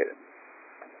complicated.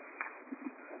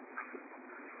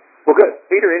 Well, good.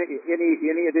 Peter,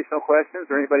 any additional questions,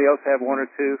 or anybody else have one or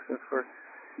two since we're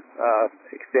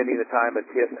extending the time a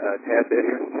tad bit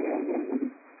here?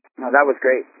 No, that was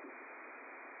great.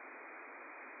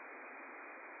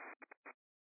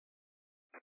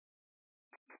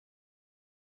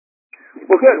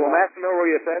 Well, good. Well, Master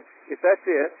Milroy, if that's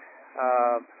it,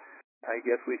 I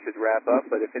guess we should wrap up.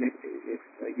 But if any of these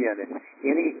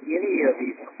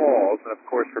calls, and of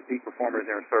course for peak performers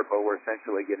in our circle, we're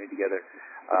essentially getting together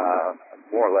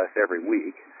more or less every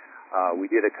week. We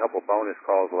did a couple bonus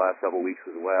calls the last couple of weeks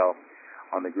as well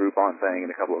on the Groupon thing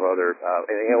and a couple of other,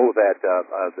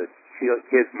 the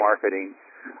kids marketing,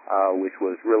 which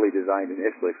was really designed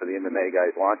initially for the MMA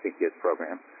guys launching kids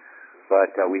program.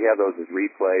 But we have those as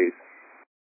replays.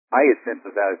 I had sent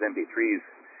those out as MP3s,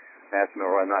 Master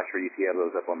Milroy. I'm not sure if you have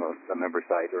those up on the member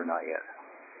site or not yet.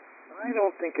 I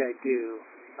don't think I do.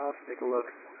 I'll have to take a look.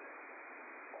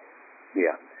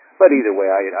 Yeah. But either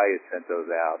way, I had sent those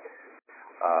out,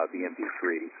 the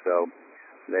MP3, so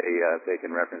they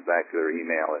can reference back to their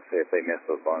email if they missed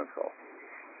those bonus calls.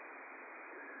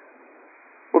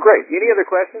 Well, great. Any other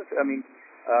questions? I mean,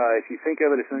 if you think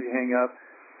of it as soon as you hang up,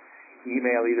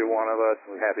 email either one of us.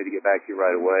 We're happy to get back to you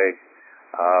right away.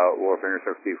 Or if Inner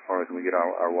Circle Performance, when we get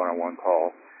our one-on-one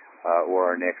call,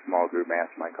 or our next small group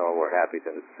mastermind call, we're happy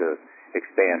to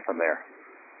expand from there.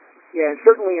 Yeah, and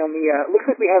certainly on the, looks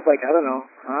like we have 30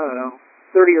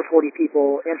 or 40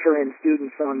 people enter in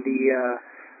students on the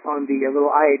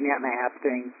little NAPMA app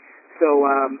thing. So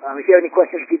if you have any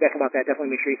questions or feedback about that,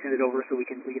 definitely make sure you send it over so we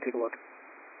can take a look.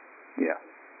 Yeah.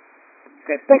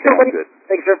 Okay. Thanks, everybody. Good.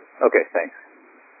 Thanks, sir. Okay, thanks.